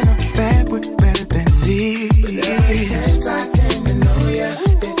 I know that we're better than this. Since I came to know ya,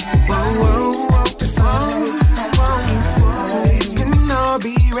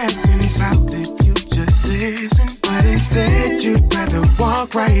 reconciled if you just listen. But instead you'd rather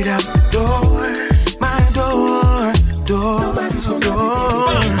walk right out the door. My door, door, nobody's door.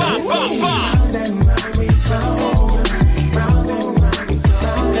 Round and round we go. Round and round we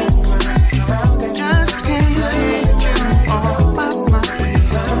go. Just can't get you off my mind.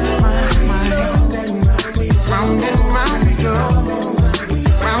 Round and round we go. Round and round we go.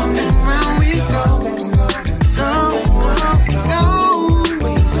 Round and round we go. Go, go.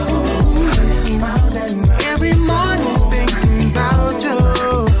 Every morning thinking about you.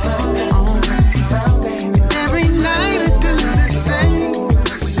 Every night I do the same,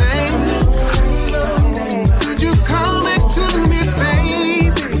 the same. Could you come back to me,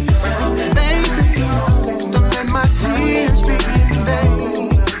 baby? Baby, don't let my tears be in vain.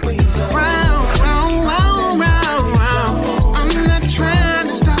 Round, round, round, round, round. I'm not trying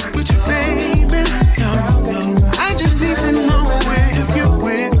to stop with you, baby. No, no. I just need to know if you're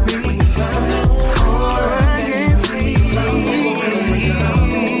with me or against me.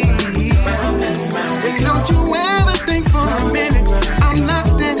 And don't you ever think for a minute I'm not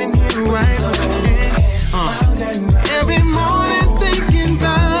standing here right with you. Every morning thinking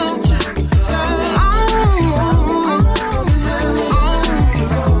about you.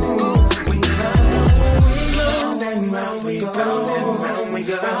 Round and round we go. Round and round we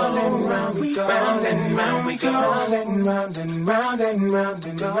go. Round and round we go. Round and round we go. Round and round and round and round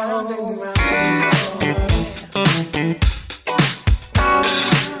and round and round.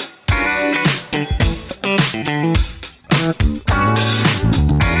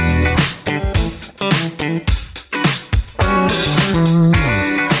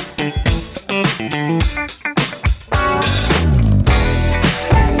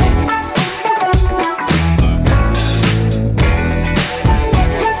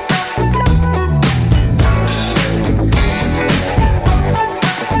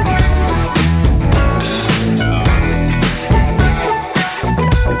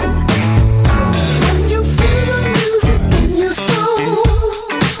 When you feel the music in your soul,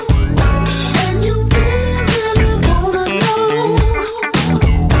 and you really, really wanna know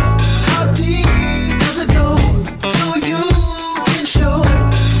how deep does it go, so you can show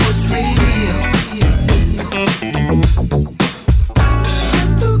what's real. Let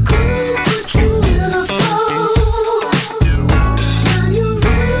the groove put you in a flow. Now you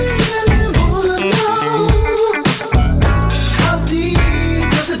really, really wanna know how deep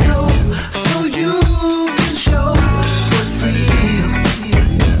does it go, so you can show what's real.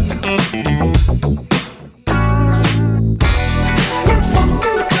 We're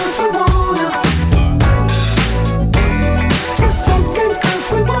funkin' 'cause we wanna. Just funkin' 'cause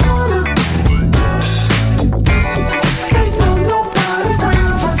we wanna. Can't know nobody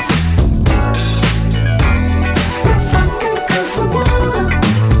stop us. We're funkin' 'cause we wanna.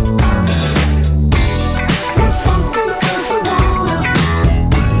 We're funkin' 'cause we wanna.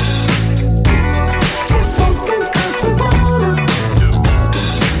 Just funkin' 'cause we wanna.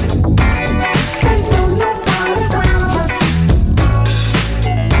 Can't know nobody stop us.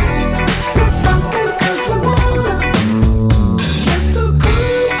 We're funkin' 'cause we wanna. Let the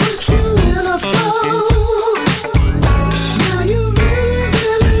groove put you in a flow. Now you really,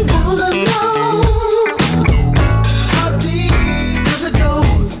 really wanna know how deep does it go,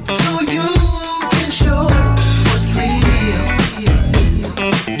 so you can show what's real.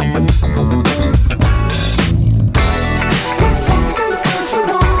 We're funkin' 'cause we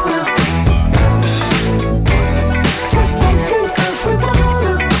wanna. Just funkin' 'cause we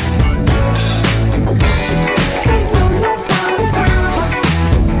wanna. Can't know nobody stop us.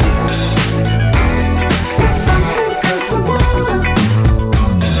 We're funkin' 'cause we wanna.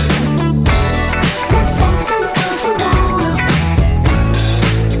 We're funkin' 'cause we wanna.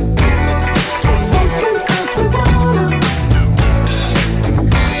 Just funkin' 'cause we wanna.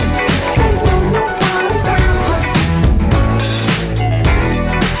 Can't know nobody stop us.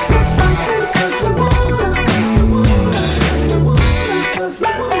 We're funkin' 'cause we wanna. 'Cause we wanna. 'Cause we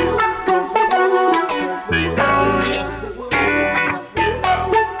wanna. 'Cause we wanna. 'Cause we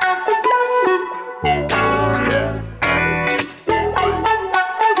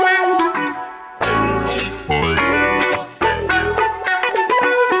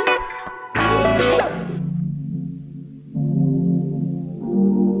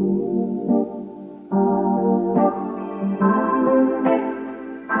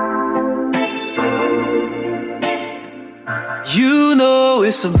You know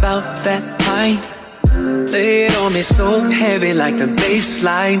it's about that time. Lay it on me so heavy like the bass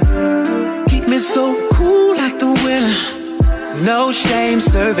line. Keep me so cool like the winter. No shame,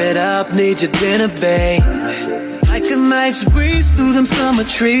 serve it up, need your dinner, babe. Like a nice breeze through them summer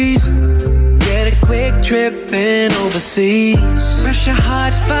trees. Get a quick trip in overseas. Pressure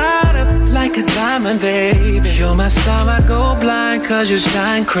heart fired up like a diamond, baby. You're my star, I go blind cause you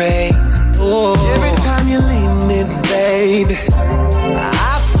shine crazy. Oh, every time you leave me, baby,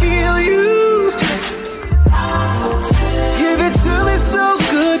 I feel used. Give it to me so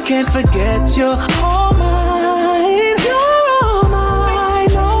good, can't forget you're all mine. You're all mine,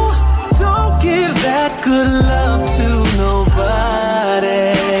 no. Don't give that good love to nobody.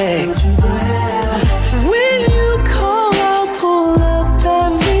 When you call, I'll pull up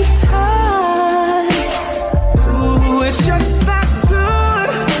every time. Ooh, it's just that good.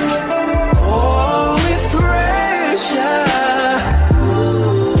 Oh, it's pressure.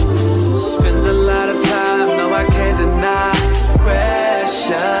 Spend a lot of time, no, I can't deny it's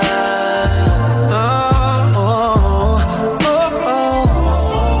pressure.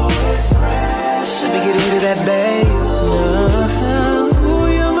 It's pressure. Let me get into that, babe. Ooh,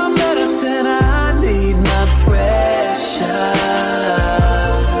 you're my medicine, I need my pressure.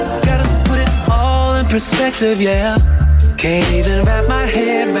 Gotta put it all in perspective, yeah. Can't even wrap my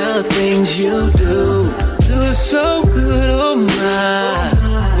head around the things you do. Do it so good, oh my.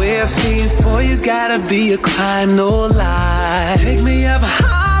 Way I feel for you, gotta be a crime, no lie. Take me up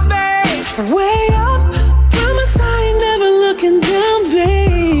high, babe, way up. Promise I ain't never looking down,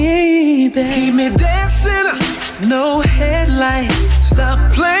 baby. Keep me dancing, no headlights. Stop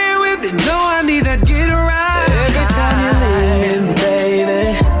playing with me, no, I need to get right. Every time you leave me,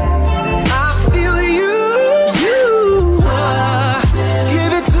 baby, I feel you.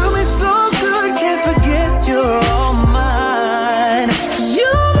 Give it to me so good, can't forget you're all mine.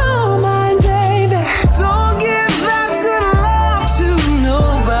 You're all mine, baby. Don't give that good love to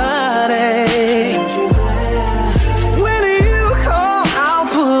nobody. When you call, I'll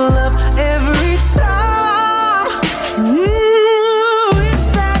pull up every time. It's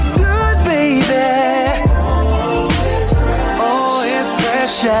that good, baby. Oh, it's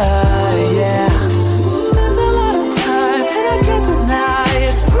pressure, yeah. Spent a lot of time and I can't deny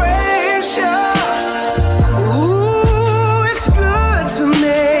it's pressure. Ooh, it's good to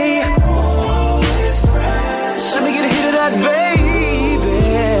me. Let me get a hit of that, baby.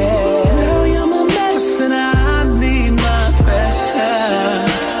 Girl, you're my medicine, I need my pressure.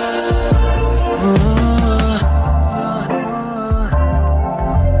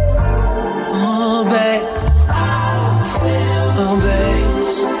 Oh, babe. Oh, babe.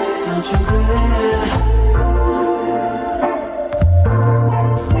 Don't you dare.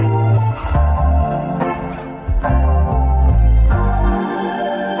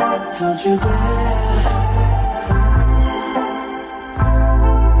 Don't you dare.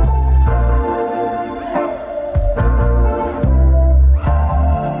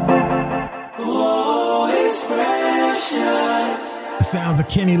 Oh, it's pressure. The sounds of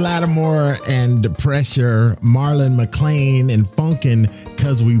Kenny Lattimore and Pressure, Marlon McClain and Funkin'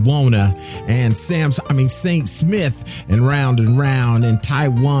 Cause We Wanna, and Saint Smith and Round, and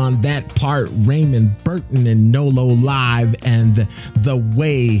Taiwan, That Part, Raymond Burton and Nolo Live, and The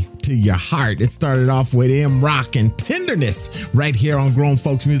Way to Your Heart. It started off with M Rock and Tenderness right here on Grown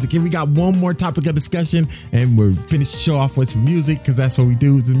Folks Music. And we got one more topic of discussion and we're finished the show off with some music because that's what we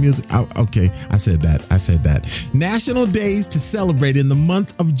do with the music. Oh, okay, I said that. National Days to celebrate in the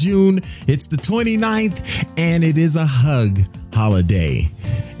month of June. It's the 29th and it is a hug holiday.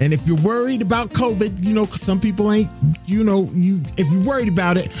 And if you're worried about COVID, because some people ain't, if you're worried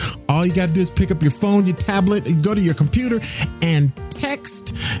about it, all you got to do is pick up your phone, your tablet, and go to your computer and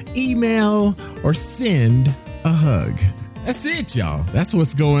text, email, or send a hug. That's it, y'all. That's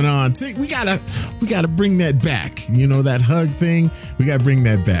what's going on. We gotta bring that back. That hug thing. We gotta bring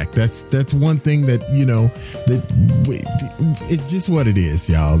that back. That's one thing that it's just what it is,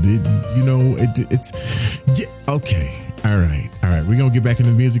 y'all. Okay. All right. We're gonna get back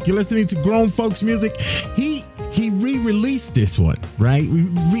into the music. You're listening to Grown Folks Music. He re-released this one, right?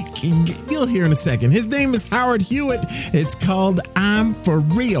 You'll hear in a second. His name is Howard Hewitt. It's called I'm For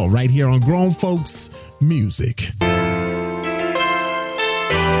Real, right here on Grown Folks Music.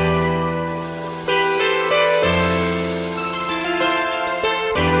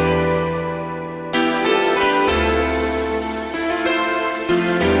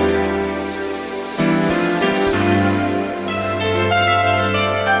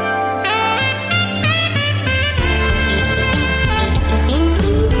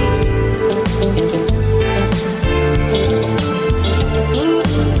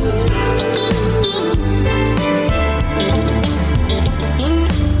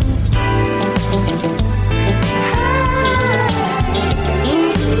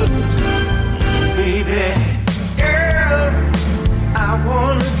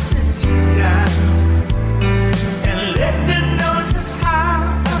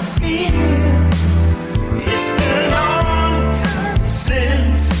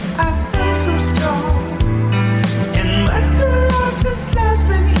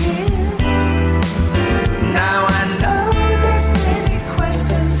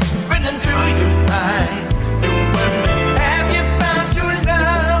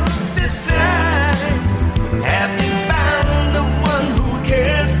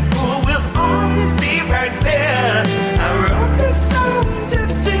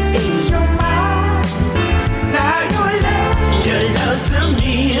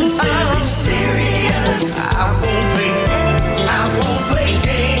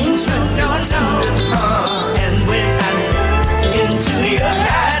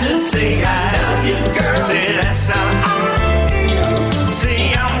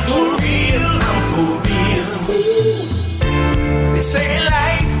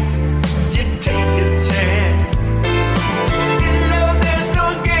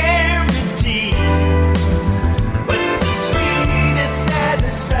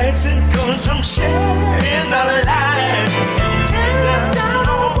 some sharing the light. Tearing down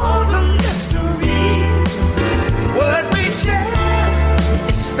all walls of mystery. What we share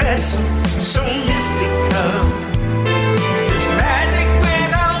is special, so mystical. There's magic when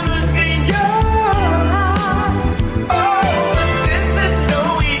I look in your eyes. Oh, but this is no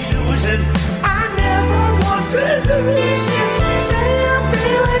illusion. I never want to lose you. Say you'll be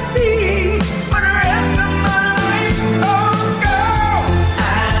with me for the rest of my life. Oh, girl,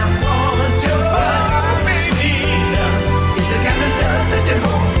 I want your love, baby. It's the kind of love that you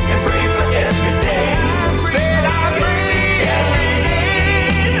hope and pray for every day. Said I pray.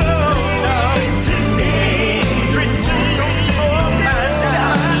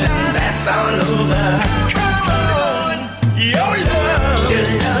 All over. Come on, your love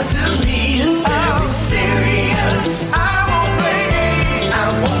to me is very serious. I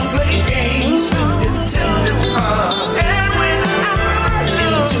won't play games with your tender heart. And when I look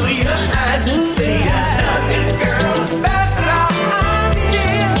into your eyes and say I love you, girl, that's how I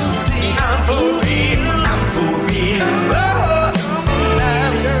feel. See, I'm for real. Oh, I'm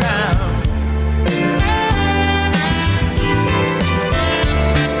around.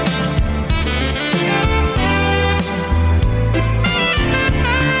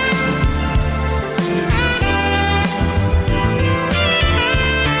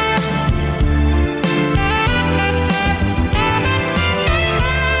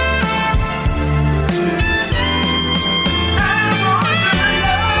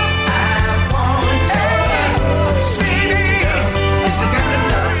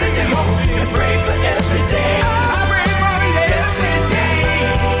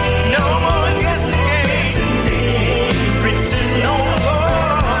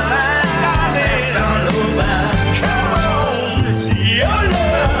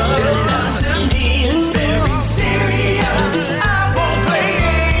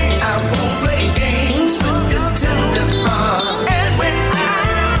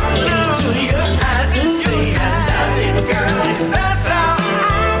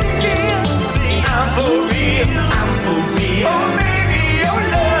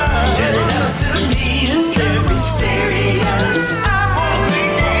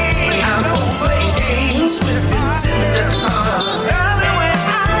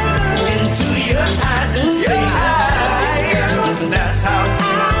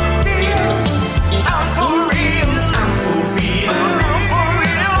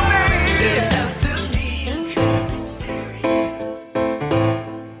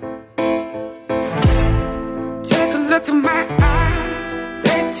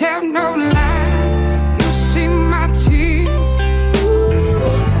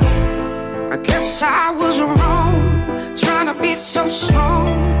 So strong,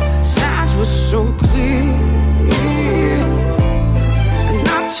 signs were so clear, and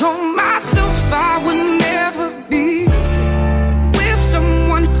I told myself I would never be with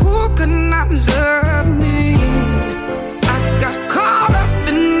someone who could not love me. I got caught up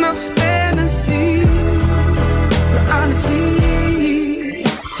in the fantasy, but honestly,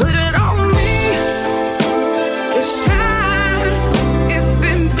 put it on me this time. If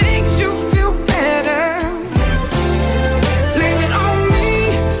it makes you feel better,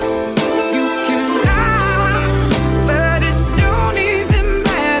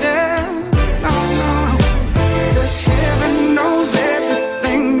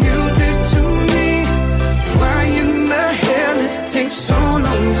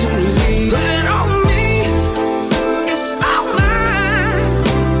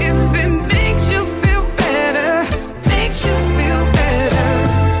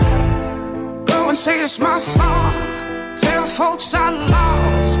 say it's my fault. Tell folks I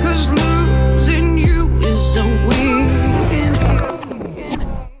lost, 'cause losing you is a win.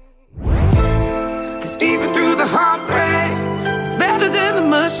 'Cause even through the heartbreak, it's better than the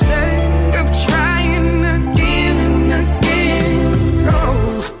mistake of trying again and again.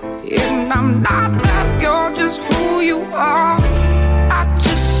 Oh, and I'm not that, you're just who you are. I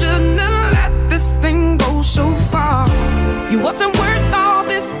just shouldn't have let this thing go so far. You wasn't worth all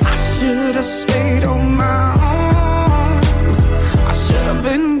this, I should have stayed on my own. I should have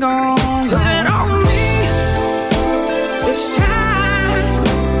been gone. Put it on me this time.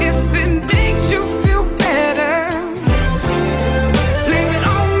 If it makes you feel better, blame it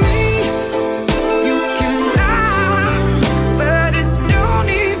on me. You can lie, but it don't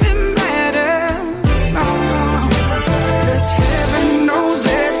even matter. No, 'cause heaven knows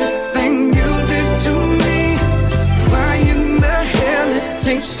everything you did to me. Why in the hell it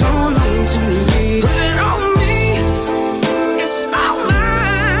takes so long to leave? Put it on me, it's all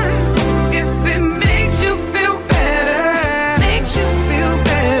mine. If it makes you feel better, makes you feel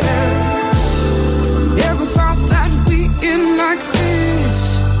better.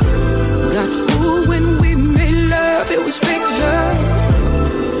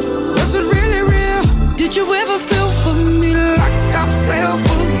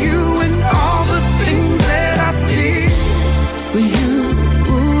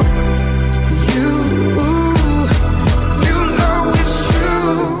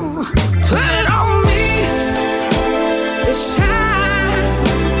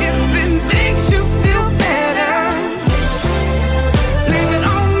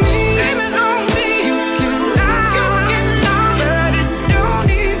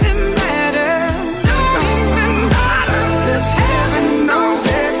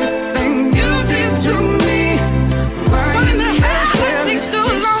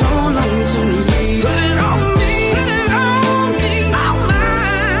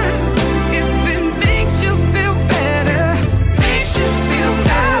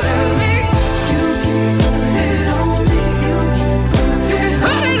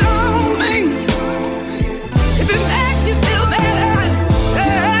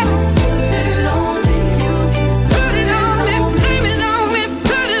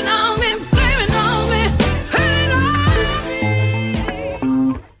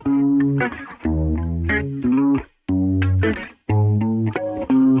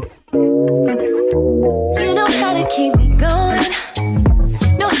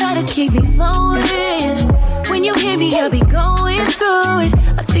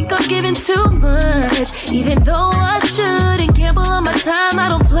 much. Even though I shouldn't gamble on my time, I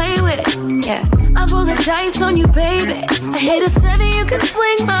don't play with it. Yeah, I roll the dice on you, baby. I hit a 7, you can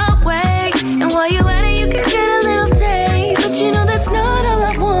swing my way. And while you at it, you can get a little taste. But you know that's not all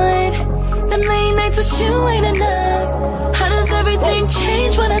I want. Them late nights with you ain't enough. How does everything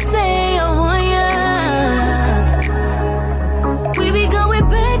change when I say I want ya? We be going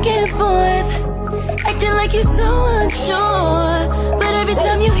back and forth, acting like you're so unsure. But every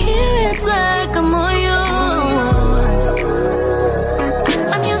time you hear it, it's like I'm all yours.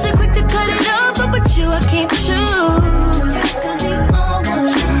 I'm usually quick to cut it off, but with you I can't choose.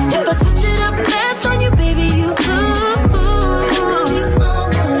 If I switch it up fast on you, baby, you lose.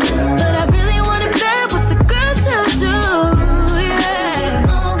 But I really want it bad, what's a girl to do? Yeah.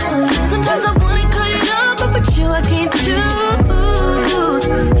 Sometimes I wanna cut it off, but with you I can't choose.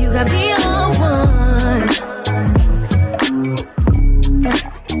 You got me on one.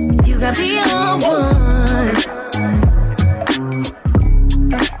 You got me on one.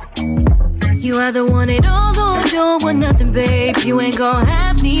 You either want it all or don't want nothing, babe. You ain't gon'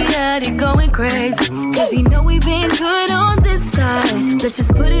 have me at it going crazy. Cause you know we been good on this side. Let's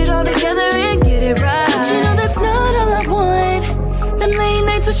just put it all together and get it right. But you know that's not all I want. Them late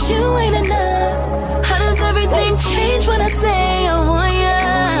nights with you ain't enough. How does everything change when I say I want ya?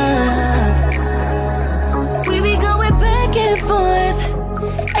 We be going back and forth,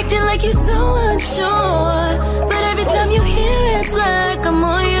 acting like you're so unsure. But every time you hear it, it's like I'm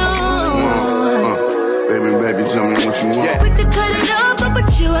all yours. Baby, tell me what you want. Quick to cut it off, but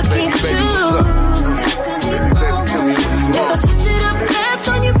with you I can't choose. If I switch it up fast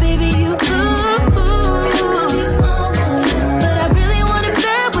on you, baby, you lose. But I really want it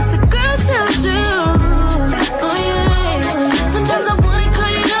bad, what's a girl to do? Oh yeah. Sometimes I wanna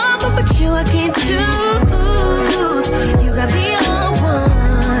cut it off, but with you I can't choose. You got me on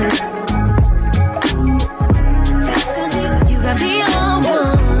one. You got me on one.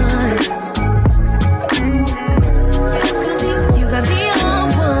 You got me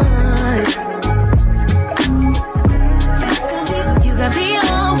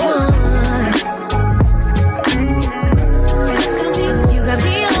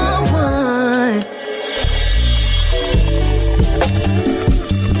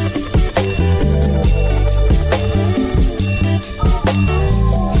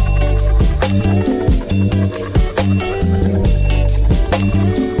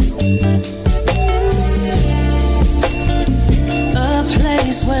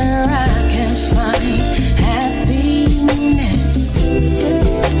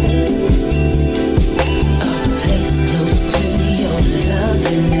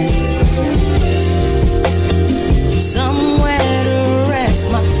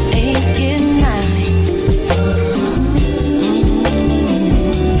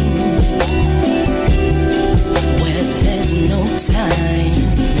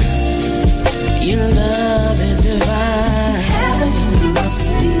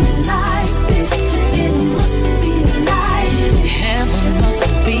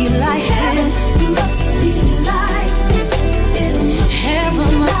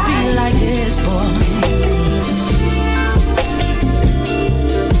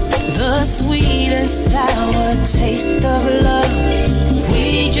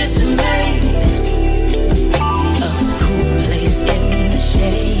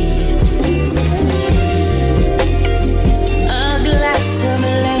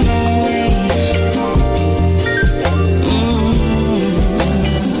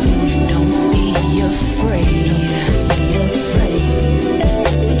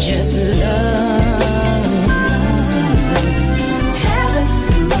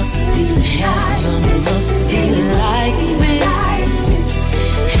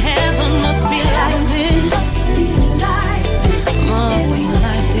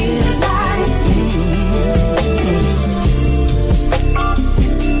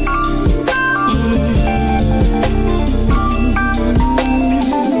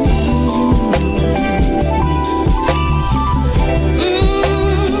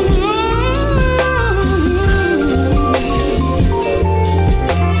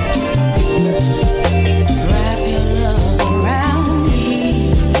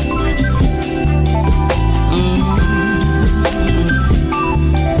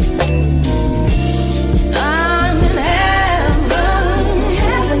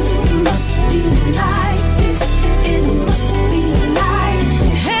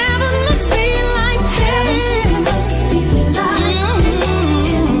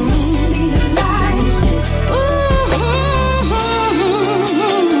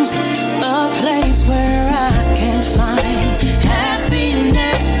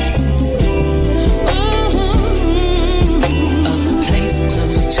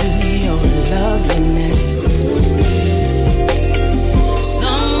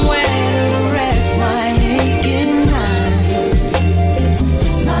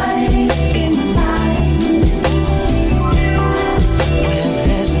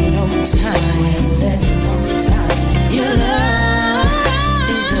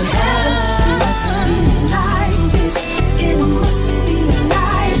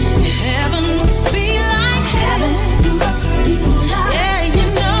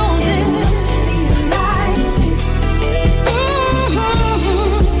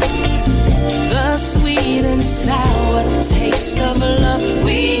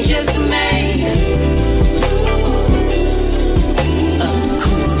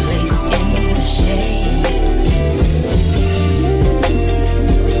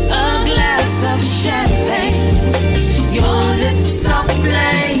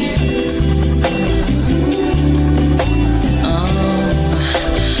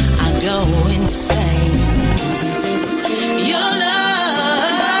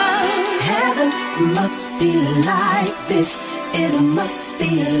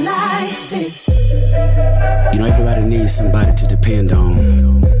like this. You know, everybody needs somebody to depend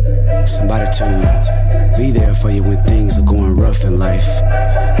on. Somebody to be there for you when things are going rough in life.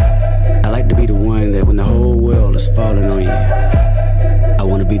 I like to be the one that when the whole world is falling on you, I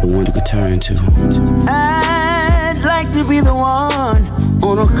want to be the one you could turn to. I'd like to be the one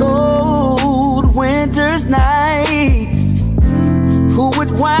on a cold winter's night who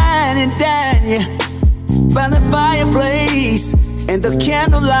would wine and dine you by the fireplace and the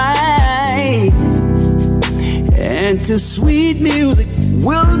candlelights. And to sweet music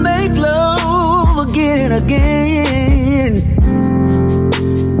we'll make love again and again.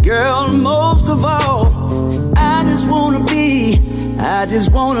 Girl, most of all, I just wanna be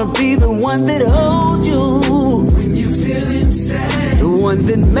the one that holds you when you're feeling sad, the one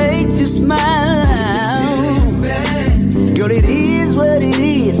that makes you smile. Girl, it is what it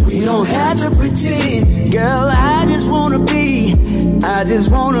is. We don't have to pretend. Girl, I just wanna be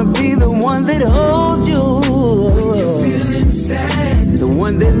the one that holds you when you're feeling sad, the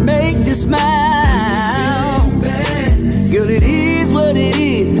one that makes you smile. Girl, it is what it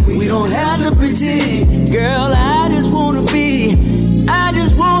is. We don't have to pretend. Girl, I just wanna be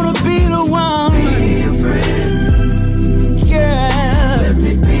the one. Be a friend. Girl, let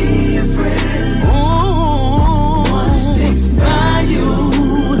me be a friend. Oh, wanna stick by you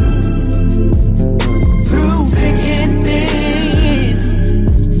through thick and thin.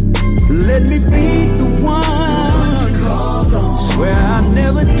 Let me be the one. Swear I'll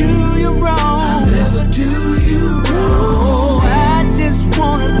never do you wrong. Oh, I just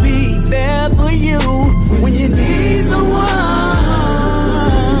wanna be there for you when you need someone.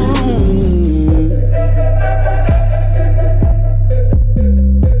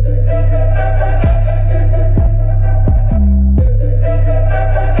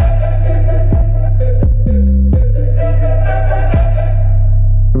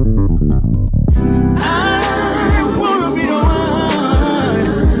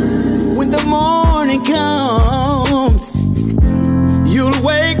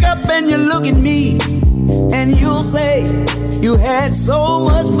 You look at me and you'll say you had so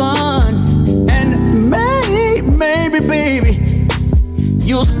much fun, and maybe baby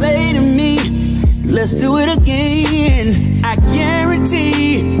you'll say to me, let's do it again. I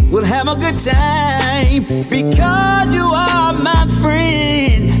guarantee we'll have a good time because you are my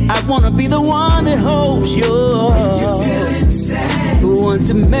friend. I wanna be the one that holds you when you're feeling sad, the one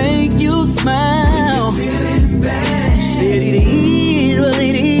to make you smile when you're feeling bad. Said it is what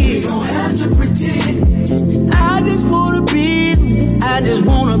it is. To pretend. I just wanna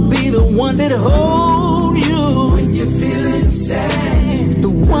be the one that holds you when you're feeling sad, the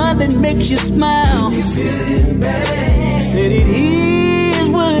one that makes you smile when you're feeling bad. Said it is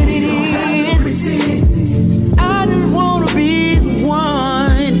what it is. I just wanna be the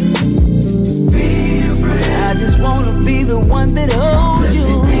one. Be a friend. I just wanna be the one that holds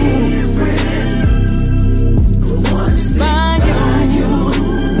you. Be a friend. Find you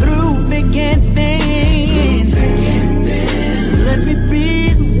through thick and thin. Just let me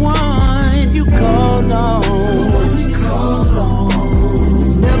be the one you call on.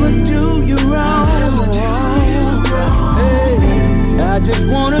 Never do you wrong. Hey, I just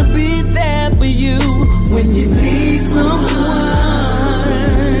wanna be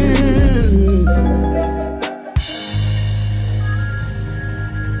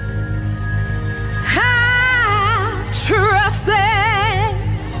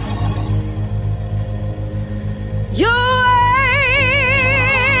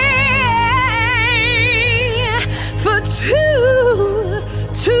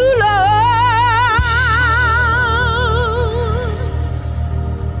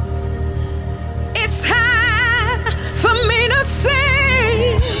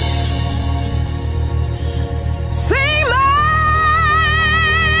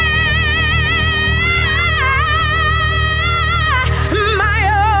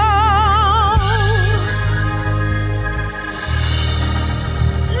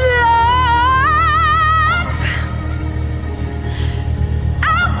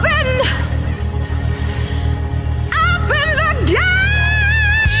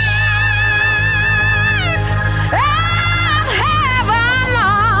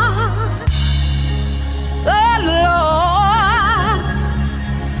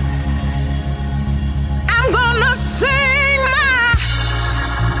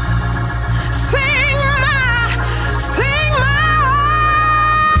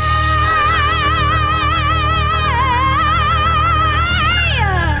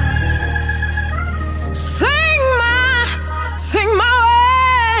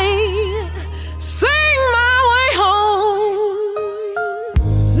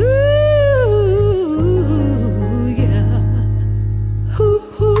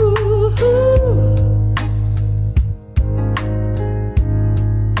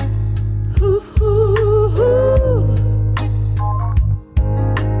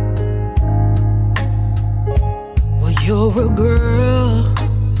You're a girl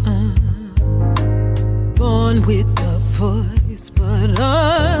born with a voice, but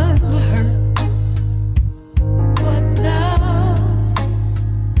unheard. What now?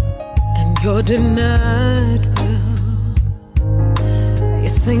 And you're denied, well, you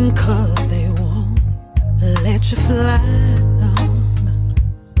think 'cause they won't let you fly. No.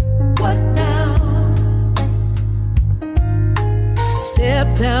 What now?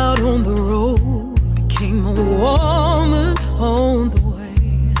 Stepped out on the road, became a woman on the way.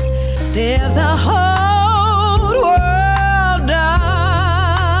 Stare the whole world down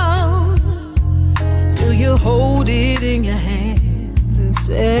till you hold it in your hands and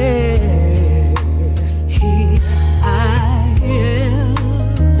say, here I am.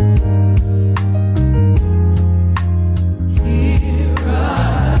 Here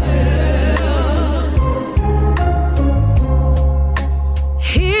I am.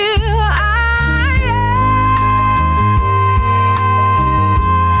 Here I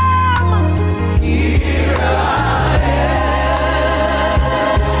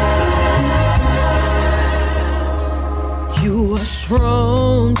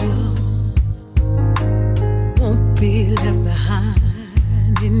stronger, won't be left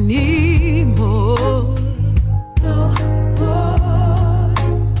behind anymore. No more.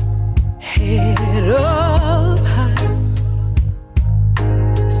 Head up high,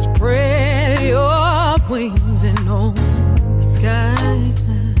 spread your wings and own the sky.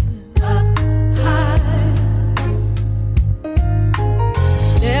 Up high,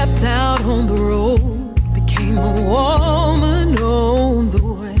 stepped out on the road, became a woman on the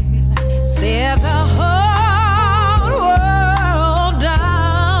way. Stare the whole world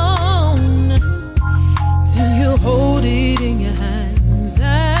down till you hold it in your hands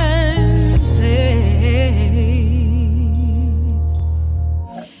and say,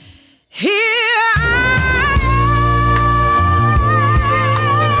 here I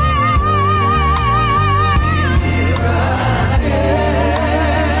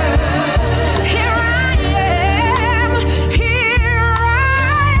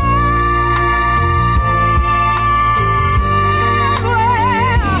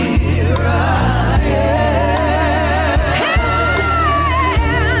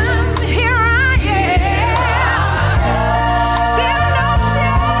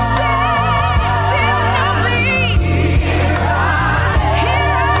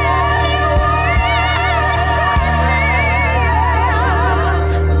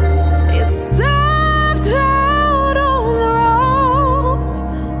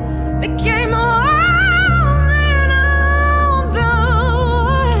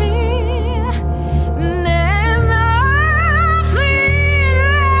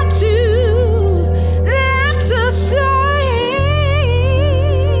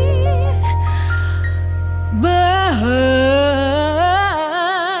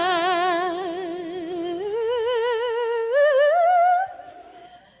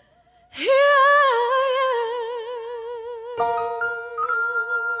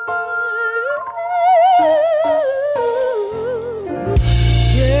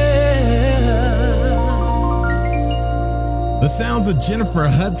sounds of Jennifer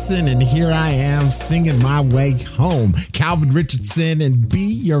Hudson, and Here I Am singing My Way Home. Calvin Richardson and Be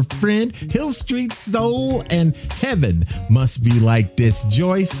Your Friend, Hill Street Soul, and Heaven Must Be Like This.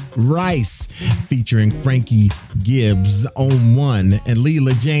 Joyce Rice featuring Frankie Gibbs on One, and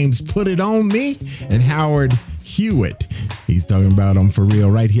Leela James Put It On Me, and Howard Hewitt. He's talking about them for real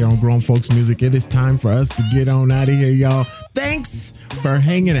right here on Grown Folks Music. It is time for us to get on out of here, y'all. Thanks for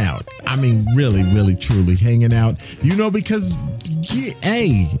hanging out. I mean, really, really, truly hanging out. You know, because,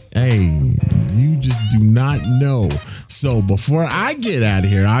 hey, you just do not know. So before I get out of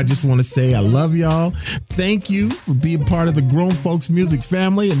here, I just want to say I love y'all. Thank you for being part of the Grown Folks Music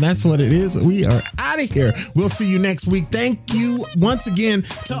family. And that's what it is. We are out of here. We'll see you next week. Thank you once again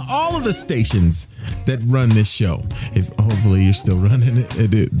to all of the stations that run this show. If hopefully you're still running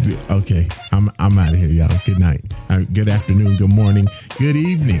it. Okay, I'm out of here, y'all. Good night. Good afternoon. Good morning. Good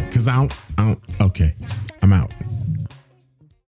evening. Cause okay, I'm out.